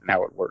Scepter is and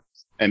how it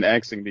works. And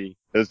asking me,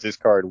 does this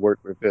card work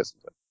with this?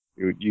 Like,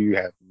 dude, you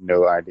have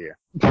no idea.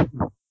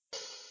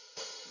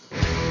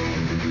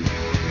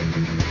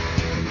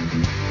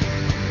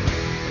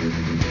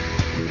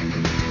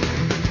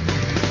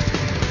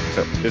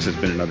 So this has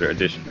been another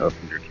edition of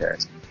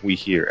CommanderCast. We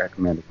here at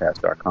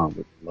CommanderCast.com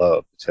would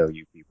love to tell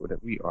you people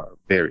that we are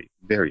very,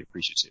 very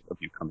appreciative of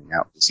you coming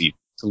out this evening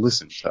to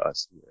listen to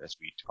us here as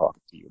we talk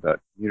to you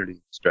about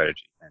community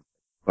strategy.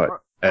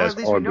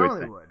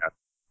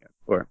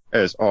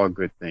 As all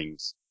good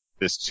things,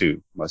 this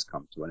too must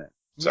come to an end.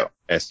 Yep. So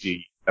as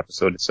the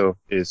episode itself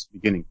is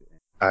beginning to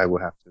end, I will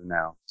have to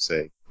now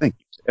say thank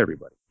you to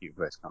everybody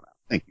who has come out.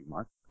 Thank you,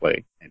 Mark,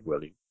 Clay, and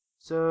Willie.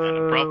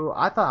 So,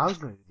 I thought I was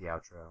going to do the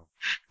outro.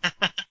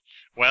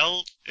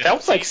 Well, that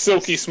was like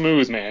silky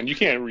smooth, man. You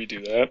can't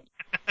redo that.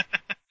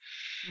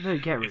 No, you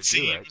can't redo it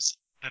seems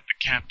that the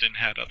captain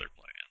had other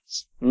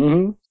plans.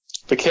 Mm-hmm.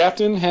 The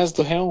captain has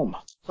the helm.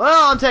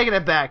 Well, I'm taking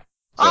it back.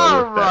 So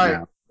all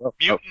right.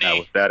 Mutiny. Now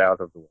with that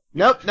out of the way.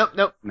 Nope. Now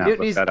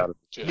with that out of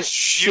the way. Just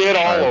shit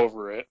all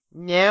over it.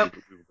 Yep.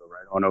 We will go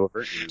right on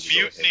over it. And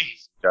we will Mutiny.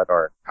 got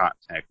our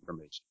contact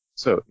information.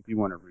 So if you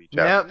want to reach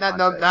out.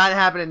 Nope, not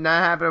happening.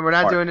 We're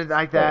not doing it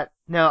like that.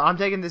 No, I'm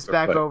taking this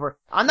back over.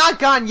 I'm not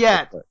gone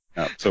yet.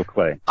 So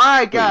Clay.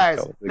 Alright, guys.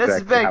 This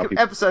has exactly been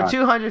episode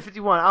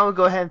 251. I'm going to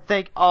go ahead and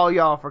thank all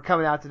y'all for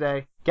coming out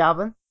today.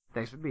 Calvin,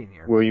 thanks for being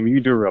here. William,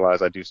 you do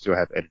realize I do still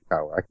have editing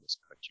power. I can just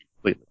cut you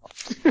completely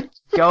off.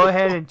 Go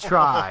ahead and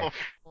try.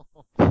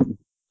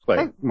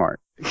 Clay, Mark,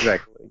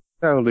 exactly.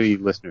 Tell the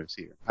listeners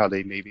here how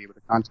they may be able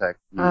to contact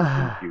you in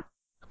the future.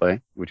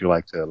 Clay, would you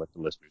like to let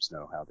the listeners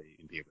know how they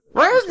can be able to...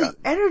 Where's the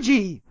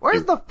energy?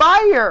 Where's the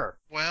fire?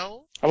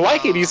 Well... I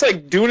like it. He's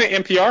like doing it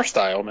NPR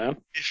style, man.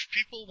 If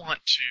people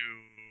want to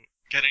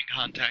get in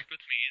contact with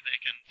me, they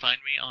can find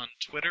me on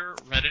Twitter,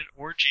 Reddit,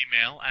 or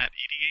Gmail at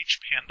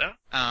EDHPanda.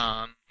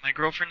 My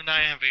girlfriend and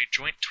I have a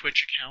joint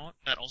Twitch account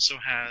that also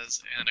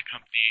has an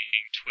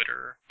accompanying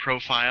Twitter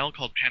profile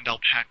called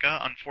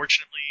Pandalpaca.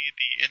 Unfortunately,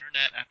 the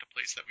internet at the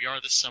place that we are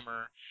this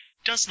summer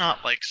does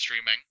not like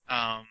streaming.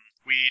 I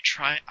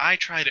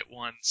tried it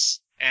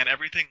once, and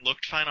everything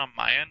looked fine on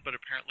my end, but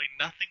apparently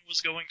nothing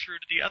was going through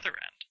to the other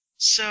end.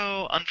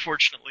 So,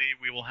 unfortunately,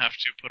 we will have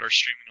to put our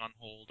streaming on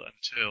hold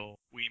until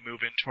we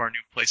move into our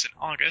new place in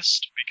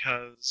August,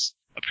 because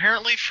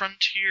apparently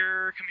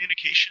Frontier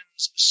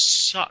Communications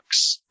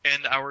sucks,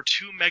 and our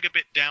 2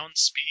 megabit down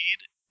speed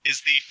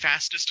is the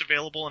fastest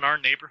available in our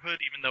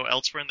neighborhood, even though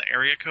elsewhere in the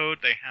area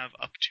code they have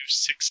up to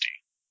 60.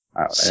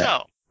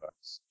 So,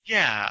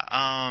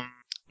 yeah,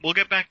 we'll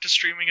get back to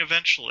streaming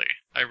eventually.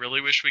 I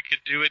really wish we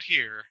could do it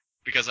here,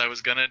 because I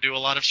was gonna do a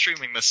lot of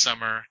streaming this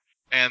summer,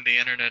 and the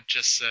internet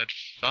just said,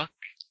 fuck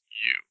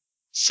you.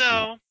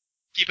 So,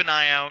 keep an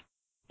eye out.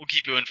 We'll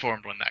keep you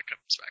informed when that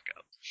comes back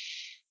up.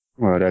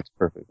 Well, that's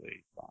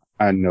perfectly fine.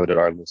 I know that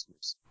our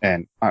listeners,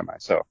 and I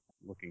myself,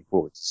 am looking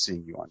forward to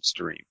seeing you on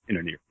stream in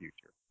the near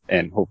future.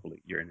 And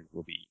hopefully your internet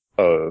will be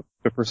of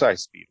the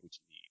precise speed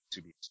which you need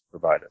to be able to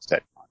provide us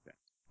that content.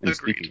 And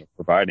Agreed. Speaking of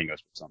providing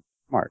us with something,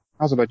 Mark,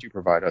 how's about you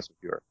provide us with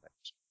your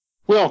affection?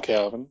 Well,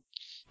 Calvin,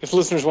 if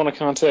listeners want to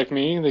contact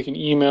me, they can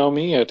email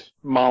me at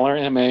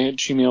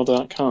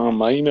mahlerma@gmail.com.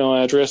 My email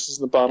address is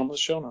in the bottom of the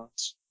show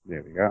notes.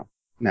 There we go.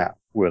 Now,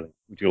 Willie,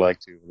 would you like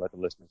to let the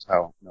listeners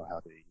know how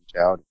to reach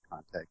out and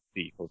contact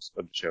the host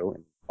of the show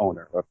and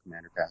owner of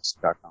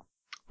CommanderCast.com?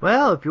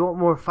 Well, if you want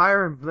more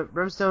fire and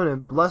brimstone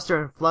and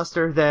bluster and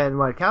fluster than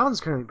what Calvin's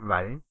currently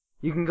providing,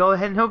 you can go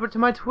ahead and over to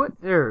my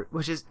Twitter,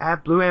 which is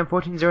at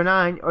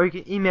blueam1409, or you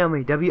can email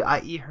me,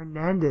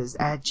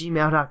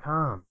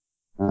 wiehernandez@gmail.com.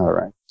 All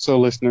right. So,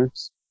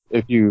 listeners,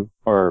 if you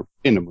are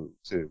in the mood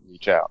to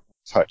reach out and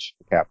touch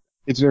the captain,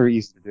 it's very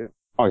easy to do.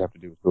 All you have to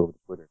do is go over to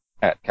Twitter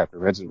at Captain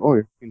Redzone, or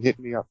you can hit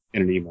me up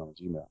in an email at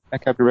Gmail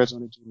at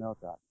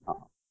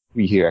CaptainRedzone@gmail.com.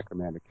 We here at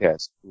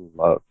CommanderCast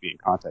love being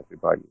contacted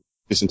by you.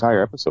 This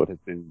entire episode has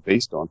been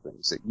based on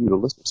things that you, the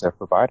listeners, have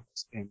provided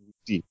us, and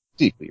we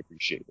deeply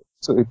appreciate it.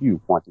 So if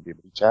you want to be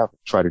able to reach out,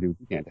 try to do what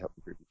you can to help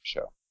contribute to the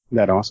show.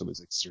 That also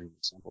is extremely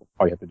simple.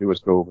 All you have to do is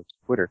go over to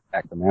Twitter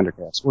at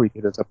CommanderCast, or you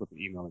can hit us up with an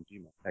email and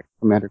Gmail at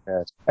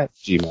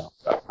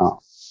CommanderCast@gmail.com.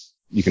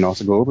 You can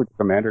also go over to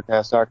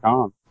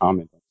CommanderCast.com,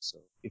 comment on it. So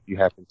if you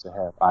happen to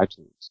have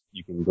iTunes,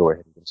 you can go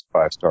ahead and give us a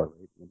 5-star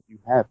rating. And if you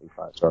have a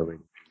 5-star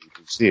rating, you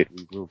can see it.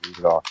 We will read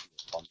it off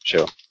on the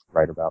show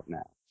right about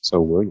now. So,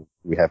 William,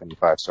 do we have any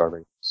 5-star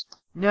ratings?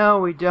 No,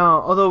 we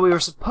don't, although we were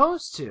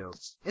supposed to.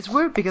 It's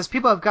weird because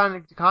people have gotten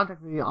into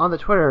contact with me on the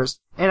Twitters,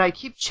 and I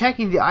keep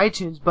checking the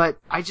iTunes, but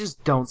I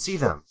just don't see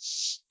them.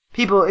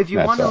 People, if you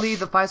That's want to up. leave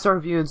the 5-star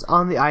reviews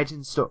on the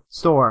iTunes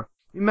store,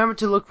 remember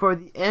to look for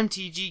the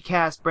MTG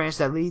Cast branch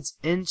that leads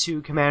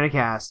into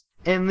CommanderCast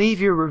and leave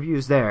your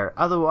reviews there.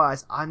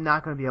 Otherwise, I'm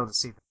not going to be able to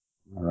see them.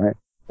 All right.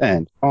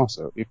 And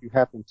also, if you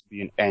happen to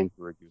be an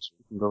Android user,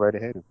 you can go right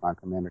ahead and find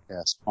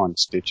CommanderCast on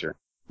Stitcher.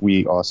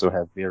 We also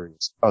have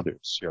various other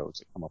shows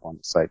that come up on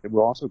the site that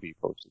will also be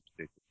posted to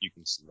Stitcher. You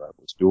can see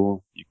Rivals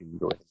Duel. You can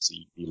go ahead and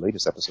see the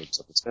latest episodes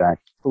of the Stack,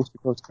 Coast to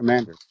Coast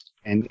Commander,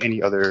 and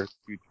any other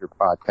future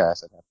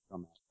podcasts that have to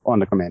come out on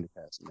the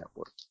CommanderCast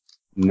network.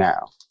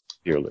 Now,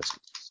 dear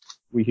listeners,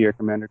 we here at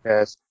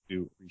CommanderCast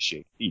do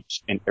appreciate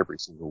each and every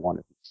single one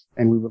of you.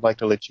 And we would like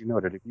to let you know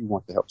that if you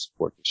want to help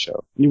support the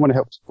show, and you want to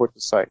help support the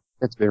site,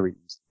 that's very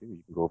easy to do.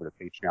 You can go over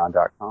to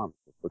patreon.com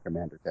for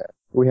CommanderCast.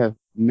 We have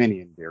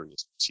many and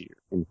various tiers.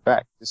 In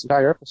fact, this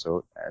entire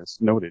episode, as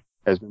noted,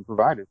 has been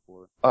provided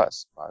for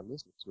us by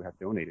listeners who have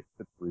donated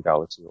to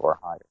 $3 or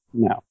higher.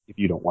 Now, if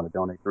you don't want to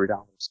donate $3,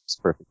 it's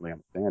perfectly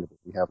understandable.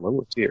 We have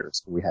lower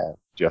tiers. We have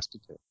just a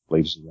tip.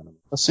 Ladies and gentlemen,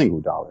 a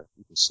single dollar.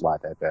 You can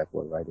slide that bad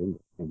boy right in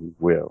there, and we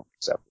will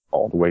accept it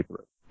all the way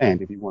through.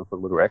 And if you want to put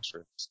a little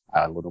extra,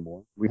 a little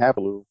more, we have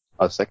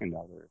a second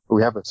dollar.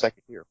 We have a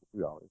second tier for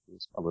 $2.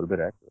 It's a little bit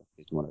extra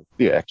if you want to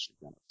be extra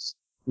generous.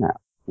 Now,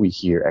 we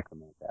here at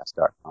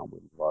CommanderCast.com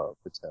would love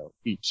to tell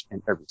each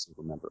and every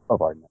single member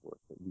of our network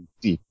that we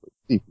deeply,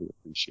 deeply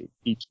appreciate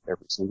each and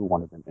every single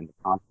one of them and the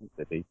content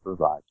that they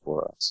provide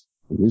for us.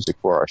 The music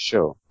for our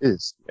show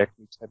is the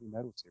X-Mix Heavy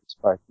Metal Series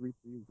by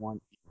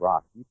 331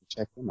 Rock. You can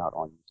check them out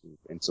on YouTube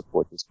and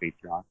support this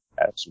Patreon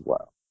as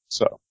well.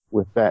 So,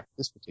 with that,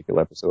 this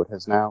particular episode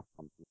has now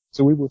come to.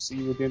 So we will see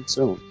you again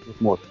soon with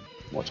more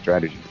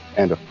strategy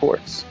and, of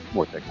course,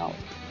 more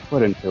technology.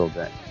 But until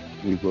then,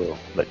 we will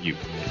let you.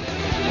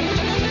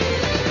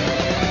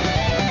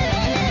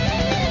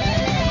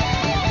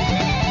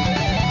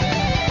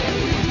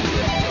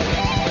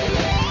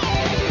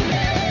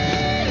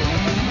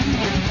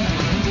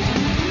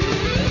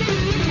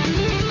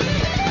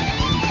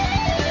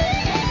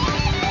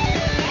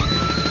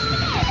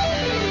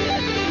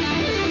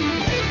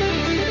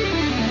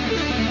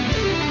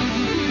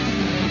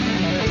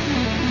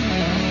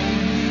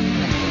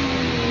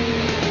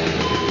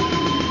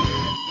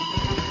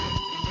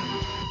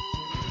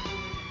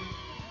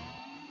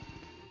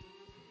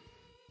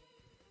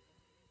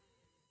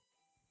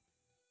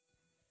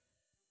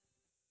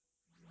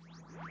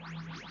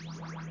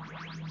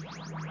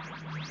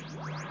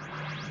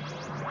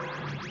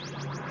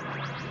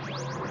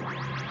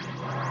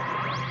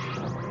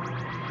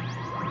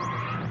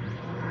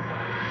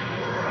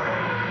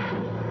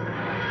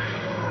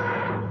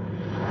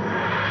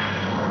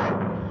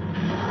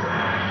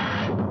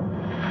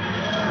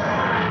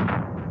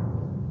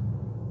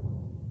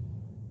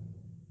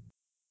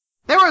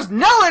 There was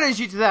no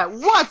energy to that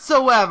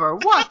whatsoever!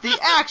 What the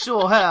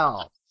actual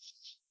hell?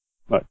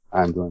 But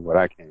I'm doing what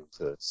I can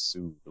to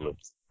soothe the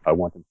lips. I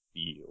want them to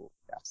feel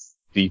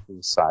deep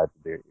inside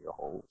their ear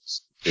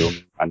holes. Feel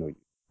me? I know you.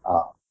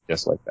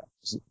 Just like that.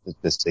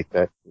 Just take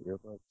that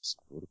earbud, just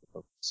a little bit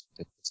close.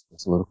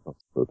 Just a little close.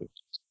 A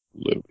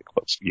little bit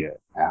close. Yeah,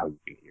 now you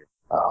can hear.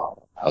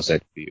 Oh, how's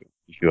that feel?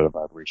 You feel the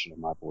vibration of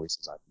my voice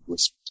as I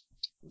whisper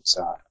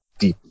inside,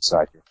 deep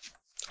inside your.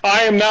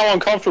 I am now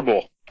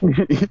uncomfortable.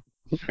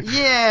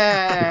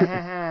 Yeah.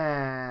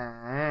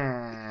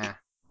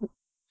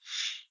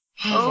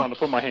 I just wanted to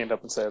put my hand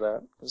up and say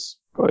that.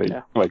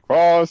 Like,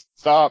 pause,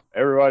 stop,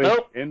 everybody.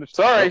 Nope. In the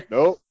Sorry.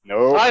 No.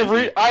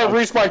 I have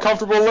reached my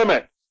comfortable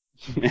limit.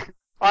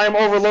 I am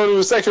overloaded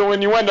with sexual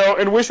innuendo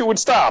and wish it would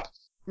stop.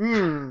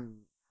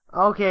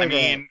 Okay. I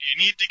mean, you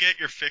need to get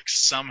your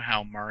fix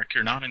somehow, Mark.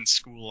 You're not in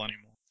school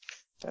anymore.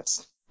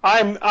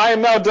 I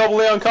am now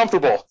doubly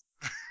uncomfortable.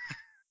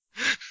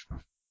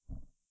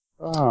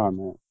 Oh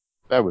man,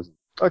 that was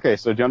okay.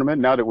 So, gentlemen,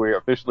 now that we're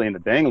officially in the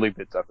Dangly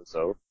Bits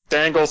episode,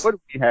 Dangles. what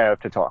do we have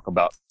to talk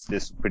about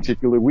this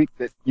particular week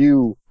that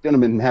you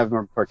gentlemen have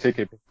been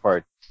participating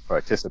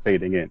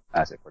in?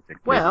 I say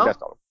participating. Well,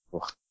 that's all.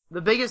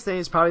 The biggest thing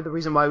is probably the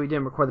reason why we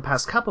didn't record the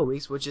past couple of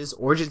weeks, which is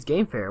Origins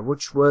Game Fair,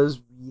 which was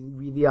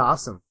really, really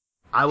awesome.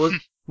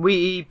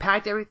 We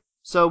packed everything.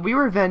 So we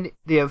were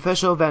the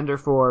official vendor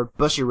for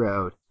Bushy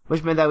Road,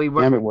 which meant that we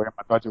weren't. Damn it, William!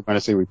 I thought you were going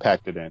to say we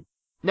packed it in.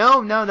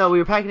 No, we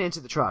were packing it into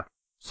the truck.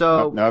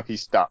 So No, he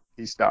stopped.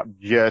 He stopped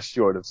just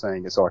short of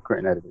saying it, so I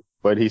couldn't edit it.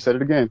 But he said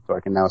it again, so I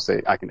can now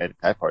say I can edit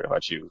that part if I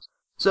choose.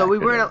 So we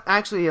weren't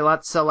actually allowed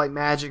to sell like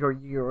Magic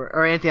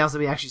or anything else that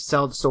we actually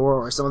sell at the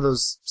store, or some of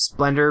those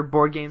Splendor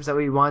board games that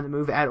we wanted to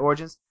move at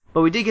Origins.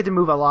 But we did get to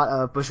move a lot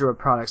of Bushy Road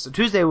products. So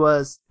Tuesday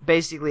was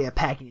basically a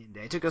packing in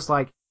day. It took us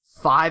like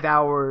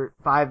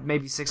 5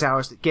 maybe 6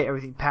 hours to get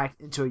everything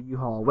packed into a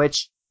U-Haul,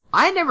 which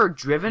I had never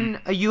driven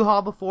a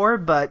U-Haul before,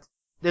 but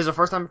there's a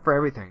first time for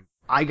everything.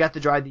 I got to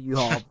drive the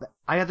U-Haul.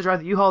 I got to drive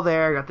the U-Haul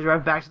there. I got to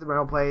drive back to the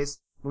rental place.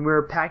 When we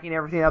were packing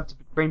everything up to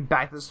bring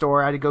back to the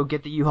store, I had to go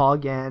get the U-Haul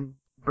again,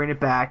 bring it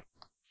back.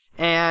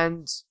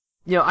 And,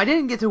 I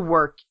didn't get to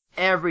work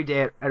every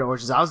day at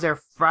Origins. I was there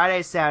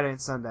Friday, Saturday,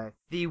 and Sunday.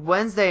 The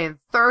Wednesday and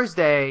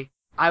Thursday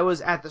I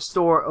was at the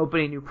store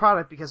opening a new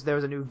product because there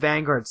was a new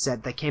Vanguard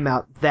set that came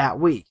out that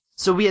week.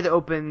 So we had to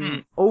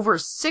open over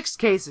 6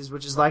 cases,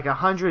 which is like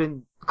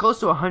close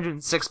to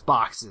 106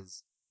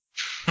 boxes.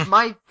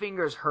 My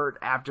fingers hurt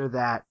after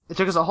that. It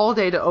took us a whole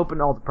day to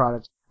open all the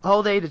products, a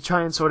whole day to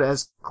try and sort it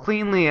as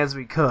cleanly as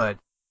we could.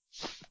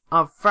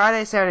 On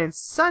Friday, Saturday, and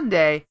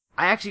Sunday,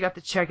 I actually got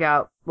to check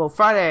out, well,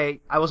 Friday,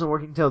 I wasn't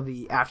working until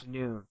the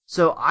afternoon,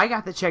 so I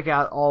got to check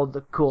out all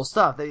the cool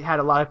stuff. They had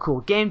a lot of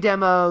cool game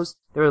demos.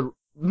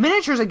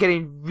 Miniatures are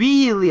getting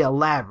really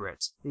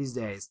elaborate these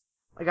days.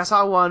 Like, I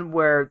saw one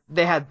where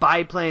they had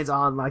biplanes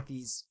on, like,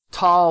 these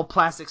tall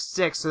plastic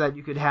sticks so that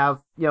you could have,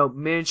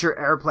 miniature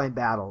airplane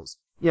battles.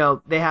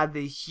 They had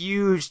the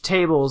huge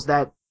tables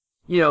that,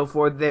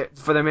 for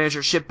their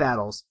miniature ship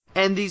battles.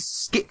 And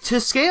these,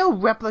 to scale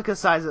replica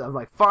sizes of,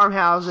 like,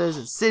 farmhouses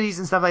and cities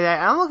and stuff like that,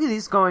 and I'm looking at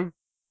these going,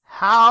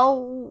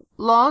 how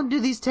long do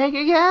these take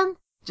again?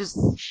 Just,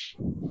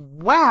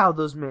 wow,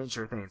 those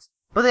miniature things.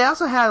 But they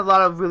also had a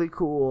lot of really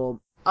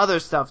cool other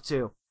stuff,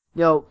 too.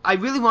 I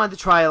really wanted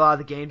to try a lot of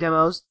the game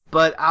demos,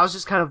 but I was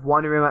just kind of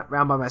wandering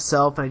around by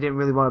myself, and I didn't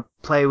really want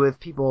to play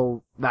with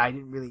people that I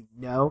didn't really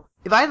know.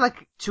 If I had,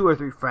 like, 2 or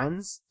 3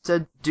 friends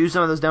to do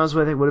some of those demos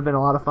with, it would have been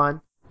a lot of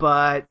fun.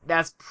 But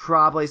that's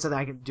probably something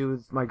I can do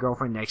with my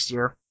girlfriend next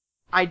year.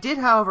 I did,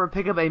 however,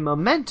 pick up a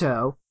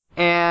memento,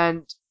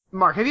 and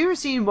Mark, have you ever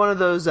seen one of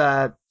those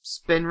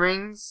spin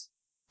rings?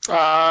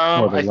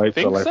 I think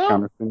the life so.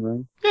 counter spin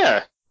ring?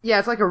 Yeah. Yeah,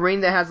 it's like a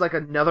ring that has like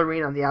another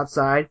ring on the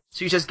outside,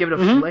 so you just give it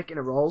a flick and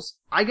it rolls.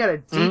 I got a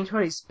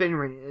D20 spin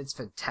ring, and it's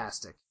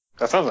fantastic.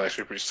 That sounds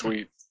actually pretty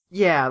sweet.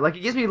 Yeah, like it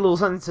gives me a little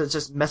something to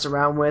just mess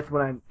around with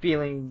when I'm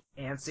feeling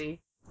antsy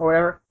or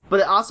whatever. But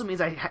it also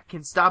means I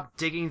can stop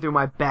digging through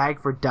my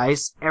bag for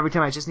dice every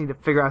time I just need to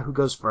figure out who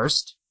goes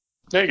first.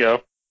 There you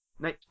go.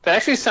 That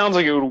actually sounds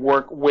like it would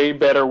work way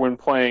better when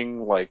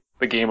playing, like,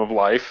 the game of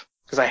life.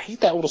 Because I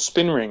hate that little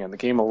spin ring in the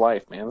game of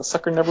life, man. The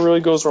sucker never really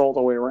goes all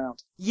the way around.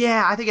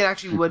 Yeah, I think it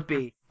actually would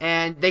be.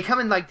 And they come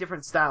in, like,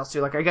 different styles,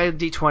 too. Like, I got a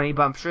D20,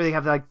 but I'm sure they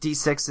have, like,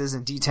 D6s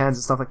and D10s and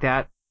stuff like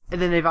that. And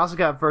then they've also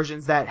got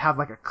versions that have,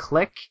 like, a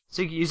click.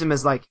 So you can use them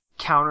as, like,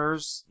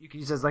 counters. You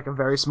can use it as, like, a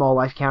very small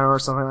life counter or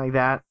something like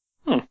that.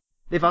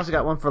 They've also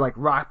got one for, like,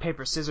 rock,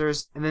 paper,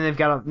 scissors. And then they've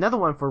got another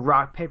one for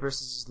rock, paper,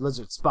 scissors,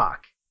 lizard, Spock.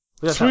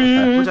 Which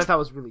I thought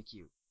was really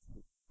cute.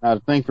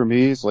 The thing for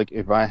me is, like,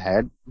 if I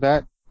had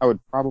that, I would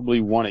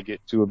probably want to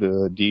get 2 of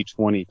the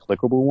D20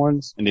 clickable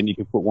ones, and then you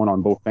can put one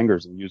on both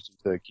fingers and use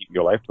them to keep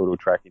your life total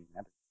tracking.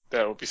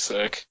 That would be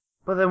sick.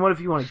 But then what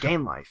if you want to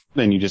gain life?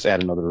 Then you just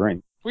add another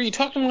ring. Were you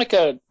talking like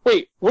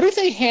wait, what if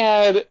they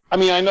had, I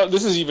mean, I know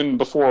this is even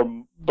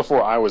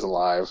before I was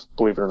alive,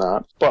 believe it or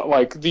not, but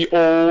like the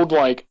old,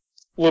 like,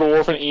 Little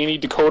Orphan Annie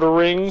decoder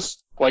rings,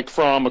 like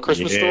from A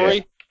Christmas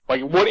Story?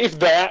 Like, what if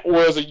that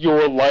was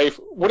your life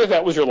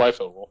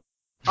total?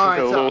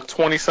 Alright, a so little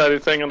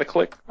 20-sided thing on the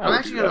click. I'm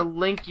actually going to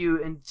link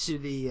you into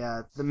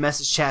the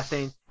message chat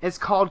thing. It's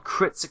called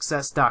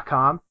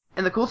critsuccess.com.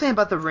 And the cool thing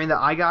about the ring that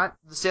I got,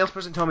 the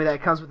salesperson told me that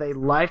it comes with a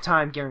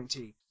lifetime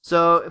guarantee.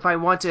 So if I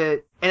want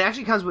to, and it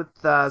actually comes with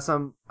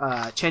some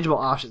changeable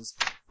options.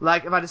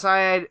 Like if I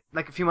decide,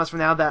 like a few months from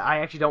now, that I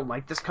actually don't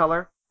like this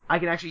color, I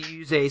can actually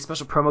use a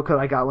special promo code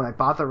I got when I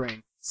bought the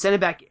ring, send it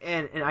back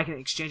in, and I can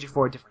exchange it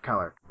for a different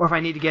color. Or if I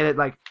need to get it,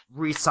 like,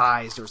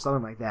 resized or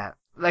something like that.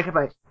 Like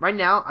right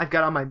now, I've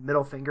got on my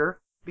middle finger,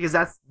 because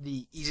that's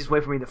the easiest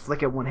way for me to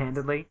flick it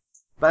one-handedly.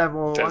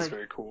 That's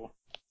very cool.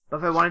 But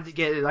if I wanted to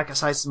get it like a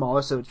size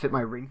smaller so it would fit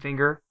my ring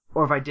finger,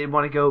 or if I did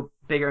want to go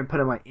bigger and put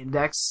it on my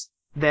index,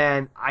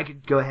 then I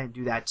could go ahead and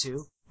do that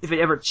too. If it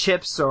ever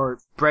chips or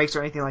breaks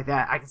or anything like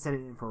that, I can send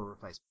it in for a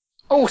replacement.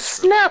 Oh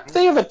snap!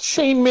 They have a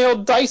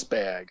chainmail dice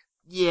bag.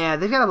 Yeah,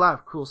 they've got a lot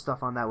of cool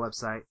stuff on that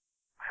website.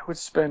 I would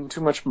spend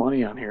too much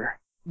money on here.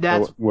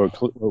 What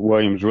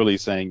William's really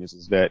saying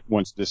is that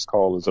once this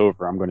call is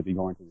over, I'm going to be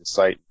going to the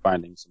site and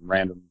finding some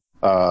random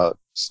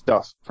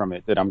stuff from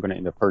it that I'm going to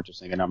end up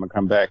purchasing, and I'm going to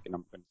come back and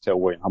I'm going to tell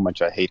William how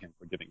much I hate him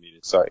for giving me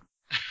this site.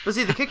 But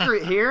see, the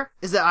kicker here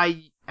is that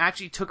I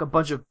actually took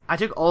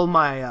all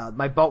my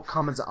my bulk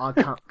commons on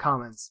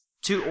commons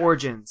to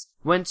Origins,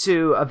 went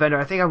to a vendor.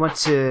 I think I went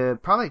to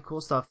probably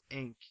Cool Stuff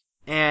Inc.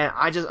 And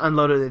I just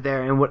unloaded it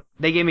there, and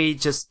they gave me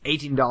just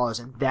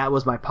 $18, and that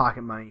was my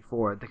pocket money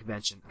for the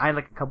convention. I had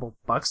like a couple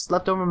bucks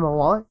left over in my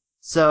wallet.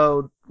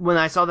 So when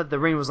I saw that the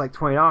ring was like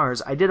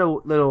 $20, I did a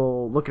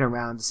little looking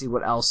around to see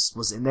what else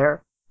was in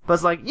there. But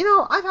it's like,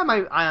 I've had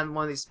my eye on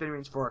one of these spin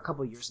rings for a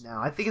couple of years now.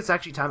 I think it's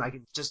actually time I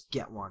can just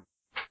get one.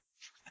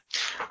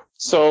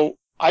 So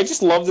I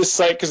just love this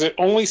site because it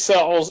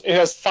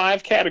has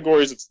 5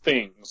 categories of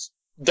things: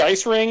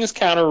 dice rings,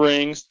 counter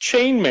rings,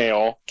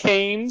 chainmail,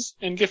 canes,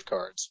 and gift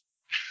cards.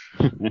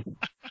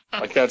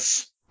 Like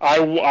I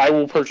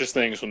will purchase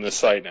things from this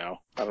site now.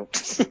 I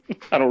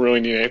don't really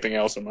need anything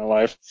else in my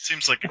life.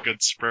 Seems like a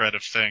good spread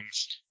of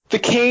things. The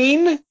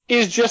cane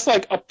is just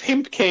like a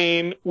pimp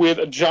cane with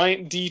a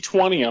giant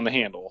D20 on the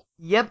handle.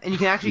 Yep, and you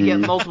can actually get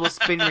multiple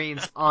spin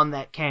rings on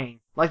that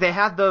cane. Like they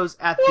have those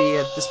at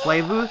the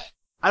display booth.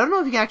 I don't know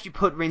if you can actually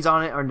put rings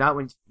on it or not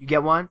when you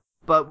get one,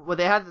 but what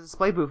they had at the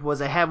display booth was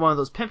they had one of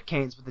those pimp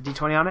canes with the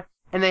D20 on it,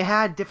 and they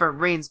had different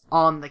rings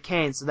on the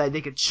cane so that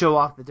they could show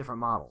off the different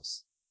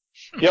models.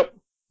 Yep.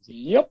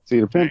 See,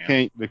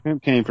 the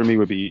pimp cane for me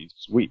would be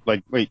sweet.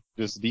 Like, wait,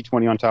 does the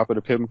D20 on top of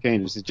the pimp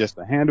cane, is it just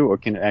a handle, or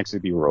can it actually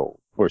be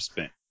rolled or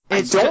spin?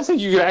 I don't think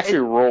you can actually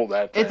roll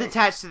that thing. It's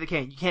attached to the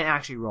cane. You can't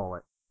actually roll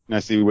it. Now,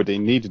 see what they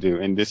need to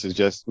do, and this is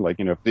just like,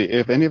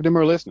 if any of them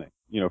are listening,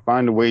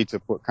 find a way to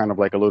put kind of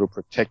like a little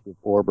protective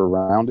orb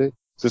around it.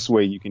 This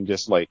way you can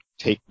just like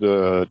take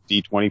the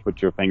D20,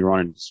 put your finger on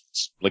it and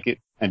just flick it,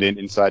 and then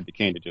inside the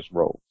cane it just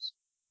rolls.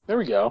 There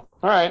we go.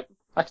 Alright.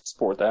 I can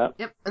support that.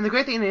 Yep, and the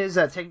great thing is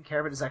that taking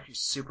care of it is actually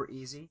super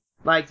easy.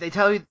 Like, they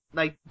tell you,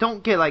 like,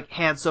 don't get, like,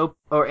 hand soap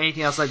or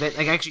anything else like that.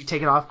 Like, actually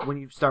take it off when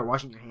you start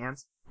washing your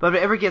hands. But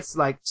if it ever gets,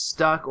 like,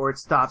 stuck or it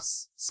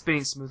stops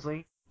spinning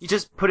smoothly, you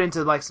just put it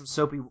into, like, some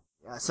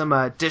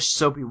dish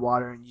soapy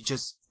water, and you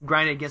just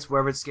grind it against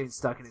wherever it's getting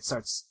stuck, and it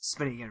starts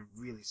spinning again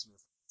really smoothly.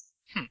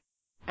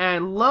 And I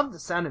love the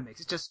sound it makes.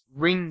 It just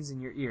rings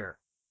in your ear.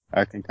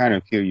 I can kind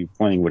of hear you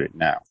playing with it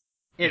now.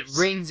 It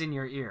rings in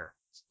your ear.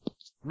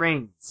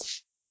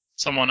 Rings.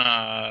 Someone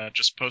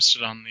just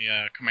posted on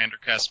the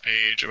CommanderCast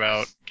page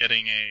about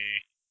getting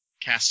a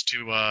cast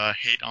to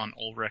hate on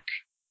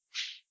Ulrich.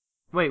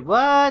 Wait,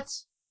 what?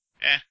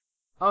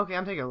 Okay,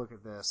 I'm taking a look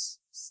at this.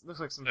 Looks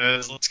like some.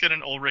 Let's get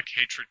an Ulrich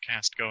hatred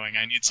cast going.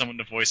 I need someone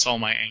to voice all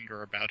my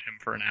anger about him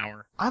for an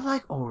hour. I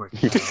like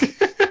Ulrich,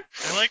 though.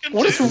 I like him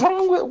What too.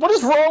 What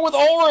is wrong with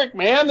Ulrich,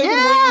 man? They've been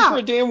waiting for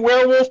a damn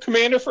werewolf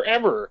commander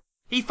forever.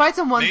 He fights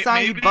on one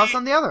side, he buffs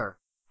on the other.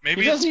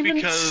 Maybe He doesn't it's even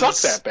because suck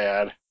that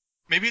bad.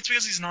 Maybe it's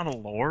because he's not a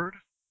lord.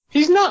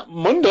 He's not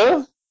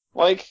Munda.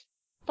 Like,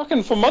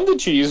 fucking Famunda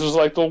Cheese was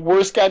like the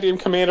worst goddamn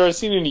commander I've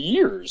seen in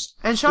years.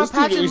 And Sean This dude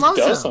at Patchen least loves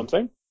does him.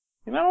 something.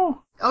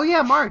 Oh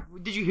yeah, Mark,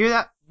 did you hear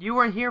that? You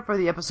weren't here for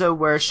the episode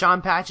where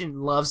Sean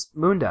Patchen loves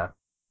Munda.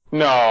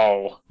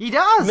 No. He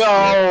does!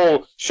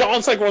 No!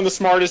 Sean's like one of the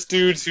smartest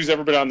dudes who's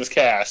ever been on this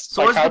cast.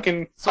 Swords How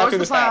can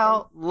this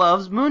happen?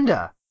 loves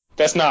Munda.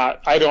 That's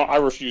not, I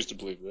refuse to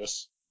believe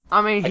this.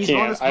 I mean, he's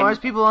one of the can't.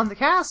 smartest people on the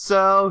cast,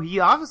 so he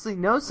obviously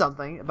knows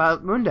something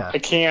about Munda.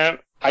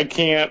 I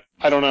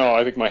don't know,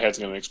 I think my head's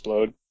gonna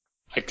explode.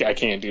 I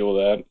can't deal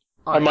with that.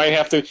 I might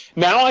have to,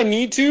 now I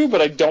need to,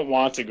 but I don't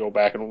want to go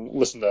back and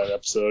listen to that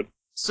episode.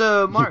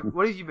 So, Mark,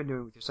 what have you been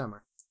doing with your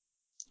summer?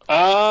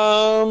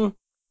 What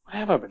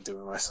have I been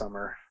doing my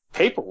summer?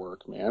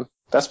 Paperwork, man.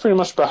 That's pretty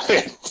much about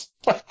it.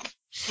 I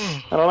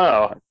don't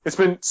know. It's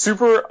been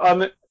super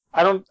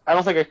I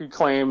don't think I could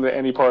claim that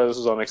any part of this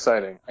is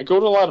unexciting. I go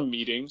to a lot of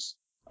meetings.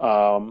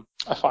 I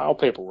file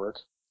paperwork.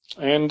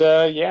 And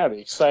the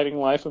exciting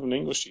life of an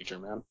English teacher,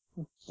 man.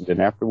 And then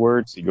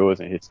afterwards, he goes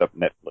and hits up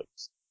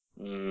Netflix.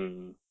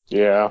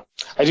 Yeah.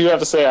 I do have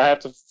to say, I have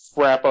to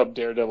wrap up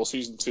Daredevil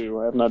Season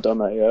 2. I have not done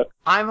that yet.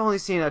 I've only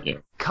seen a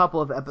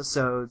couple of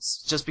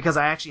episodes, just because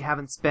I actually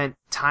haven't spent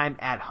time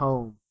at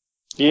home.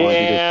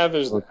 Yeah,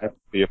 there's that. Have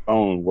to be a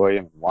phone,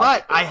 William.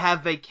 But I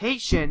have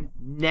vacation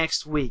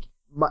next week.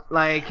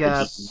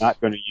 He's not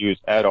going to use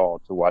at all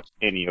to watch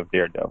any of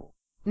Daredevil.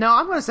 No,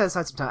 I'm going to set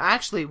aside some time.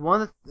 Actually,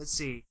 let's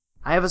see.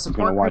 I have a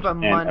support group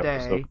on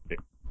Monday,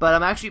 but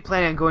I'm actually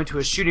planning on going to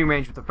a shooting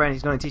range with a friend.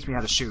 He's going to teach me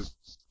how to shoot.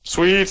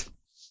 Sweet.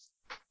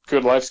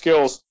 Good life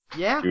skills.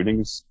 Yeah.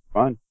 Shooting's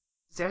fun.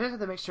 See, I just have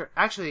to make sure.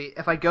 Actually,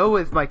 if I go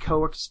with my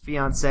coworker's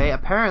fiance,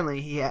 apparently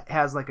he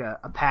has like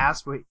a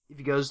pass where if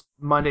he goes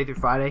Monday through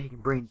Friday, he can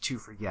bring 2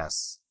 free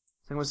guests.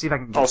 So I'm going to see if I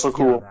can get Also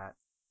cool. that.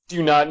 Do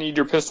you not need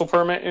your pistol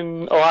permit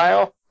in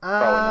Ohio?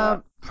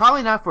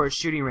 Probably not for a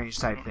shooting range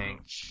type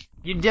thing.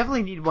 You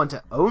definitely need one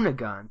to own a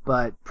gun,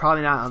 but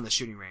probably not on the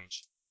shooting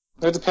range.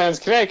 It depends.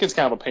 Connecticut's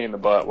kind of a pain in the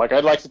butt. Like,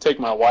 I'd like to take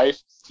my wife.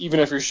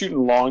 Even if you're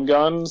shooting long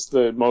guns,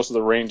 most of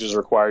the ranges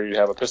require you to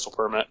have a pistol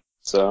permit.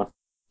 So,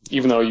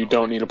 even though you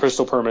don't need a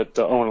pistol permit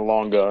to own a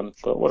long gun,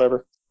 but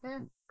whatever. Yeah.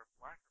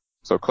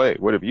 So, Clay,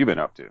 what have you been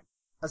up to?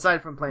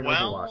 Aside from playing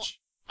Overwatch.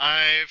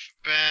 I've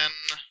been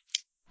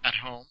at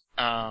home.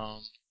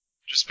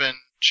 Just been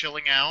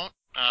chilling out.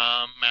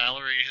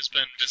 Mallory has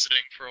been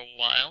visiting for a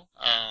while.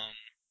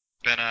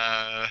 Been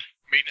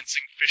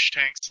maintaining fish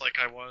tanks like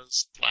I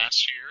was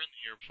last year and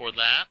the year before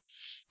that,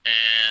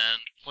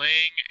 and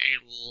playing a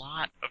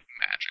lot of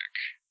Magic.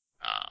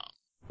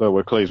 But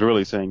what Clay's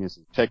really saying is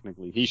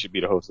technically he should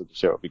be the host of the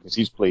show because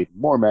he's played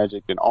more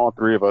Magic than all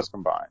 3 of us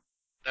combined.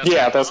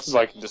 That's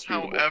like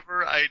indisputable.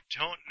 However, I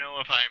don't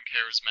know if I am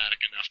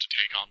charismatic enough to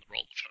take on the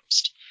role of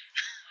host.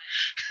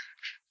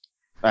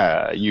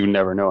 You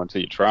never know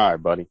until you try,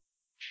 buddy.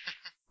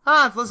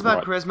 It's less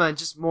about charisma and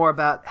just more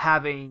about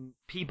having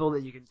people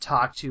that you can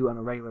talk to on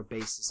a regular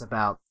basis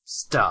about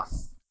stuff.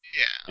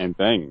 Yeah. And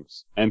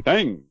things. And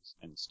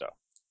stuff.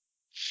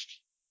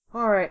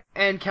 Alright,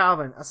 and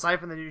Calvin, aside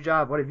from the new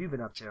job, what have you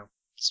been up to?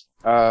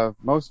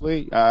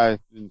 Mostly, I've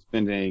been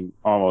spending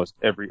almost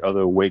every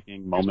other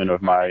waking moment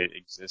of my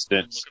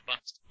existence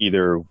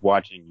either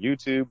watching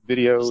YouTube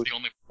videos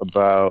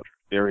about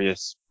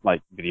various,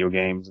 video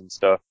games and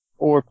stuff,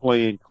 or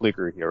playing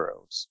Clicker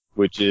Heroes,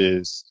 which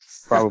is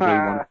probably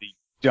one of the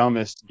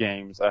dumbest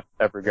games I've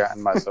ever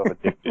gotten myself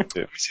addicted to.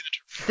 Let me see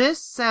the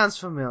This sounds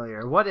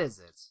familiar. What is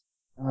it?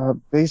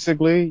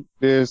 Basically,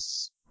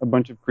 there's a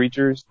bunch of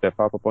creatures that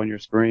pop up on your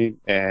screen,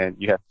 and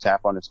you have to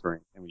tap on the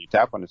screen. And when you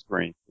tap on the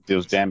screen, it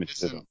deals damage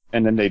to them,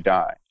 and then they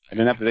die. And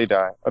then after they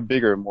die, a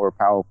bigger, more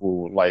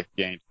powerful,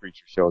 life-gained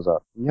creature shows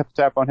up. And you have to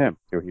tap on him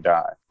till he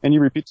dies. And you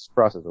repeat this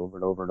process over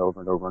and over and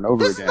over and over and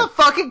over This again. is the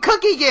fucking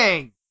cookie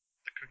game!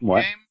 cookie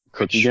What? game?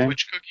 Cookie game?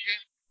 Which cookie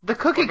game? The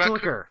cookie What about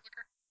clicker.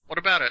 What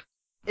about it?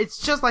 It's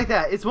just like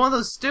that. It's one of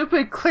those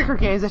stupid clicker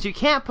games that you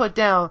can't put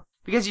down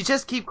because you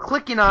just keep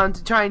clicking on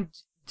to try and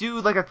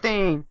do like a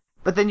thing,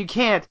 but then you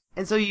can't,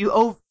 and so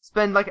you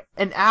spend like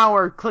an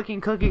hour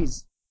clicking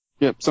cookies.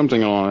 Yep,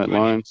 something along that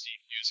line.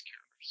 Use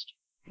characters.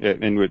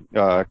 Yeah, and with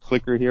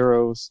clicker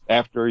heroes,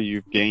 after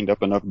you've gained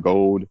up enough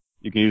gold,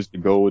 you can use the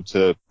gold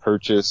to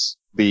purchase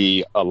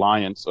the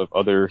alliance of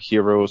other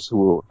heroes who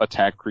will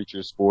attack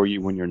creatures for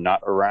you when you're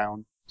not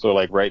around. So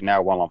like right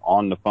now while I'm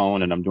on the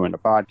phone and I'm doing the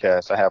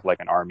podcast, I have like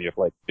an army of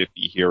like 50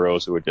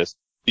 heroes who are just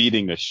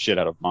beating the shit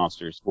out of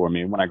monsters for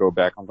me. And when I go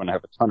back, I'm going to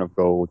have a ton of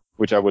gold,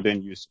 which I would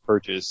then use to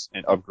purchase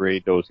and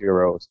upgrade those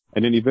heroes.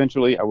 And then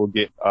eventually I will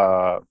get,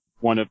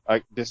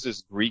 this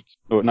is Greek,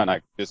 or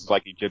this is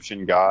like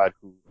Egyptian god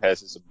who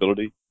has this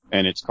ability,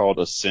 and it's called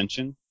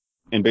Ascension.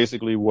 And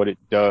basically what it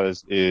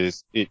does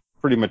is it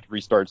pretty much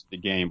restarts the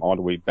game all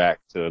the way back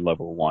to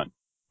level 1.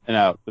 And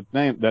now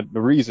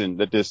the reason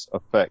that this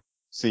effect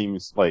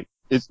seems like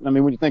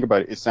when you think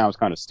about it, it sounds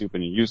kind of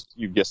stupid, and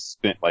you just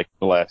spent like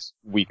the last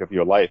week of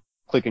your life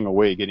clicking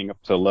away, getting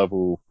up to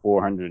level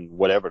 400 and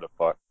whatever the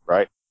fuck,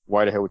 right?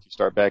 Why the hell would you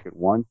start back at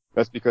 1?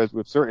 That's because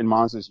with certain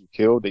monsters you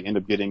kill, they end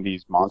up getting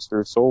these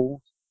monster souls.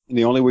 And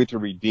the only way to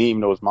redeem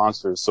those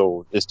monster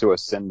souls is to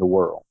ascend the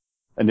world.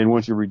 And then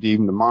once you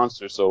redeem the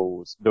monster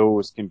souls,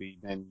 those can be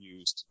then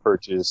used to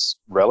purchase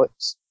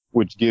relics,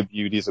 which give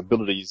you these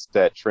abilities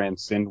that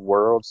transcend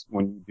worlds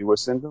when you do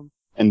ascend them.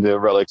 And the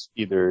relics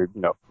either,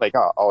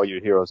 all your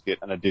heroes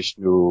get an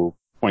additional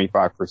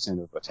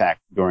 25% of attack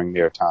during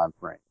their time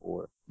frame,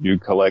 or you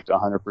collect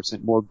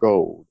 100% more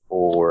gold,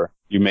 or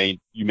you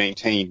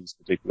maintain these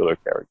particular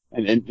characters.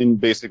 And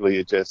basically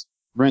it just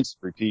rinse,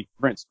 repeat,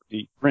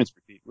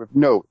 with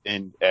no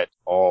end at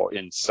all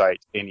in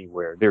sight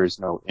anywhere. There is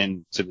no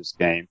end to this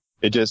game.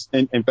 It just,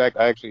 in fact,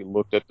 I actually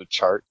looked at the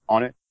chart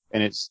on it,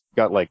 and it's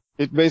got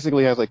it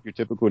basically has your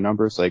typical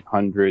numbers, like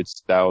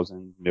hundreds,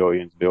 thousands,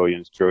 millions,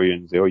 billions,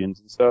 trillions, zillions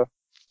and stuff.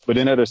 But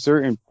then at a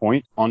certain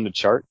point on the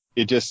chart,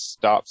 it just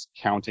stops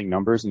counting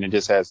numbers, and it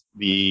just has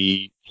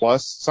the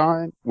plus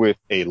sign with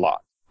a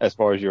lot as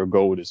far as your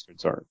goal is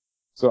concerned.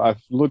 So I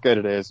look at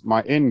it as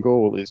my end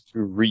goal is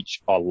to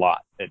reach a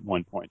lot at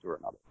one point or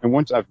another. And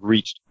once I've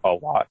reached a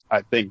lot,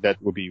 I think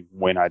that will be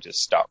when I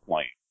just stop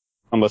playing.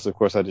 Unless, of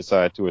course, I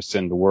decide to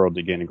ascend the world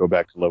again and go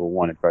back to level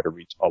 1 and try to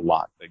reach a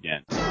lot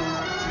again.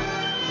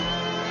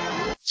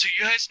 So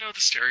you guys know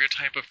the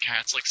stereotype of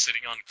cats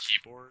sitting on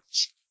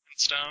keyboards and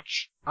stuff?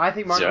 I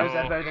think Mark knows So,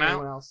 that better than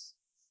anyone else.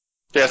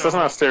 Yes, that's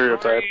not a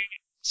stereotype.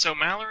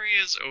 Mallory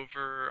is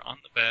over on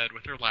the bed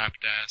with her lap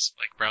desk,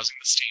 browsing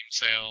the Steam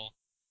sale,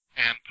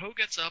 and Poe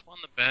gets up on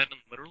the bed and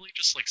literally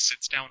just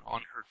sits down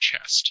on her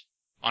chest,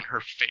 on her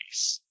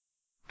face,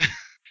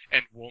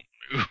 and won't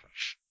move.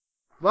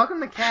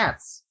 Welcome to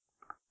cats.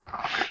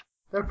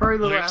 They're furry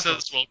little William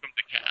assholes. says welcome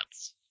to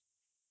cats.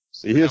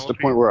 See, here's the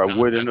point where I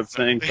would end up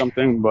saying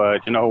something,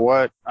 but you know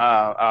what?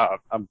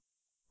 I'm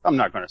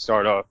not going to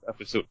start off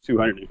episode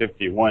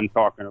 251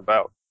 talking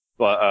about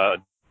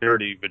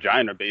dirty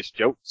vagina-based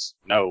jokes.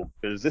 No,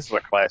 because this is a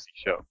classy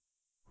show.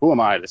 Who am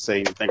I to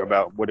say anything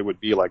about what it would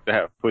be like to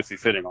have pussy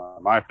sitting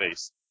on my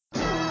face?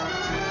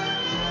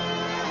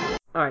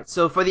 Alright,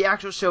 so for the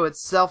actual show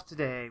itself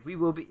today, we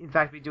will be, in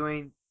fact, be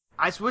doing...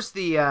 I switched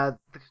the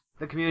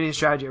community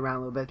strategy around a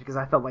little bit because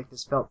I felt like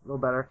this felt a little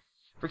better.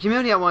 For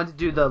community, I wanted to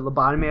do the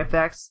lobotomy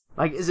effects.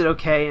 Is it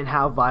okay and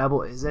how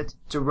viable is it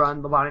to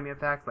run lobotomy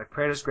effects, like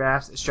Praetor's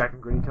Graphs, Extract,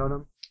 and Green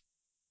Totem?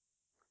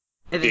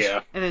 And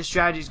then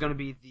strategy is going to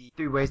be the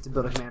 3 ways to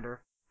build a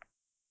commander.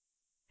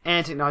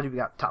 And technology, we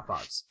got top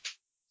 5s.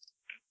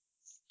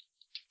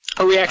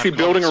 Are we actually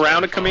building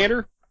around a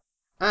commander?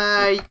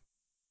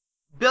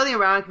 Building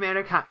around a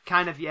commander,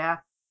 kind of, yeah.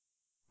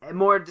 And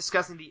more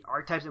discussing the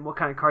archetypes and what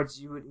kind of cards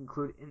you would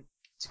include in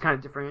to kind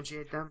of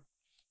differentiate them.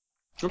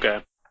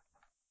 Okay.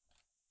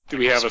 Do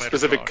we have a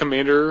specific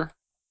commander?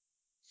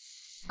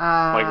 We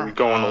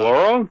go on the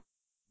Laurel?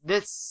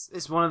 This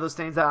is one of those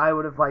things that I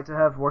would have liked to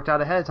have worked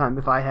out ahead of time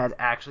if I had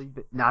actually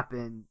not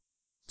been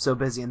so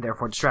busy and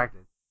therefore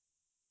distracted.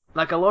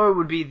 Allura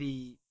would be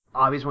the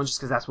obvious one just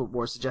because that's what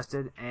War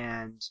suggested,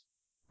 and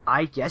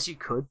I guess you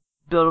could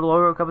build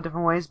Allura a couple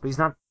different ways, but he's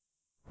not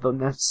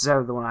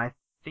necessarily the one I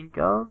think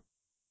of.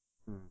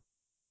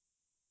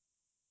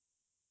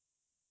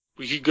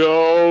 We could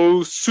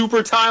go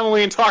super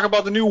timely and talk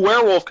about the new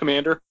werewolf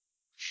commander.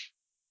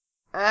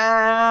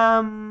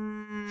 As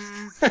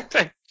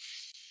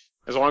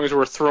long as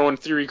we're throwing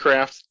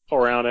Theorycraft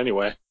around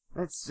anyway.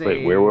 Let's see.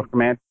 Wait, werewolf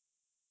command?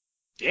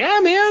 Yeah,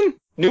 man.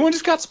 New one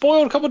just got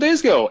spoiled a couple days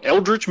ago.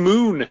 Eldritch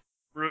Moon.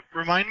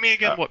 Remind me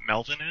again what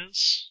Melvin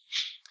is?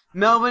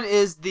 Melvin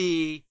is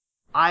the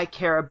I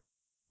care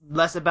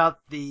less about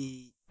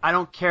the I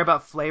don't care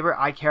about flavor,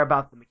 I care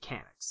about the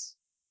mechanics.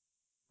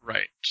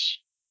 Right.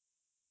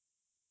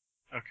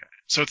 Okay.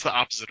 So it's the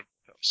opposite of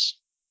those.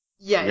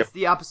 Yeah, Yep. it's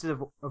the opposite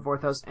of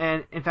Vorthos,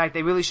 and in fact,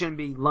 they really shouldn't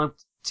be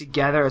lumped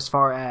together as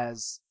far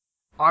as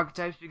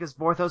archetypes, because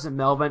Vorthos and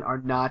Melvin are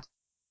not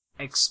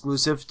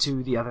exclusive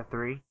to the other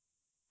three.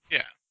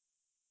 Yeah.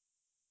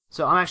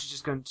 So I'm actually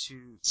just going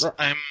to...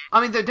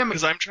 they're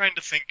Because I'm trying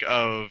to think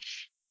of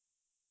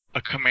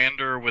a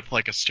commander with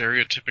like a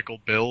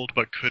stereotypical build,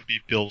 but could be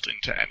built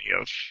into any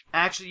of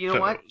Actually, you know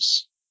what?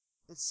 those.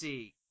 Let's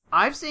see.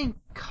 I've seen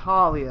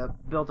Kalia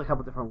built a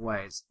couple different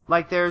ways.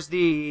 Like, there's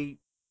a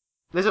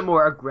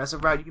more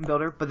aggressive route you can build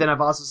her, but then I've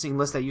also seen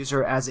lists that use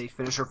her as a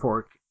finisher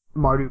for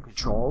Mardu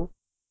control.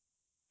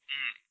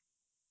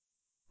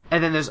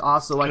 And then there's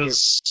also like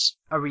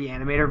a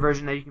reanimator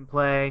version that you can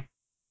play.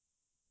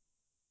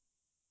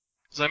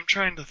 Because I'm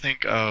trying to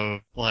think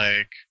of,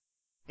 like,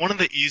 one of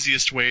the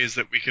easiest ways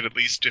that we could at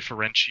least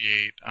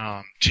differentiate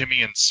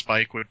Timmy and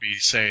Spike would be,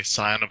 say,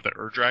 Scion of the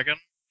Ur-Dragon,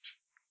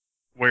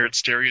 where it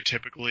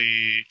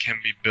stereotypically can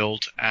be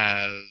built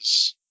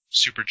as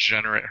super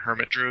degenerate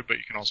Hermit Druid, but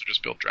you can also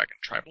just build Dragon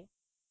Tribal.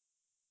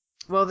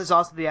 Well, there's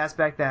also the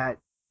aspect that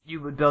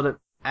you would build it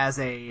as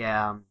a...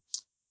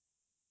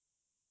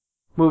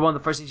 one of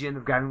the first things you end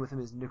up grabbing with him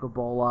is Nicol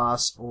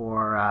Bolas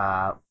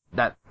or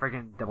that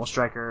friggin' Devil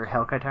Striker,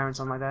 Hellkite Tyrant,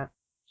 something like that.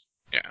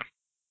 Yeah.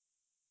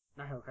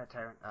 Not Hellkite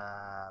Tyrant,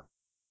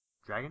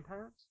 Dragon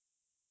Tyrant?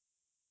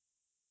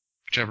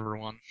 Whichever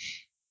one.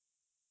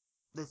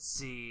 Let's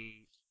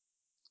see.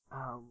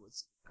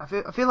 I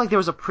feel like there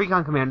was a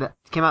precon command that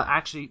came out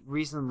actually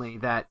recently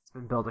that's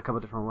been built a couple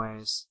different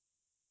ways.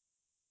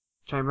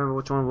 I'm trying to remember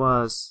which one it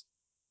was.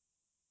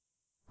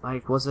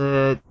 Like, it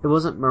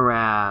wasn't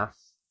Marath.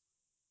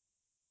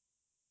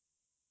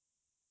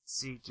 Let's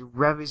see,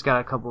 Revi's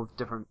got a couple of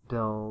different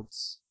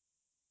builds.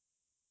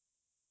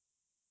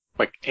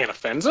 Like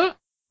Anafenza?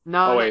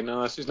 No. Oh wait,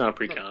 no, she's not a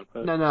pre-con.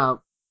 But...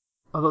 No.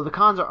 Although the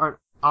cons aren't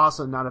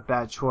also not a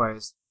bad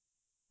choice.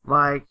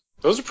 Like,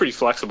 those are pretty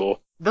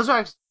flexible. Those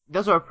are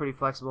pretty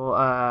flexible.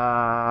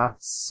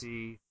 Let's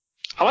see.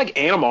 I like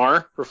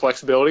Animar for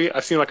flexibility.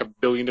 I've seen like a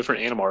billion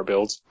different Animar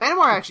builds.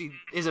 Animar actually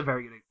is a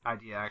very good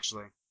idea,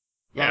 actually.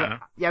 Yeah,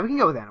 we can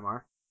go with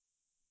Animar.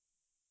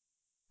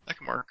 That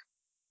can work.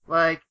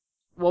 Like,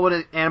 what would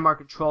an Animar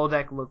control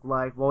deck look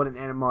like? What would an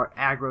Animar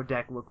aggro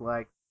deck look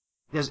like?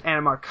 There's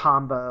Animar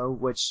combo,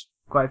 which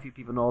quite a few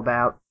people know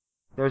about.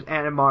 There's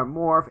Animar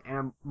Morph,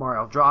 Animar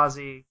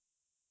Eldrazi.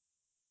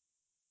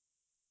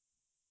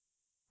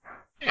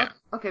 Yeah.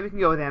 Okay, we can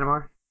go with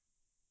Animar.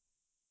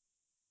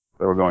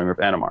 So we're going with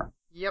Animar.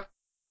 Yep.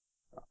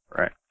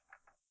 Right.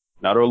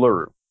 Not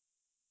Oluru.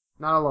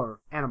 Not Allure.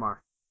 Animar.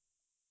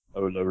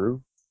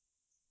 Oluru.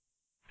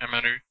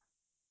 Emanu.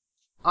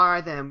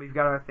 Alright then, we've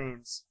got our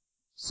things.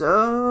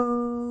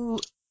 So...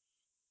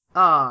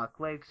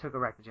 Clay took a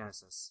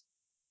Rectogenesis.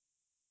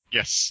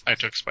 Yes, I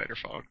took Spider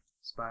Fog.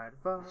 Spider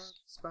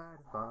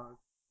fog,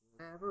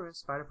 whatever a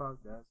spider fog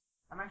does.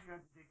 I'm actually going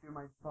to dig through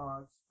my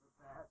fogs for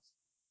that.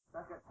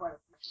 I've got quite a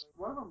few.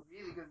 One of them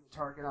really good in the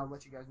target. I'll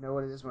let you guys know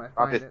what it is when I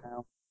find it.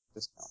 Now.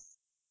 Discount.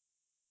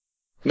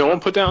 No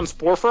one put down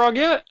Spore Frog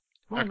yet?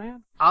 Come on,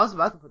 man. I was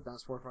about to put down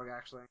Spore Frog,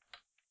 actually.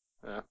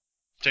 Yeah.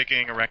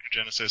 Taking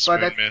Arachnogenesis,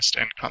 But Moon Mist,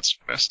 and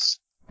Constant Mists.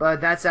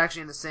 But that's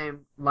actually in the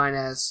same line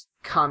as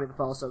Kami the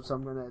Fall Soap, so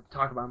I'm going to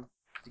talk about them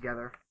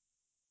together.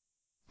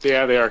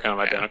 Yeah, they are kind of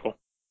identical.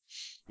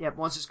 Yep,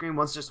 one's just green,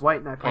 one's just white,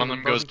 and I play One of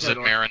them goes to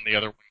Marin, the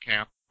other one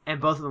can't. And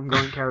both of them go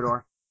in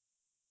Carador.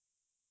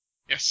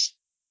 Yes.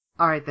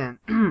 Alright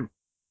then.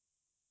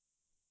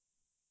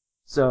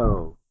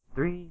 So,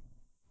 3,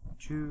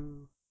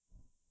 2,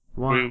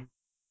 1.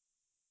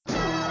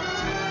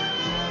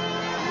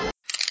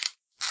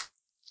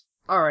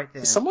 Alright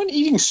then. Is someone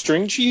eating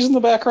string cheese in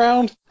the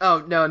background?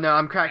 Oh, no,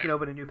 I'm cracking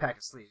open a new pack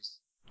of sleeves.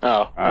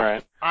 Oh,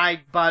 alright.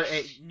 I bought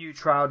a new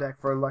trial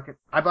deck for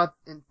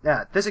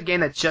there's a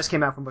game that just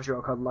came out from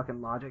Bushiroad called Luck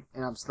and Logic,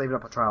 and I'm slaving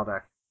up a trial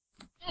deck.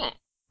 Oh.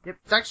 Yep,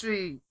 it's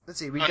actually, let's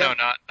see, No,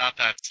 not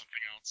that,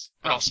 something else.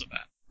 But also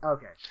that.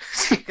 Okay.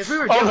 Because we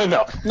were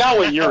no. Not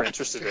what you're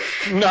interested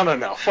in.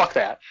 No. Fuck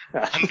that.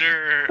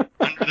 Under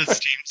the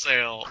Steam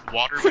sale,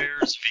 Water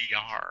Bears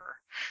VR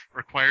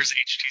requires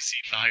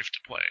HTC 5 to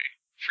play.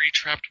 Free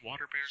trapped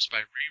water bears by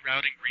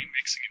rerouting,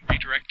 remixing, and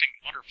redirecting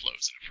water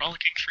flows in a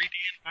frolicking 3D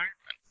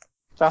environment.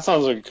 That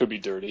sounds like it could be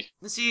dirty.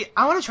 See,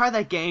 I want to try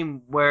that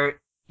game where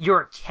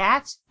you're a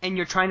cat and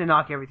you're trying to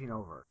knock everything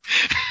over.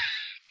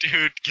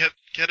 Dude,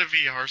 get a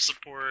VR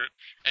support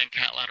and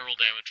cat lateral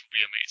damage would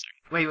be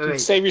amazing. Wait.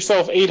 Save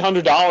yourself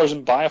 $800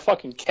 and buy a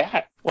fucking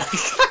cat.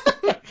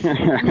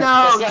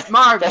 No,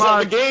 Mark. That's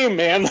not the game,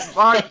 man.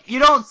 Mark, you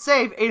don't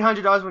save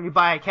 $800 when you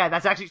buy a cat.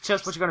 That's actually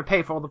just what you're going to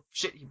pay for all the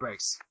shit he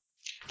breaks.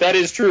 That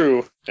is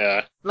true.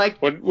 Yeah. Like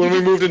when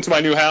we moved into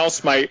my new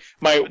house, my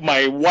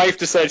wife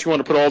decided she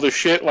wanted to put all this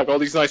shit, like all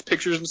these nice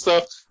pictures and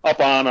stuff, up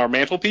on our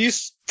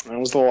mantelpiece. That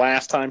was the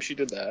last time she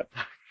did that.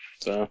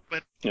 So,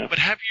 But yeah. but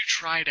have you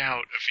tried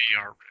out a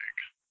VR rig?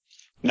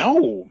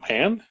 No,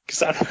 man,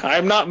 because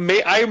I'm not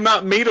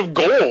made of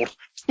gold.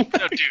 No,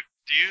 dude.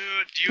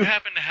 Do you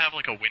happen to have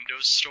like a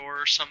Windows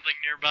store or something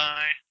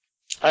nearby?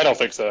 I don't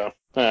think so.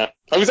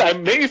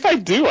 Maybe if I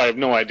do, I have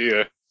no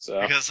idea.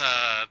 So. Because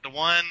the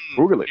one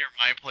Google it. near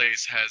my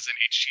place has an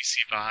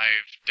HTC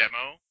Vive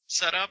demo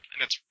set up,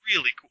 and it's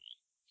really cool.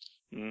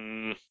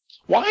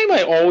 Why am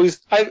I always?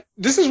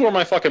 This is where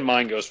my fucking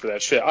mind goes for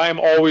that shit. I am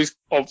always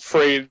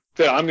afraid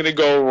that I'm gonna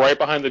go right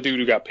behind the dude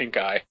who got pink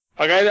eye.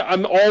 Like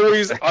I'm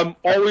always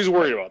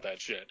worried about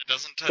that shit. It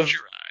doesn't touch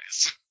your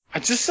eyes.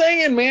 I'm just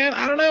saying, man.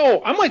 I don't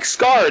know. I'm like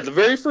scarred. The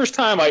very first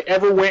time I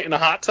ever went in a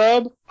hot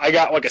tub, I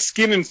got like a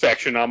skin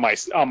infection on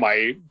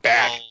my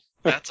back. Well,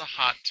 that's a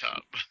hot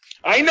tub.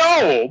 I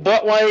know,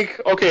 but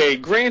like, okay,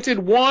 granted,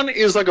 one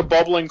is like a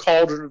bubbling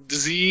cauldron of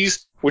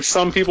disease, which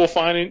some people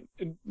find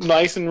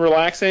nice and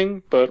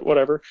relaxing, but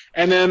whatever.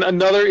 And then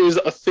another is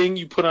a thing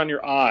you put on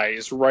your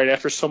eyes right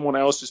after someone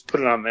else just put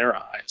it on their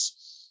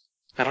eyes.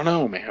 I don't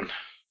know, man.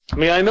 I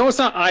mean, I know it's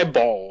not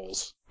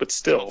eyeballs, but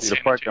still. The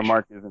part that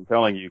Mark isn't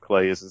telling you,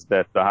 Clay, is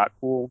that the hot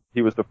pool,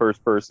 he was the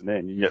first person in,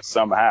 and yet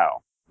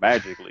somehow,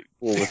 magically,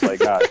 the pool was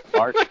like,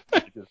 Mark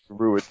just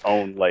grew its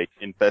own, like,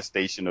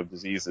 infestation of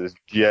diseases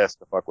just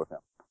to fuck with him.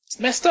 It's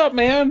messed up,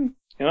 man.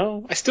 You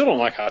know, I still don't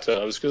like hot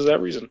tubs because of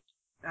that reason.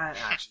 That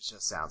actually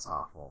just sounds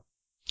awful.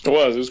 It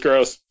was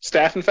gross.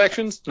 Staph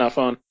infections? Not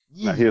fun.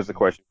 Now, here's the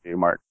question for you,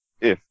 Mark.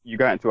 If you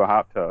got into a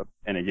hot tub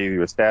and it gave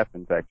you a staph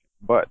infection,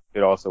 but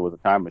it also was a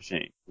time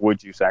machine,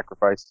 would you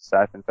sacrifice the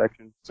staph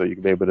infection so you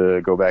could be able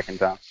to go back in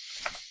time?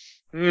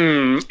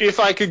 If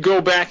I could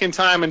go back in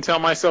time and tell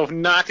myself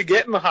not to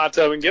get in the hot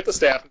tub and get the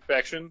staph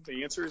infection,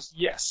 the answer is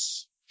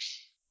yes.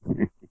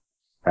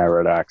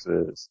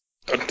 Paradoxes.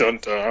 Dun, dun,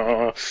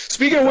 dun.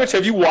 Speaking of which,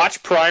 have you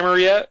watched Primer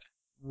yet?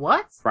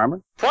 What?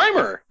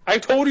 Primer? I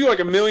told you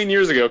like a million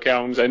years ago,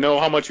 Callums. I know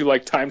how much you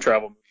like time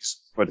travel movies.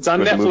 It's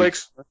on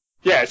Netflix.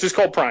 Yeah, it's just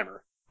called Primer.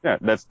 Yeah,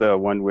 that's the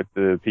one with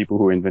the people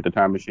who invent the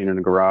time machine in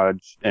the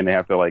garage, and they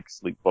have to like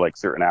sleep for like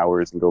certain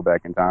hours and go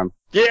back in time.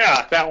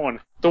 Yeah, that one.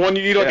 The one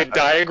you need like a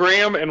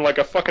diagram and like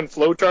a fucking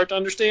flowchart to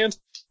understand.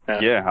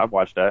 Yeah, I've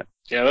watched that.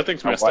 Yeah, that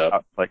thing's messed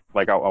up.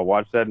 I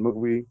watched that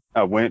movie.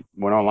 I went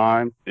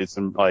online, did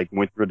some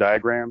went through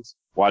diagrams,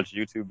 watched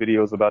YouTube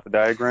videos about the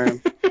diagram,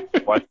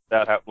 watched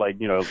that,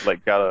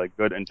 got a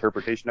good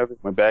interpretation of it.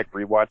 Went back,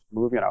 rewatched the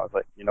movie, and I was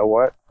like, you know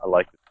what? I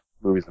like it.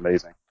 The movie's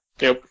amazing.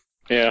 Yep.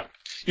 Yeah.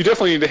 You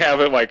definitely need to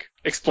have it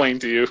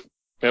explained to you.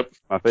 Yep.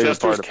 My favorite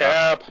Chester's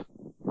cap.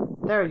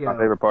 There you go. My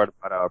favorite part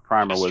about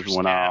Primer was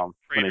when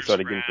they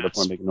started getting to the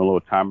point of making the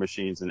little time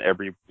machines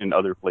in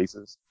other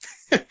places.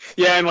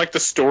 Yeah, and like the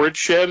storage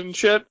shed and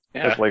shit.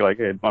 Yeah. It's like,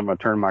 hey, I'm gonna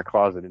turn my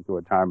closet into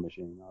a time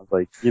machine. I was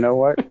like, you know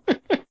what?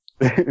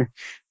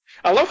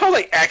 I love how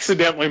they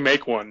accidentally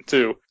make one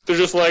too. They're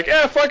just like,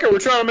 fuck it, we're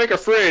trying to make a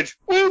fridge.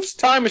 Whoops,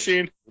 time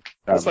machine.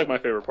 That's like my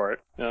favorite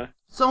part. Yeah.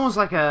 It's almost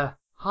like a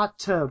hot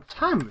tub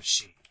time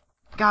machine.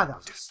 God, that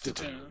was a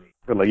stupid movie.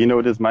 Like, you know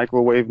what this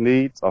microwave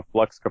needs? A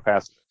flux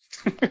capacitor.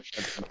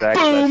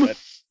 Boom!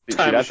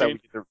 That's how we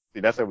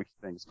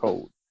keep things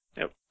cold.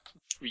 Yep.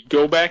 We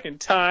go back in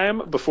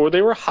time before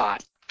they were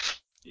hot.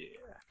 Yeah.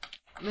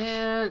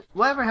 Man,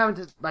 whatever happened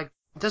to,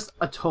 just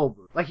a toll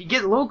booth? Like, you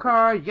get a little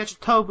car, you get your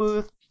toll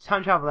booth,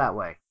 time travel that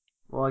way.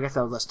 Well, I guess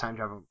that was less time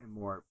travel and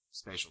more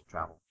spatial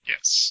travel.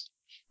 Yes.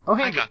 Oh,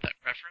 hey. I got that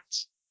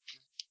reference.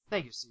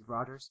 Thank you, Steve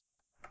Rogers.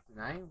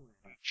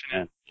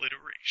 Infinite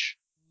alliteration.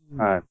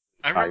 I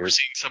remember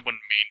seeing someone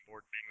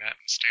mainboarding that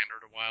in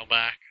Standard a while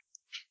back.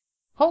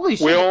 Holy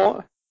shit.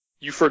 Will,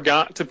 you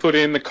forgot to put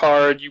in the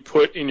card you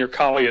put in your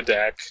Kalia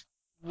deck.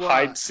 What?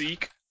 Hide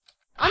Seek.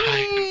 I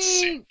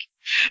mean...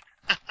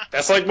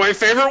 That's like my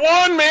favorite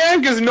one,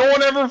 man, because no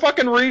one ever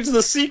fucking reads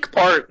the Seek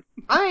part.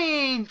 I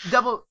mean,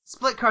 double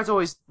split cards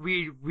always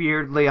read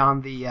weirdly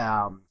on the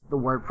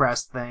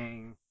WordPress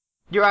thing.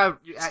 You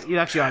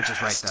actually are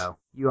just right, though.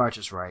 You are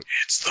just right.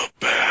 It's the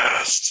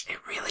best. It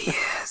really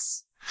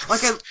is.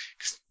 Like,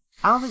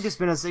 I don't think there's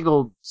been a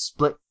single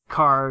split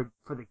card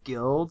for the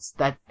guilds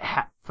that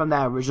from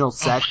that original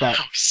set that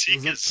Seek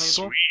isn't is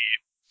playable. sweet.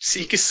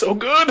 Seek is so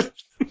good. It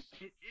is.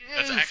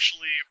 That's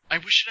actually... I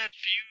wish it had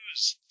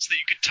Fuse, so that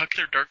you could tuck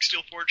their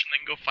Darksteel Forge and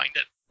then go find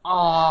it.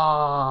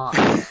 Aww.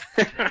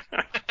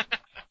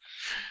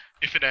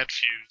 If it had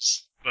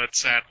Fuse. But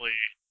sadly,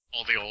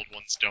 all the old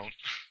ones don't.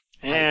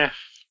 Yeah.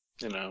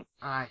 You know.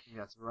 I think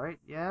that's right.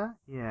 Yeah.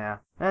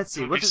 Let's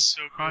see. That would What's be this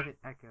so Target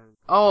Echo?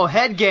 Oh,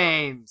 head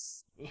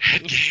games.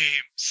 Head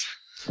games.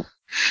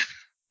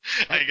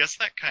 I guess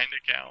that kind of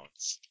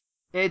counts.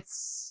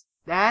 That's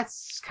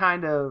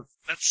kind of...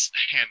 That's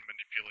hand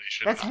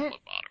manipulation, That's not hand-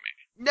 lobotomy.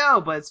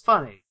 No, but it's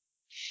funny.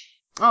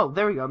 Oh,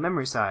 there we go.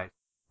 Memory side.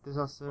 There's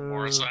also...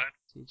 Remora side?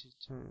 Teacher's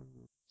turn.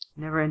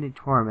 Never-ending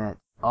torment.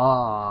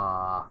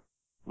 Aww.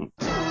 The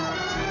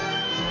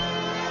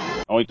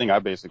only thing I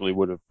basically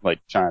would have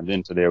chimed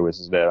into there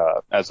was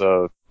that as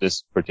of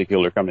this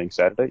particular coming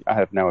Saturday, I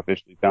have now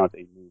officially found a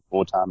new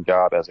full-time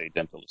job as a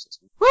dental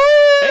assistant. Woo!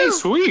 Hey,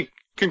 sweet.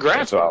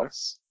 Congrats, So,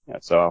 fellas. Yeah,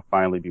 so I'll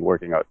finally be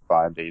working out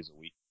 5 days a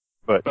week.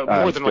 But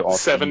more than like the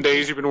 7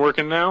 days you've been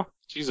working now?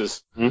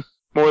 Jesus. More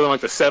than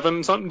like the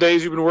 7-something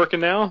days you've been working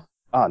now?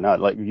 No,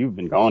 like you've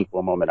been gone for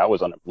a moment. I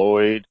was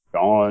unemployed,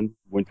 gone,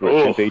 went to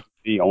a temp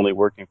agency, only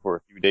working for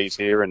a few days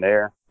here and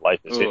there. Life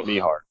has hit me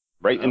hard,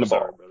 in the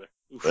ball. Brother.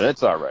 But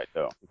that's all right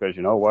though, because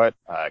you know what?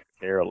 I could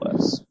care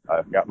less.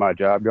 I've got my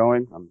job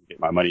going. I'm gonna get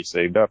my money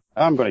saved up.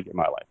 I'm gonna get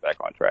my life back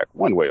on track,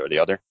 one way or the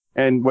other.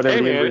 And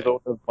whatever the end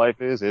result of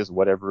life is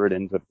whatever it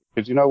ends up.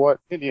 Because you know what?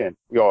 In the end,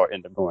 we all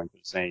end up going to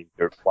the same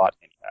dirt plot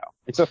anyhow.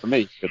 Except for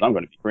me, because I'm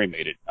going to be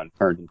cremated and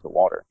turned into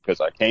water.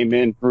 Because I came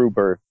in through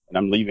birth and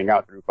I'm leaving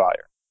out through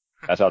fire.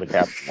 That's how the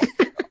captain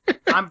went.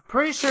 I'm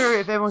pretty sure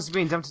if everyone's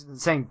being dumped into the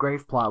same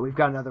grave plot, we've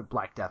got another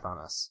Black Death on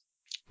us.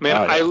 Man,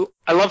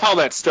 I love how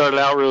that started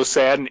out real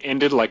sad and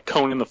ended like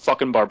Conan the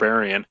fucking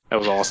Barbarian. That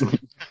was awesome.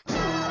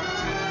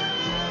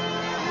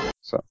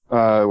 So,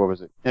 what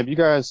was it? Have you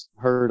guys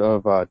heard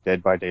of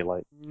Dead by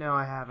Daylight? No,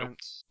 I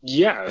haven't.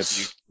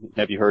 Yes.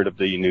 Have you heard of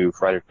the new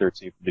Friday the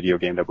 13th video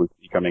game that will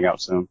be coming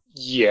out soon?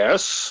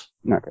 Yes.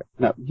 Okay.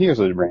 Now, here's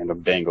a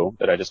random dangle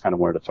that I just kind of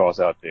wanted to toss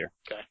out there.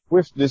 Okay.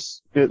 With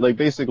this,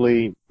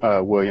 basically,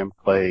 William,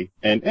 Clay,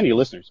 and any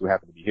listeners who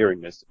happen to be hearing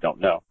this that don't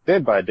know,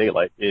 Dead by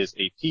Daylight is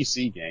a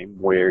PC game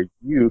where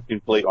you can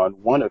play on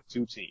one of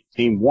two teams.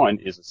 Team 1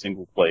 is a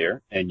single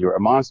player, and you're a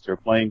monster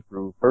playing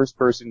through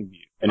first-person view.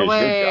 And it's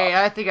your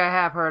job. I think I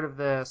have heard of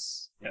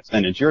this. Yes,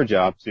 and it's your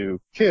job to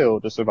kill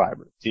the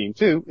survivors. Team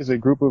 2 is a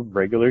group of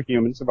regular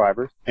human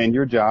survivors, and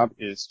your job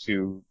is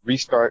to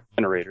restart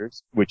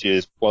generators, which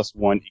is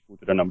 +1 equal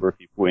to the number of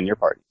people in your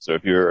party. So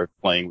if you're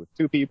playing with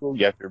 2 people,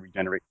 you have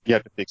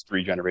to fix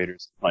 3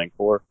 generators, playing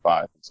 4,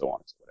 5, and so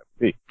on and so whatever it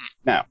be.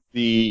 Now,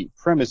 the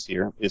premise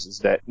here is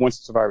that once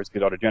the survivors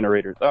get all the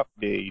generators up,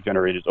 the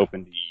generators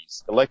open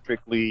these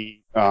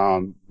electrically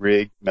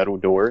rigged metal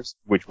doors,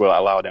 which will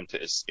allow them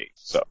to escape.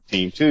 So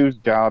Team 2's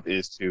job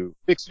is to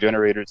fix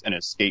generators and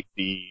escape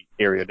the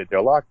area that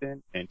they're locked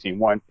in, and Team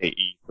 1,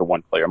 AE, the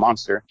one-player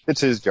monster,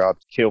 it's his job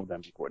to kill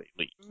them before they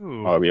leave.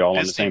 Ooh, Are we all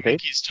on the same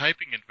page? Mickey's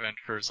Typing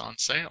Adventure is on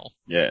sale.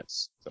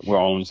 Yes. So we're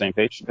all on the same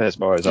page as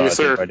far as Yes,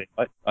 sir. Dead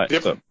by Daylight.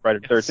 Yep. So Friday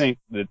the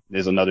 13th,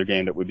 there's another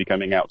game that will be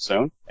coming out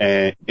soon,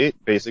 and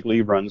it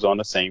basically runs on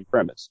the same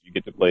premise. You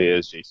get to play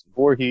as Jason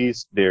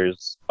Voorhees.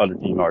 There's other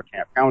female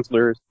camp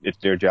counselors. It's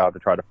their job to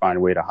try to find a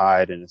way to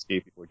hide and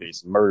escape before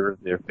Jason murders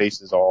their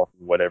faces off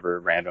in whatever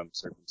random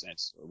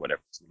circumstance or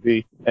whatever it's going to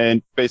be.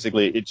 And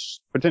basically, it's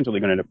potentially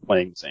going to end up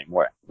playing the same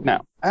way.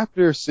 Now,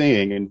 after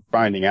seeing and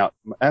finding out,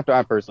 after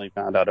I personally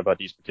found out about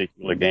these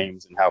particular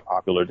games and how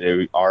popular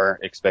they are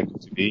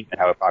expected to be and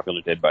how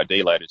popular Dead by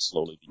Daylight is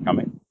slowly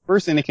becoming,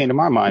 first thing that came to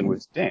my mind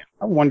was, damn,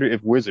 I wonder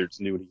if Wizards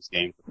knew these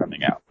games were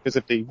coming out. Because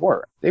if they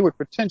were, they would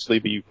potentially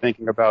be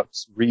thinking about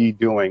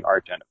redoing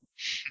Arch Enemy.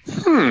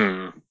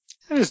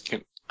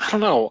 I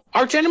don't know.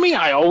 Arch Enemy,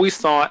 I always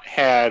thought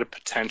had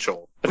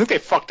potential. I think they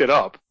fucked it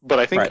up, but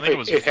I think, it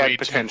was it had way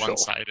potential. too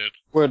one-sided.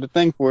 Well, the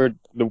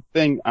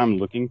thing I'm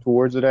looking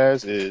towards it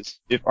as is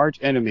if Arch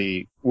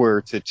Enemy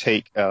were to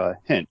take a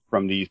hint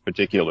from these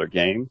particular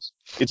games,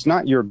 it's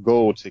not your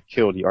goal to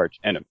kill the Arch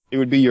Enemy. It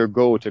would be your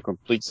goal to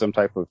complete some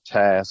type of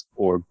task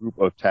or group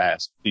of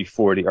tasks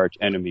before the Arch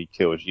Enemy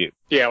kills you.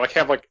 Yeah, like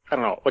have like, I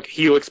don't know, like a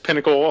Helix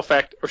Pinnacle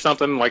effect or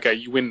something, like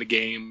you win the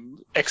game,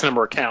 X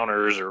number of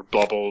counters or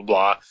blah, blah,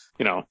 blah,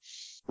 you know.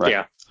 Right.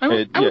 Yeah. I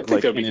would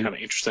think that would be kind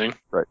of interesting.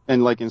 Right.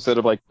 And like instead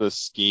of like the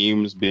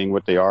schemes being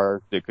what they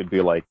are, it could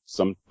be like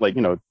some like,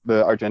 you know,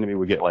 the arch enemy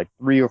would get like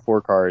 3 or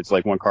 4 cards,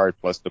 like 1 card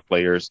plus the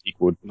players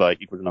equal the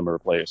number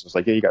of players. So it's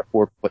like, yeah, you got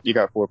 4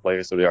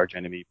 players, so the arch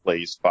enemy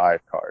plays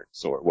 5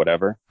 cards or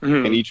whatever.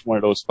 Mm-hmm. And each one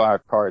of those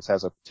 5 cards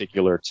has a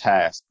particular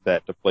task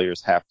that the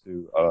players have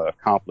to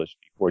accomplish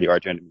before the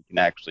arch enemy can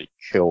actually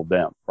kill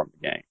them from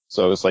the game.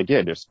 So it's like,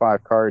 yeah, there's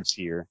 5 cards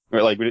here.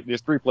 Or like,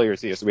 there's 3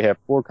 players here, so we have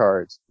 4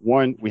 cards.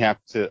 1, we have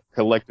to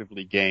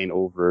collectively gain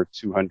over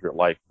 200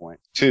 life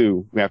points.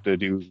 2, we have to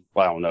do,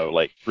 I don't know,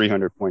 like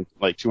 300 points,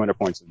 like 200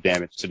 points of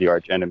damage to the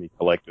arch enemy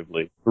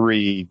collectively.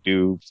 3,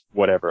 do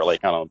whatever,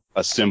 like, I don't know,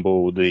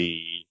 assemble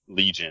the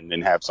Legion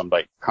and have some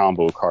like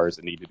combo cards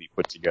that need to be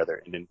put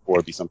together, and then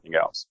 4 be something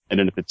else. And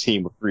then if a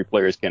team of 3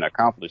 players can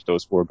accomplish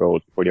those 4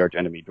 goals before the arch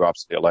enemy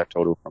drops their life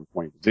total from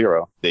 20 to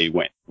 0, they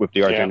win. With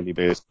the arch enemy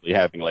basically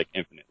having like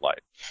infinite life.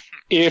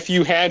 If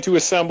you had to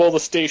assemble the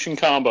station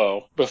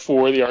combo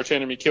before the arch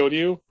enemy killed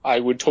you, I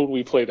would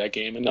totally play that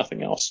game and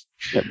nothing else.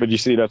 Yeah, but you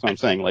see, that's what I'm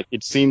saying. Like,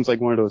 it seems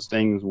like one of those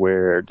things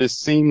where this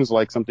seems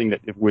like something that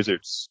if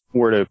Wizards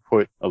were to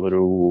put a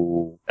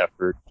little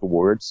effort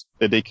towards,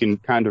 that they can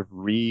kind of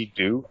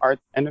redo Arch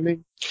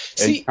Enemy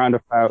and kind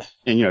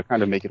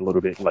of make it a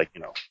little bit like,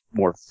 you know,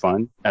 more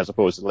fun as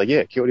opposed to like,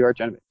 yeah, kill the Arch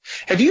Enemy.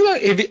 Have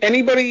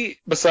anybody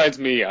besides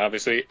me,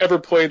 obviously, ever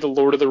played the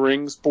Lord of the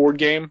Rings board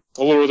game?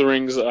 The Lord of the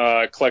Rings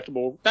not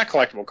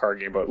collectible card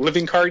game, but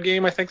living card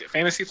game, I think, that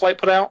Fantasy Flight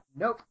put out?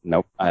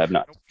 Nope, I have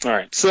not. All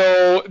right.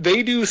 So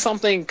they do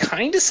something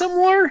kind of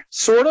similar,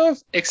 sort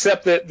of,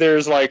 except that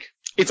there's like,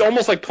 it's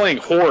almost like playing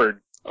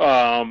Horde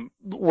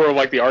where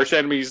like the arch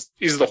enemies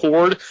is the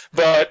Horde,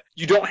 but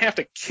you don't have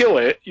to kill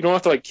it. You don't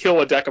have to like kill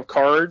a deck of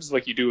cards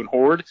like you do in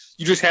Horde.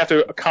 You just have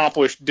to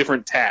accomplish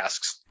different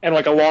tasks. And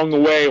like along the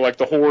way, like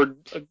the Horde,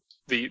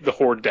 the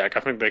Horde deck, I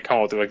think they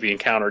call it like the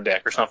encounter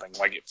deck or something.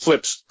 Like it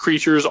flips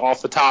creatures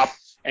off the top,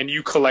 and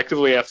you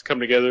collectively have to come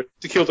together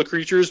to kill the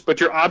creatures,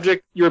 but your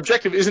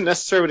objective isn't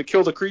necessarily to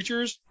kill the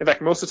creatures. In fact,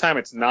 most of the time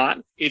it's not.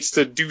 It's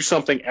to do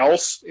something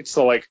else. It's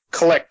to like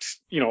collect,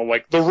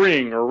 like the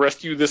ring or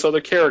rescue this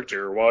other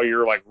character while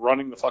you're like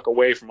running the fuck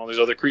away from all these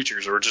other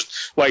creatures, or just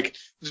like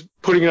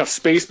putting enough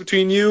space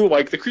between you.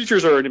 Like the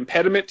creatures are an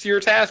impediment to your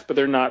task, but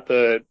they're not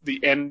the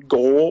end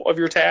goal of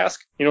your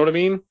task. You know what I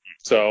mean?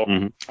 So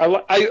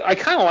I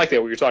kind of like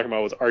that what you're talking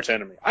about with Arch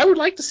Enemy. I would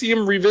like to see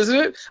him revisit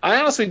it. I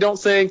honestly don't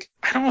think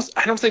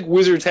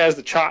Wizards has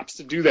the chops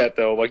to do that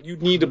though. Like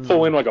you'd need to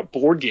pull in like a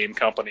board game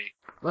company.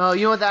 Well,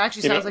 you know what? That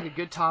actually sounds like a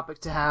good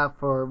topic to have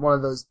for one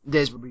of those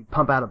days where we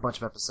pump out a bunch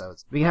of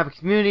episodes. We can have a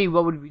community.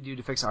 What would we do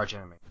to fix Arch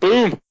Enemy?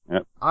 Boom.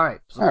 Yep. All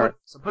right. So All right.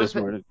 So put This a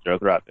pin. morning, throw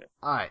it out there.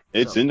 All right.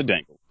 It's in the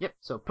dangle. Yep.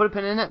 So put a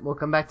pin in it. We'll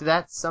come back to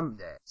that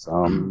someday.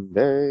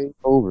 Someday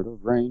over the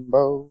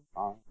rainbow.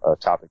 A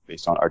topic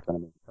based on Arch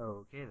Enemy.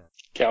 Okay then.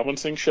 Calvin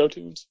sings show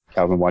tunes.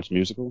 Calvin watch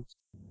musicals.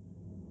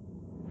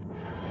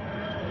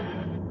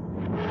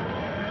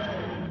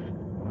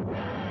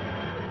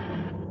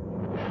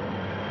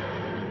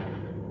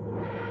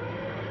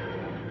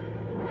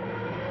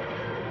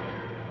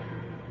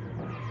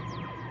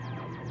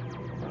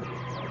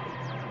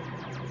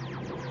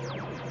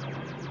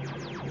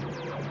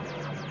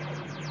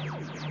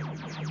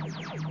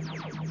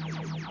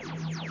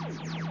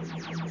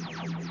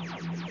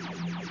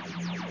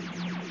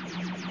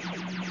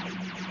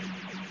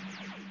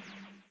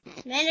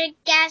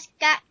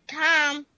 CommanderCast.com